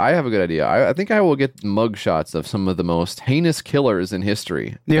idea. I think I will get mugshots of some of the most heinous killers in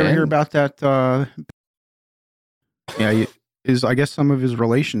history. You ever hear about that? I guess some of his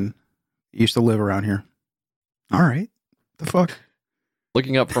relation used to live around here. All right. The fuck?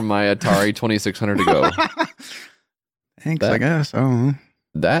 Looking up from my Atari 2600 to go. Thanks, I guess. Oh.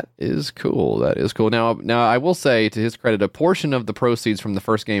 That is cool. Now, I will say, to his credit, a portion of the proceeds from the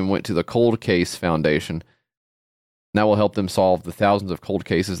first game went to the Cold Case Foundation. That will help them solve the thousands of cold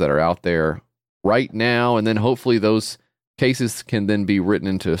cases that are out there right now, and then hopefully those cases can then be written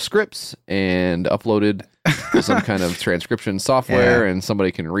into scripts and uploaded to some kind of transcription software, and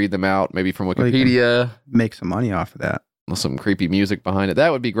somebody can read them out, maybe from Wikipedia. Make some money off of that. With some creepy music behind it.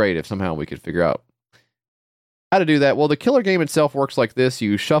 That would be great if somehow we could figure out how to do that. Well, the killer game itself works like this.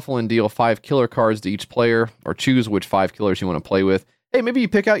 You shuffle and deal 5 killer cards to each player, or choose which 5 killers you want to play with. Hey, maybe you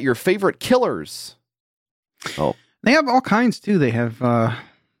pick out your favorite killers. Oh. They have all kinds, too. They have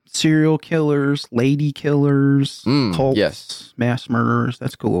serial killers, lady killers, cults, mass murderers.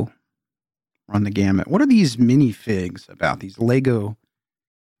 That's cool. Run the gamut. What are these minifigs about, these Lego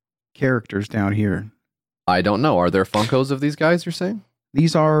characters down here? I don't know. Are there Funkos of these guys, you're saying?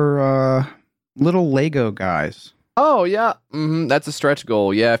 These are little Lego guys. Oh, yeah. That's a stretch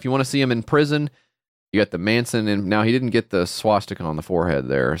goal. Yeah, if you want to see him in prison, you got the Manson. And now he didn't get the swastika on the forehead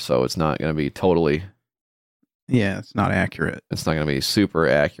there, so it's not going to be totally... Yeah, it's not accurate. It's not going to be super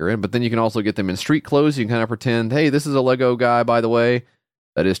accurate. But then you can also get them in street clothes. You can kind of pretend, hey, this is a Lego guy, by the way.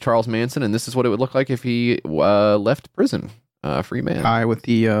 That is Charles Manson, and this is what it would look like if he left prison. Free man. Guy with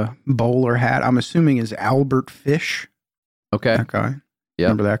the bowler hat, I'm assuming, is Albert Fish. Okay. That guy. Yeah.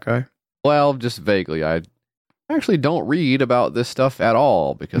 Remember that guy? Well, just vaguely. I actually don't read about this stuff at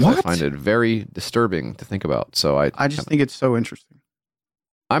all because I find it very disturbing to think about. So I just think it's so interesting.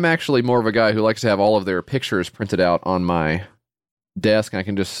 I'm actually more of a guy who likes to have all of their pictures printed out on my desk, and I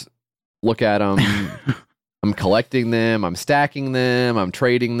can just look at them. I'm collecting them. I'm stacking them. I'm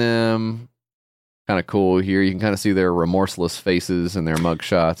trading them. Kind of cool here. You can kind of see their remorseless faces and their mug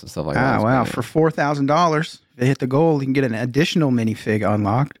shots and stuff like that. Wow. For $4,000, if they hit the goal, you can get an additional minifig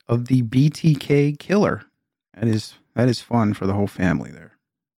unlocked of the BTK Killer. That is fun for the whole family there.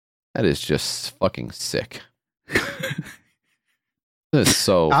 That is just fucking sick. This is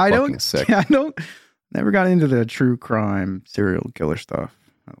so fucking sick. Yeah, never got into the true crime serial killer stuff,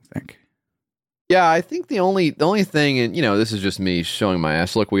 I don't think. Yeah, I think the only thing, and this is just me showing my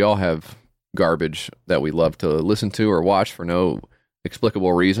ass. Look, we all have garbage that we love to listen to or watch for no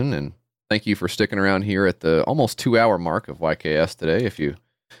explicable reason, and thank you for sticking around here at the almost 2-hour mark of YKS today. If you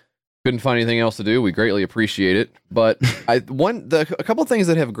couldn't find anything else to do, we greatly appreciate it. But a couple of things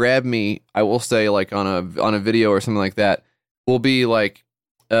that have grabbed me, I will say, like on a video or something like that, will be like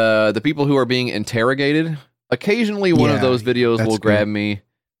the people who are being interrogated. Occasionally, one of those videos will grab me.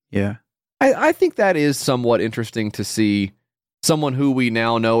 Yeah. I think that is somewhat interesting to see someone who we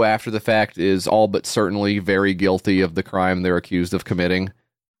now know after the fact is all but certainly very guilty of the crime they're accused of committing.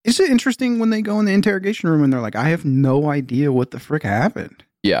 Is it interesting when they go in the interrogation room and they're like, I have no idea what the frick happened?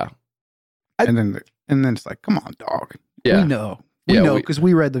 Yeah. And then it's like, come on, dog. Yeah. We know because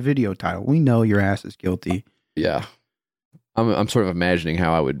we read the video title. We know your ass is guilty. Yeah. I'm sort of imagining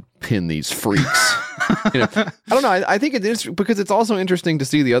how I would pin these freaks. I don't know. I think it is because it's also interesting to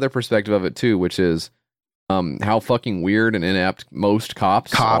see the other perspective of it too, which is how fucking weird and inept most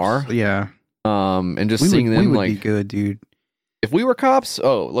cops are. Yeah. And just seeing them like be good, dude. If we were cops,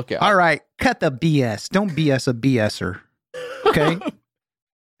 look out. All right, cut the BS. Don't BS a BSer. Okay?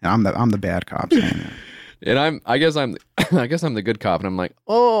 I'm the bad cop saying that. And I guess I'm the good cop, and I'm like,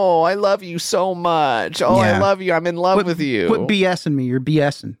 oh, I love you so much. Oh, yeah. I love you. I'm in love with you. Quit BSing me. You're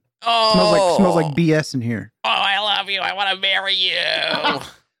BSing. Oh, smells like BS in here. Oh, I love you. I want to marry you.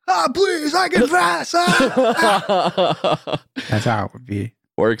 Please, I confess. That's how it would be.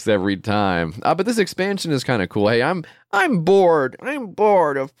 Works every time. But this expansion is kind of cool. Hey, I'm bored. I'm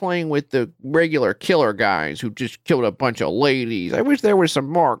bored of playing with the regular killer guys who just killed a bunch of ladies. I wish there were some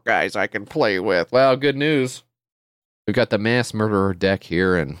more guys I can play with. Well, good news. We've got the mass murderer deck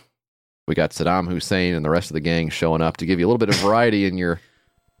here, and we got Saddam Hussein and the rest of the gang showing up to give you a little bit of variety in your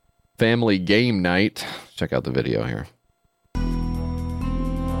family game night. Check out the video here.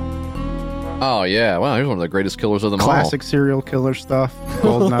 Oh, yeah. Wow, here's one of the greatest killers of them all. Classic serial killer stuff.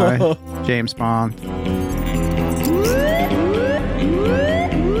 GoldenEye, James Bond.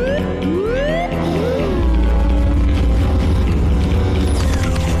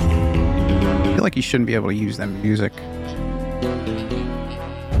 I feel like you shouldn't be able to use that music.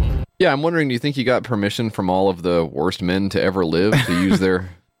 Yeah, I'm wondering, do you think he got permission from all of the worst men to ever live to use their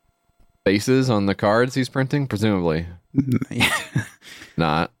faces on the cards he's printing? Presumably.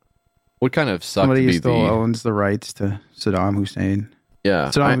 Not. Would kind of suck Somebody to be still owns the rights to Saddam Hussein. Yeah.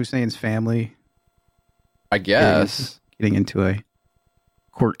 Saddam Hussein's family. I guess. Getting into a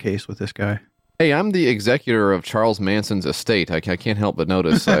court case with this guy. Hey, I'm the executor of Charles Manson's estate. I can't help but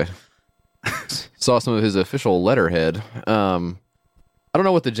notice. I saw some of his official letterhead. I don't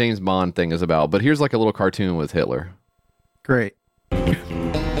know what the James Bond thing is about, but here's like a little cartoon with Hitler. Great. 9.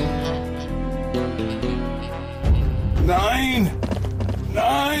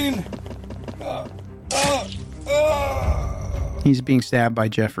 He's being stabbed by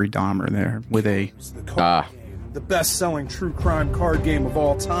Jeffrey Dahmer there with a... The best-selling true crime card game of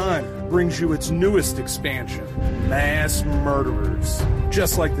all time brings you its newest expansion, Mass Murderers.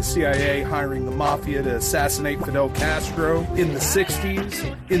 Just like the CIA hiring the Mafia to assassinate Fidel Castro in the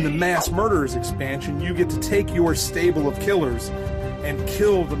 60s, in the Mass Murderers expansion, you get to take your stable of killers and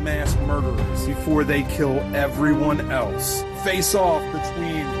kill the mass murderers before they kill everyone else. Face off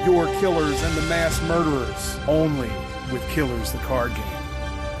between your killers and the mass murderers, only with Killers the card game.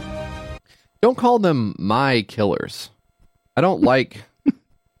 Don't call them my killers. I don't like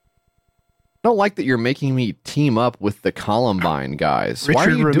that you're making me team up with the Columbine guys. Richard Why are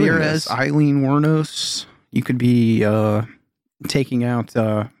you Ramirez, doing this? Eileen Wuornos. You could be taking out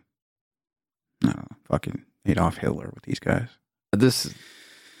fucking Adolf Hitler with these guys. This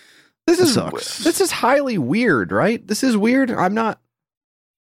sucks. This is highly weird, right? This is weird. I'm not.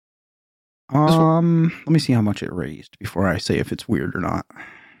 Let me see how much it raised before I say if it's weird or not. I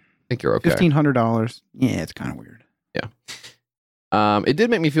think you're okay. $1,500. Yeah, it's kind of weird. Yeah. It did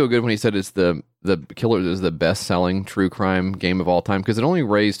make me feel good when he said it's the Killers is the best selling true crime game of all time because it only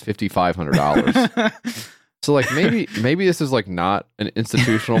raised $5,500. So like maybe this is like not an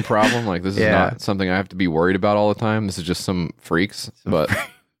institutional problem. Like this is not something I have to be worried about all the time. This is just some freaks, but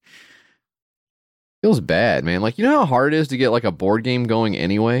feels bad, man. Like, you know how hard it is to get like a board game going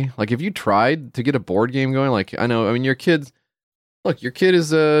anyway? Like if you tried to get a board game going, like I mean your kid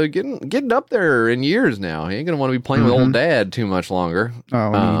is getting up there in years now. He ain't gonna want to be playing with old dad too much longer.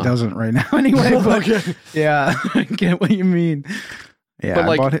 Oh, he doesn't right now anyway. But yeah, I get what you mean. Yeah,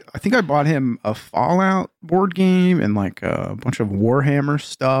 but I think I bought him a Fallout board game and like a bunch of Warhammer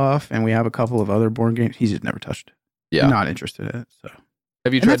stuff, and we have a couple of other board games. He's just never touched it. Yeah, not interested in it. So,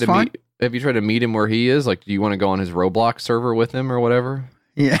 have you tried to meet him where he is? Like, do you want to go on his Roblox server with him or whatever?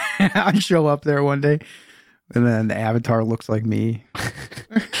 Yeah, I show up there one day, and then the avatar looks like me.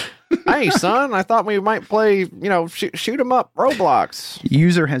 Hey, son, I thought we might play, shoot 'em up Roblox.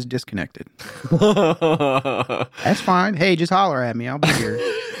 User has disconnected. That's fine. Hey, just holler at me. I'll be here.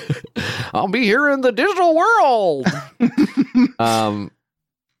 I'll be here in the digital world.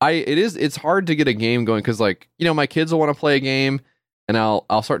 It's hard to get a game going because, like, my kids will want to play a game, and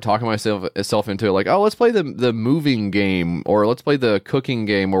I'll start talking myself into it, like, oh, let's play the moving game, or let's play the cooking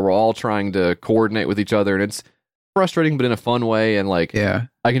game where we're all trying to coordinate with each other, and frustrating, but in a fun way. And like, Yeah.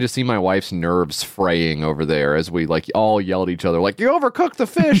 I can just see my wife's nerves fraying over there as we like all yell at each other, like, you overcooked the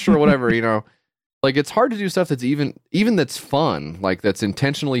fish or whatever, you know. Like, it's hard to do stuff that's even that's fun, like that's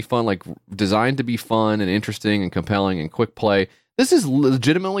intentionally fun, like designed to be fun and interesting and compelling and quick play. This is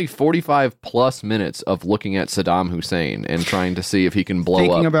legitimately 45 plus minutes of looking at Saddam Hussein and trying to see if he can blow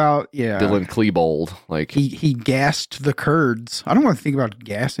Thinking up about Dylan Klebold. Like, he gassed the Kurds. I don't want to think about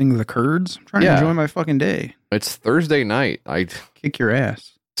gassing the Kurds. I'm trying to enjoy my fucking day. It's Thursday night. I kick your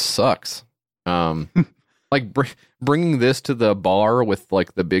ass. Sucks. Like bringing this to the bar with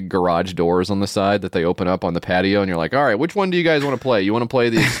like the big garage doors on the side that they open up on the patio, and you're like, all right, which one do you guys want to play? You want to play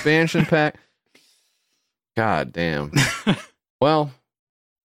the expansion pack? God damn. Well,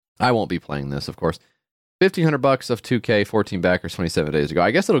 I won't be playing this, of course. $1,500 of 2K, 14 backers, 27 days ago.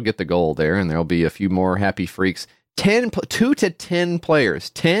 I guess it'll get the goal there, and there'll be a few more happy freaks. 2 to 10 players.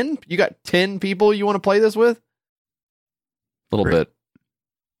 10? You got 10 people you want to play this with? A little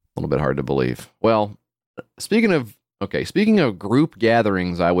bit hard to believe. Well, speaking of group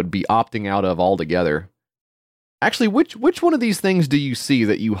gatherings I would be opting out of altogether. Actually, which one of these things do you see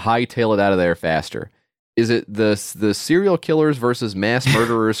that you hightail it out of there faster? Is it the serial killers versus mass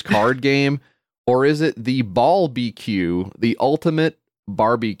murderers card game, or is it the ball BQ, the ultimate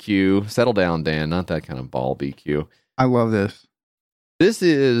barbecue? Settle down, Dan. Not that kind of ball BQ. I love this. This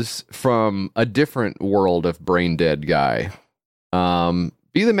is from a different world of brain dead guy.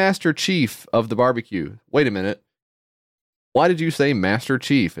 Be the Master Chief of the barbecue. Wait a minute. Why did you say Master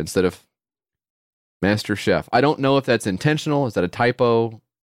Chief instead of Master Chef? I don't know if that's intentional. Is that a typo?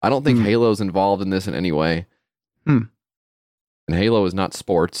 I don't think Halo's involved in this in any way. And Halo is not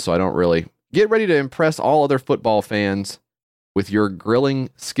sports, so I don't really... Get ready to impress all other football fans with your grilling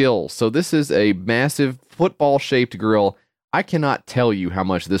skills. So this is a massive football-shaped grill. I cannot tell you how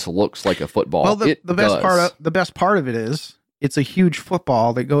much this looks like a football. Well, the best part of it is it's a huge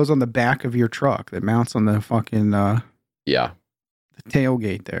football that goes on the back of your truck that mounts on the fucking the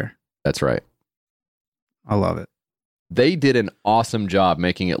tailgate there. That's right. I love it. They did an awesome job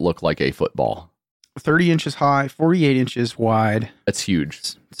making it look like a football. 30 inches high, 48 inches wide. That's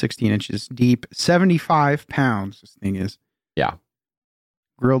huge. 16 inches deep, 75 pounds. This thing is. Yeah.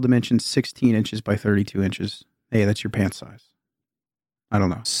 Grill dimensions 16 inches by 32 inches. Hey, that's your pant size. I don't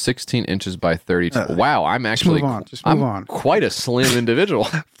know. 16 inches by 32. Wow, I'm actually just move on. Quite a slim individual.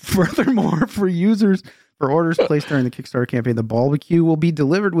 Furthermore, for orders placed during the Kickstarter campaign, the barbecue will be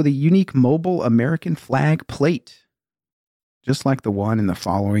delivered with a unique mobile American flag plate. Just like the one in the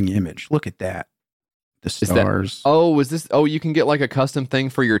following image. Look at that. The stars. You can get like a custom thing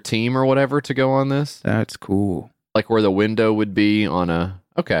for your team or whatever to go on this? That's cool. Like where the window would be on a...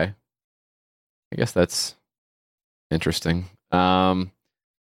 Okay. I guess that's interesting. The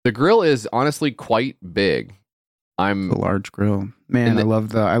grill is honestly quite big. A large grill. Man, I love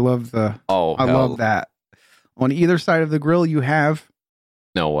that. On either side of the grill, you have...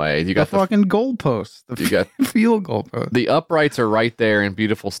 No way. You got the fucking goalpost. You got field goalpost. The uprights are right there in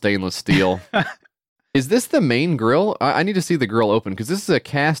beautiful stainless steel. Is this the main grill? I need to see the grill open because this is a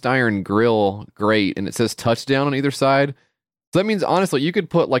cast iron grill grate and it says touchdown on either side. So that means, honestly, you could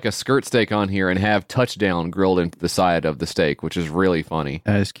put like a skirt steak on here and have touchdown grilled into the side of the steak, which is really funny.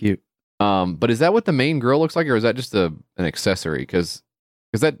 That is cute. But is that what the main grill looks like, or is that just an accessory? Because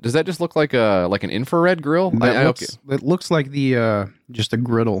does that just look like an infrared grill? It looks like the just a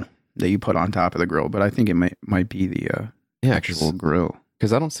griddle that you put on top of the grill, but I think it might be the actual grill.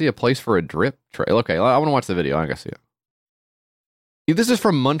 Because I don't see a place for a drip tray. Okay, I want to watch the video. I gotta see it. This is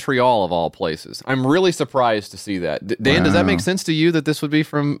from Montreal of all places. I'm really surprised to see that. Dan, does that make sense to you that this would be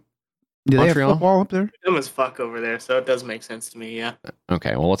from Do Montreal? they have football up there? Dumb as fuck over there, so it does make sense to me, yeah.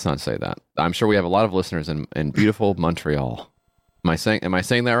 Okay, well, let's not say that. I'm sure we have a lot of listeners in beautiful Montreal. Am I saying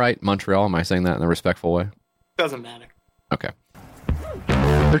that right? Montreal? Am I saying that in a respectful way? Doesn't matter. Okay.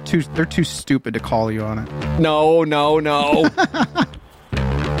 They're too stupid to call you on it. No.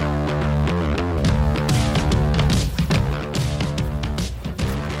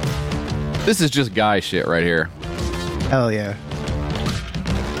 This is just guy shit right here. Hell yeah.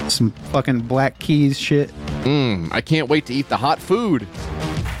 Some fucking Black Keys shit. I can't wait to eat the hot food.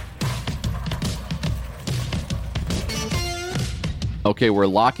 Okay, we're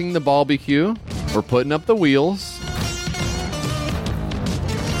locking the barbecue. We're putting up the wheels.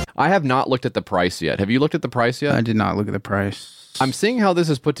 I have not looked at the price yet. Have you looked at the price yet? I did not look at the price. I'm seeing how this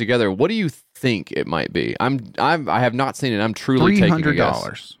is put together. What do you think it might be? I have not seen it. I'm truly taking a guess.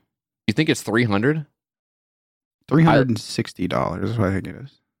 $300. You think it's $300? $360 is what I think it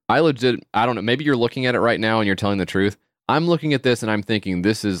is. I don't know. Maybe you're looking at it right now and you're telling the truth. I'm looking at this and I'm thinking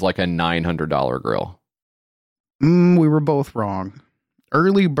this is like a $900 grill. We were both wrong.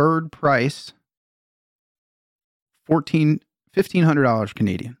 Early bird price, $1,500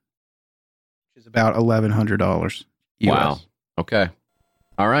 Canadian, which is about $1,100 US. Wow. Okay.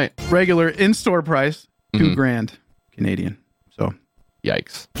 All right. Regular in-store price, $2,000 Canadian. So,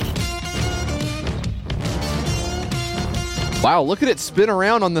 yikes. Wow, look at it spin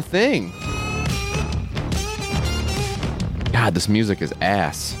around on the thing. God, this music is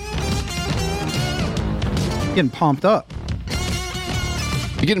ass. Getting pumped up.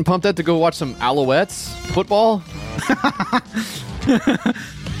 You getting pumped up to go watch some Alouettes football?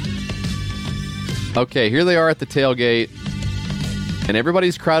 Okay, here they are at the tailgate, and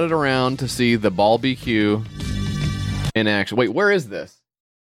everybody's crowded around to see the ball BQ in action. Wait, where is this?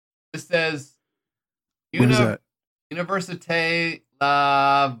 This says What is that? Université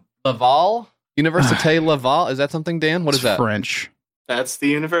Laval? Université Laval? Is that something, Dan? What is that? French. That's the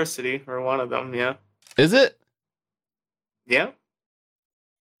university, or one of them, yeah. Is it? Yeah.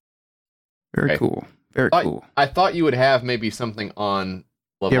 Very cool. Very cool. I thought you would have maybe something on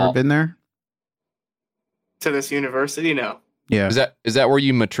Laval. You ever been there? To this university? No. Yeah. Is that where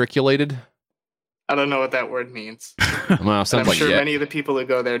you matriculated? I don't know what that word means. Well, I'm sounds like sure yeah. many of the people who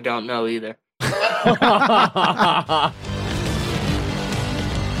go there don't know either.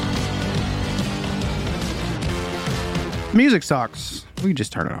 Music sucks. We can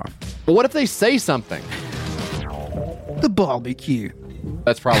just turn it off. Well, what if they say something? The barbecue.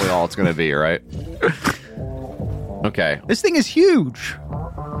 That's probably all it's going to be, right? Okay. This thing is huge.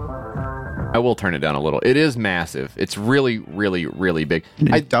 I will turn it down a little. It is massive. It's really, really, really big.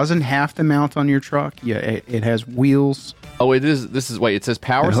 It doesn't have to mount on your truck. Yeah, it has wheels. Oh, it is. Wait, it says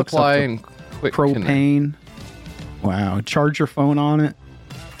power supply and quick propane. connect. Wow. Charge your phone on it.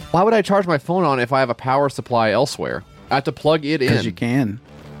 Why would I charge my phone on it if I have a power supply elsewhere? I have to plug it in. Because you can.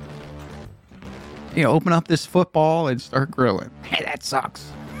 You know, open up this football and start grilling. Hey, that sucks.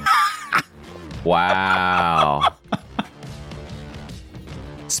 Wow.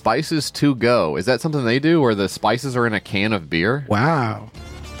 Spices to go. Is that something they do where the spices are in a can of beer? Wow.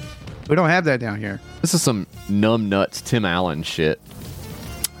 We don't have that down here. This is some numb nuts Tim Allen shit.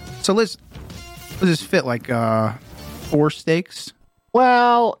 So let's just fit like 4 steaks.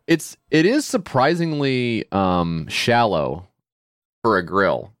 Well, it is surprisingly shallow for a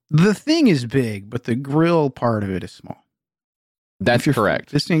grill. The thing is big, but the grill part of it is small. That's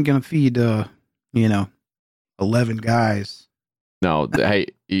correct. This ain't gonna feed 11 guys. No, hey,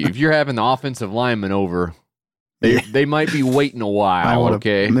 if you're having the offensive lineman over, they might be waiting a while.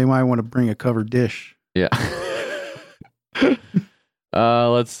 Okay, they might want to bring a covered dish. Yeah.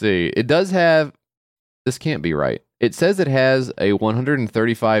 Let's see. It does have. This can't be right. It says it has a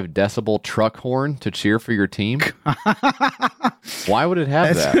 135 decibel truck horn to cheer for your team. Why would it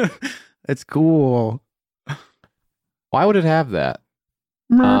have that? That's cool. Why would it have that?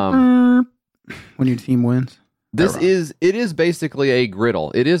 When your team wins. It is basically a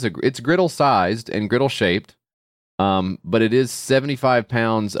griddle. It's griddle sized and griddle shaped. But it is 75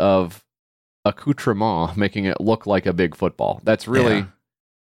 pounds of accoutrement, making it look like a big football. That's really. Yeah.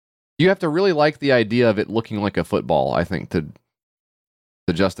 You have to really like the idea of it looking like a football, I think, to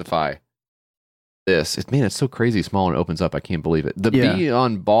justify this. It's so crazy small and it opens up. I can't believe it. The B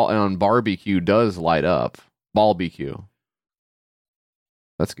on barbecue does light up. Ball BQ.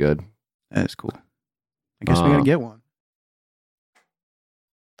 That's good. That is cool. I guess we gotta get one.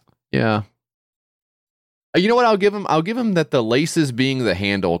 Yeah. You know what I'll give him? I'll give him that the laces being the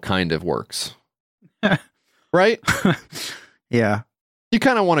handle kind of works. Right? Yeah. You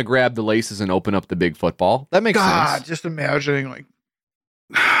kind of want to grab the laces and open up the big football. That makes sense. Just imagining like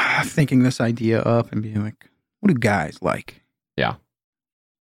thinking this idea up and being like, what do guys like? Yeah.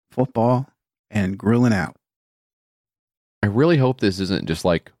 Football and grilling out. I really hope this isn't just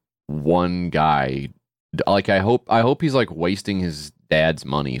like one guy. Like I hope he's like wasting his dad's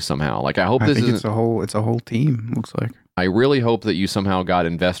money somehow. Like I hope this isn't. It's a whole team. Looks like. I really hope that you somehow got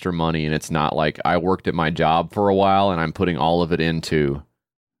investor money and it's not like I worked at my job for a while and I'm putting all of it into.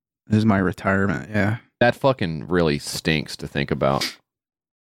 This is my retirement. Yeah. That fucking really stinks to think about.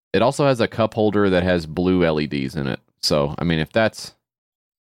 It also has a cup holder that has blue LEDs in it. So I mean, if that's.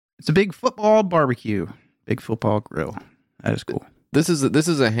 It's a big football barbecue. Big football grill. That is cool. This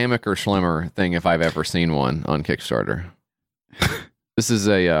is a Hammock or Schlemmer thing if I've ever seen one on Kickstarter. This is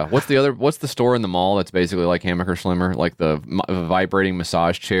a what's the store in the mall that's basically like Hammock or Schlemmer, like the vibrating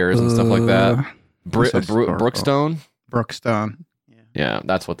massage chairs and stuff like that. Brookstone. Brookstone. Yeah,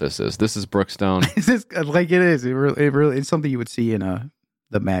 that's what this is. This is Brookstone. Is this like it is? It really it's something you would see in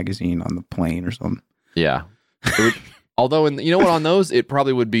the magazine on the plane or something. Yeah. Although, you know what, on those, it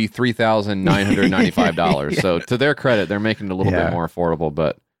probably would be $3,995. So to their credit, they're making it a little bit more affordable.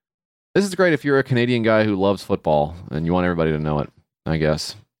 But this is great if you're a Canadian guy who loves football and you want everybody to know it, I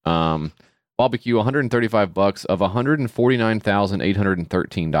guess. Barbecue, $135 of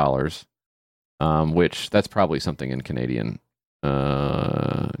 $149,813. Which that's probably something in Canadian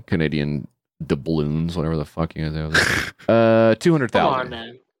doubloons, whatever the fuck you guys have. 200,000. Come on,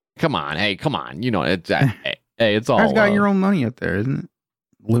 man. Come on, hey, come on. You know, it's hey, it's all. You guys got your own money up there, isn't it?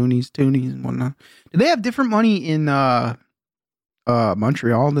 Loonies, toonies, and whatnot. Do they have different money in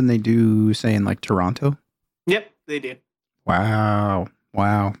Montreal than they do, say, in like Toronto? Yep, they do. Wow.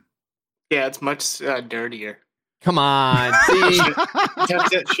 Yeah, it's much dirtier. Come on, see? Touch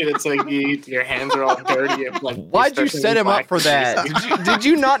that shit. It's like your hands are all dirty. Like, why'd you set him up for that? Did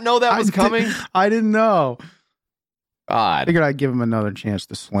you not know that was coming? I didn't know. God. I figured I'd give him another chance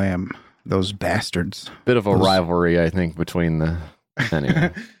to slam those bastards. Bit of a rivalry, I think, between the...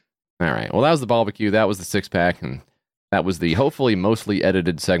 Anyway. All right. Well, that was the barbecue. That was the six-pack. And that was the hopefully mostly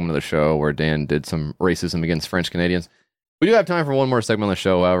edited segment of the show where Dan did some racism against French Canadians. We do have time for one more segment of the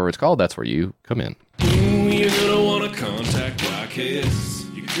show, however. It's called That's Where You Come In. You're gonna wanna contact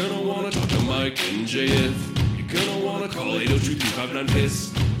YKS. You're gonna wanna talk to Mike and JF. You're gonna wanna call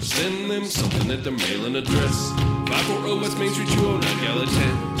 802-359-PISS. Send them something at their mailing address. 540 West Main Street, 209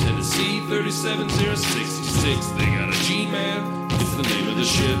 Gallatin, Tennessee 37066. They got a Gmail, it's the name of the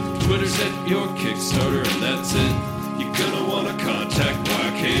ship. Twitter's at your Kickstarter, and that's it. You're gonna wanna contact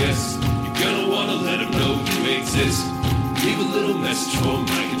YKS. You're gonna wanna let them know you exist. Leave a little message for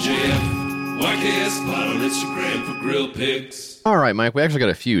Mike and JF. YKS Pod on Instagram for grill pics. All right, Mike, we actually got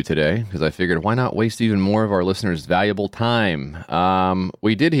a few today because I figured why not waste even more of our listeners' valuable time.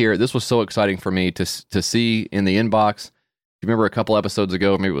 We did hear, this was so exciting for me to see in the inbox. You remember a couple episodes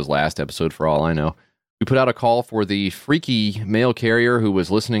ago, maybe it was last episode for all I know, we put out a call for the freaky mail carrier who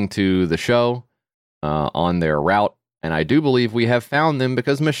was listening to the show on their route. And I do believe we have found them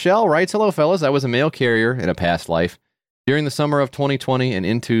because Michelle writes, hello, fellas. I was a mail carrier in a past life. During the summer of 2020 and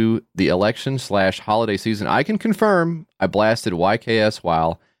into the election/holiday season, I can confirm I blasted YKS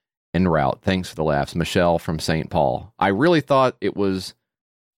while en route. Thanks for the laughs. Michelle from St. Paul. I really thought it was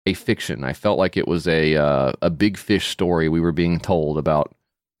a fiction. I felt like it was a big fish story we were being told about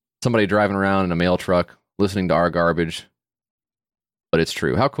somebody driving around in a mail truck listening to our garbage. But it's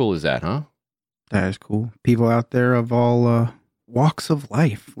true. How cool is that, huh? That is cool. People out there of all walks of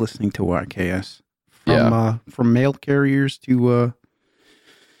life listening to YKS. From mail carriers to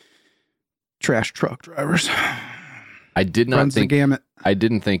trash truck drivers. I didn't think you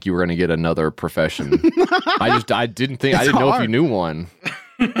were going to get another profession. I didn't know if you knew one.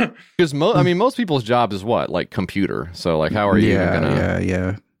 Because most people's job is what? Like computer. So like how are you gonna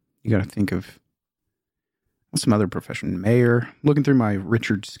Yeah. You gotta think of what's some other profession? Mayor. Looking through my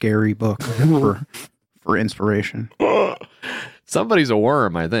Richard Scarry book for inspiration. Somebody's a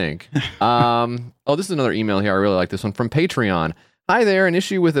worm, I think. This is another email here. I really like this one from Patreon. Hi there. An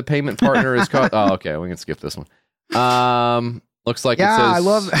issue with a payment partner is caused. Oh, okay. We can skip this one. Looks like it says. I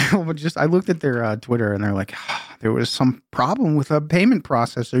love. I looked at their Twitter and they're like, there was some problem with a payment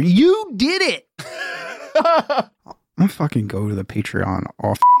processor. You did it. I'm gonna fucking go to the Patreon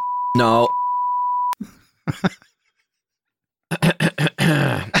off. No.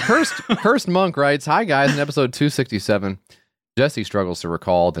 Cursed Monk writes, hi guys, in episode 267. Jesse struggles to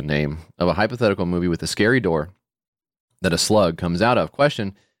recall the name of a hypothetical movie with a scary door that a slug comes out of.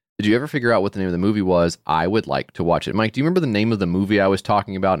 Question, did you ever figure out what the name of the movie was? I would like to watch it. Mike, do you remember the name of the movie I was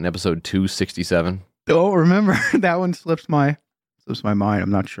talking about in episode 267? Don't remember. That one slips my mind.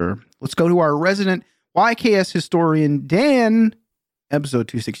 I'm not sure. Let's go to our resident YKS historian, Dan. Episode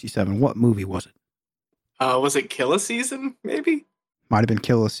 267. What movie was it? Was it Kill a Season, maybe? Might have been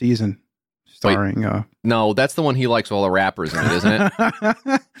Kill a Season. Starring, no, that's the one he likes all the rappers in it, isn't it?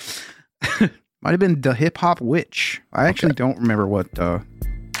 Might have been The Hip Hop Witch. I actually don't remember what.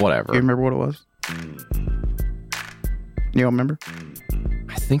 Whatever. Do you remember what it was? You don't remember?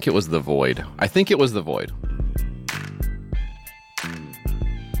 I think it was The Void. I think it was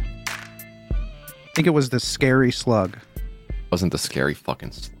The Scary Slug. Wasn't the scary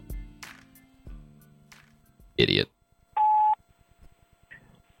fucking idiot.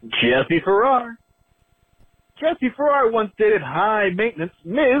 Jesse Farrar. Jesse Farrar once dated high maintenance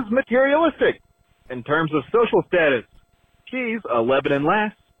Ms. Materialistic. In terms of social status, she's a Lebanon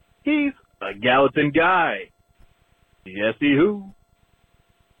lass. He's a Gallatin guy. Jesse who?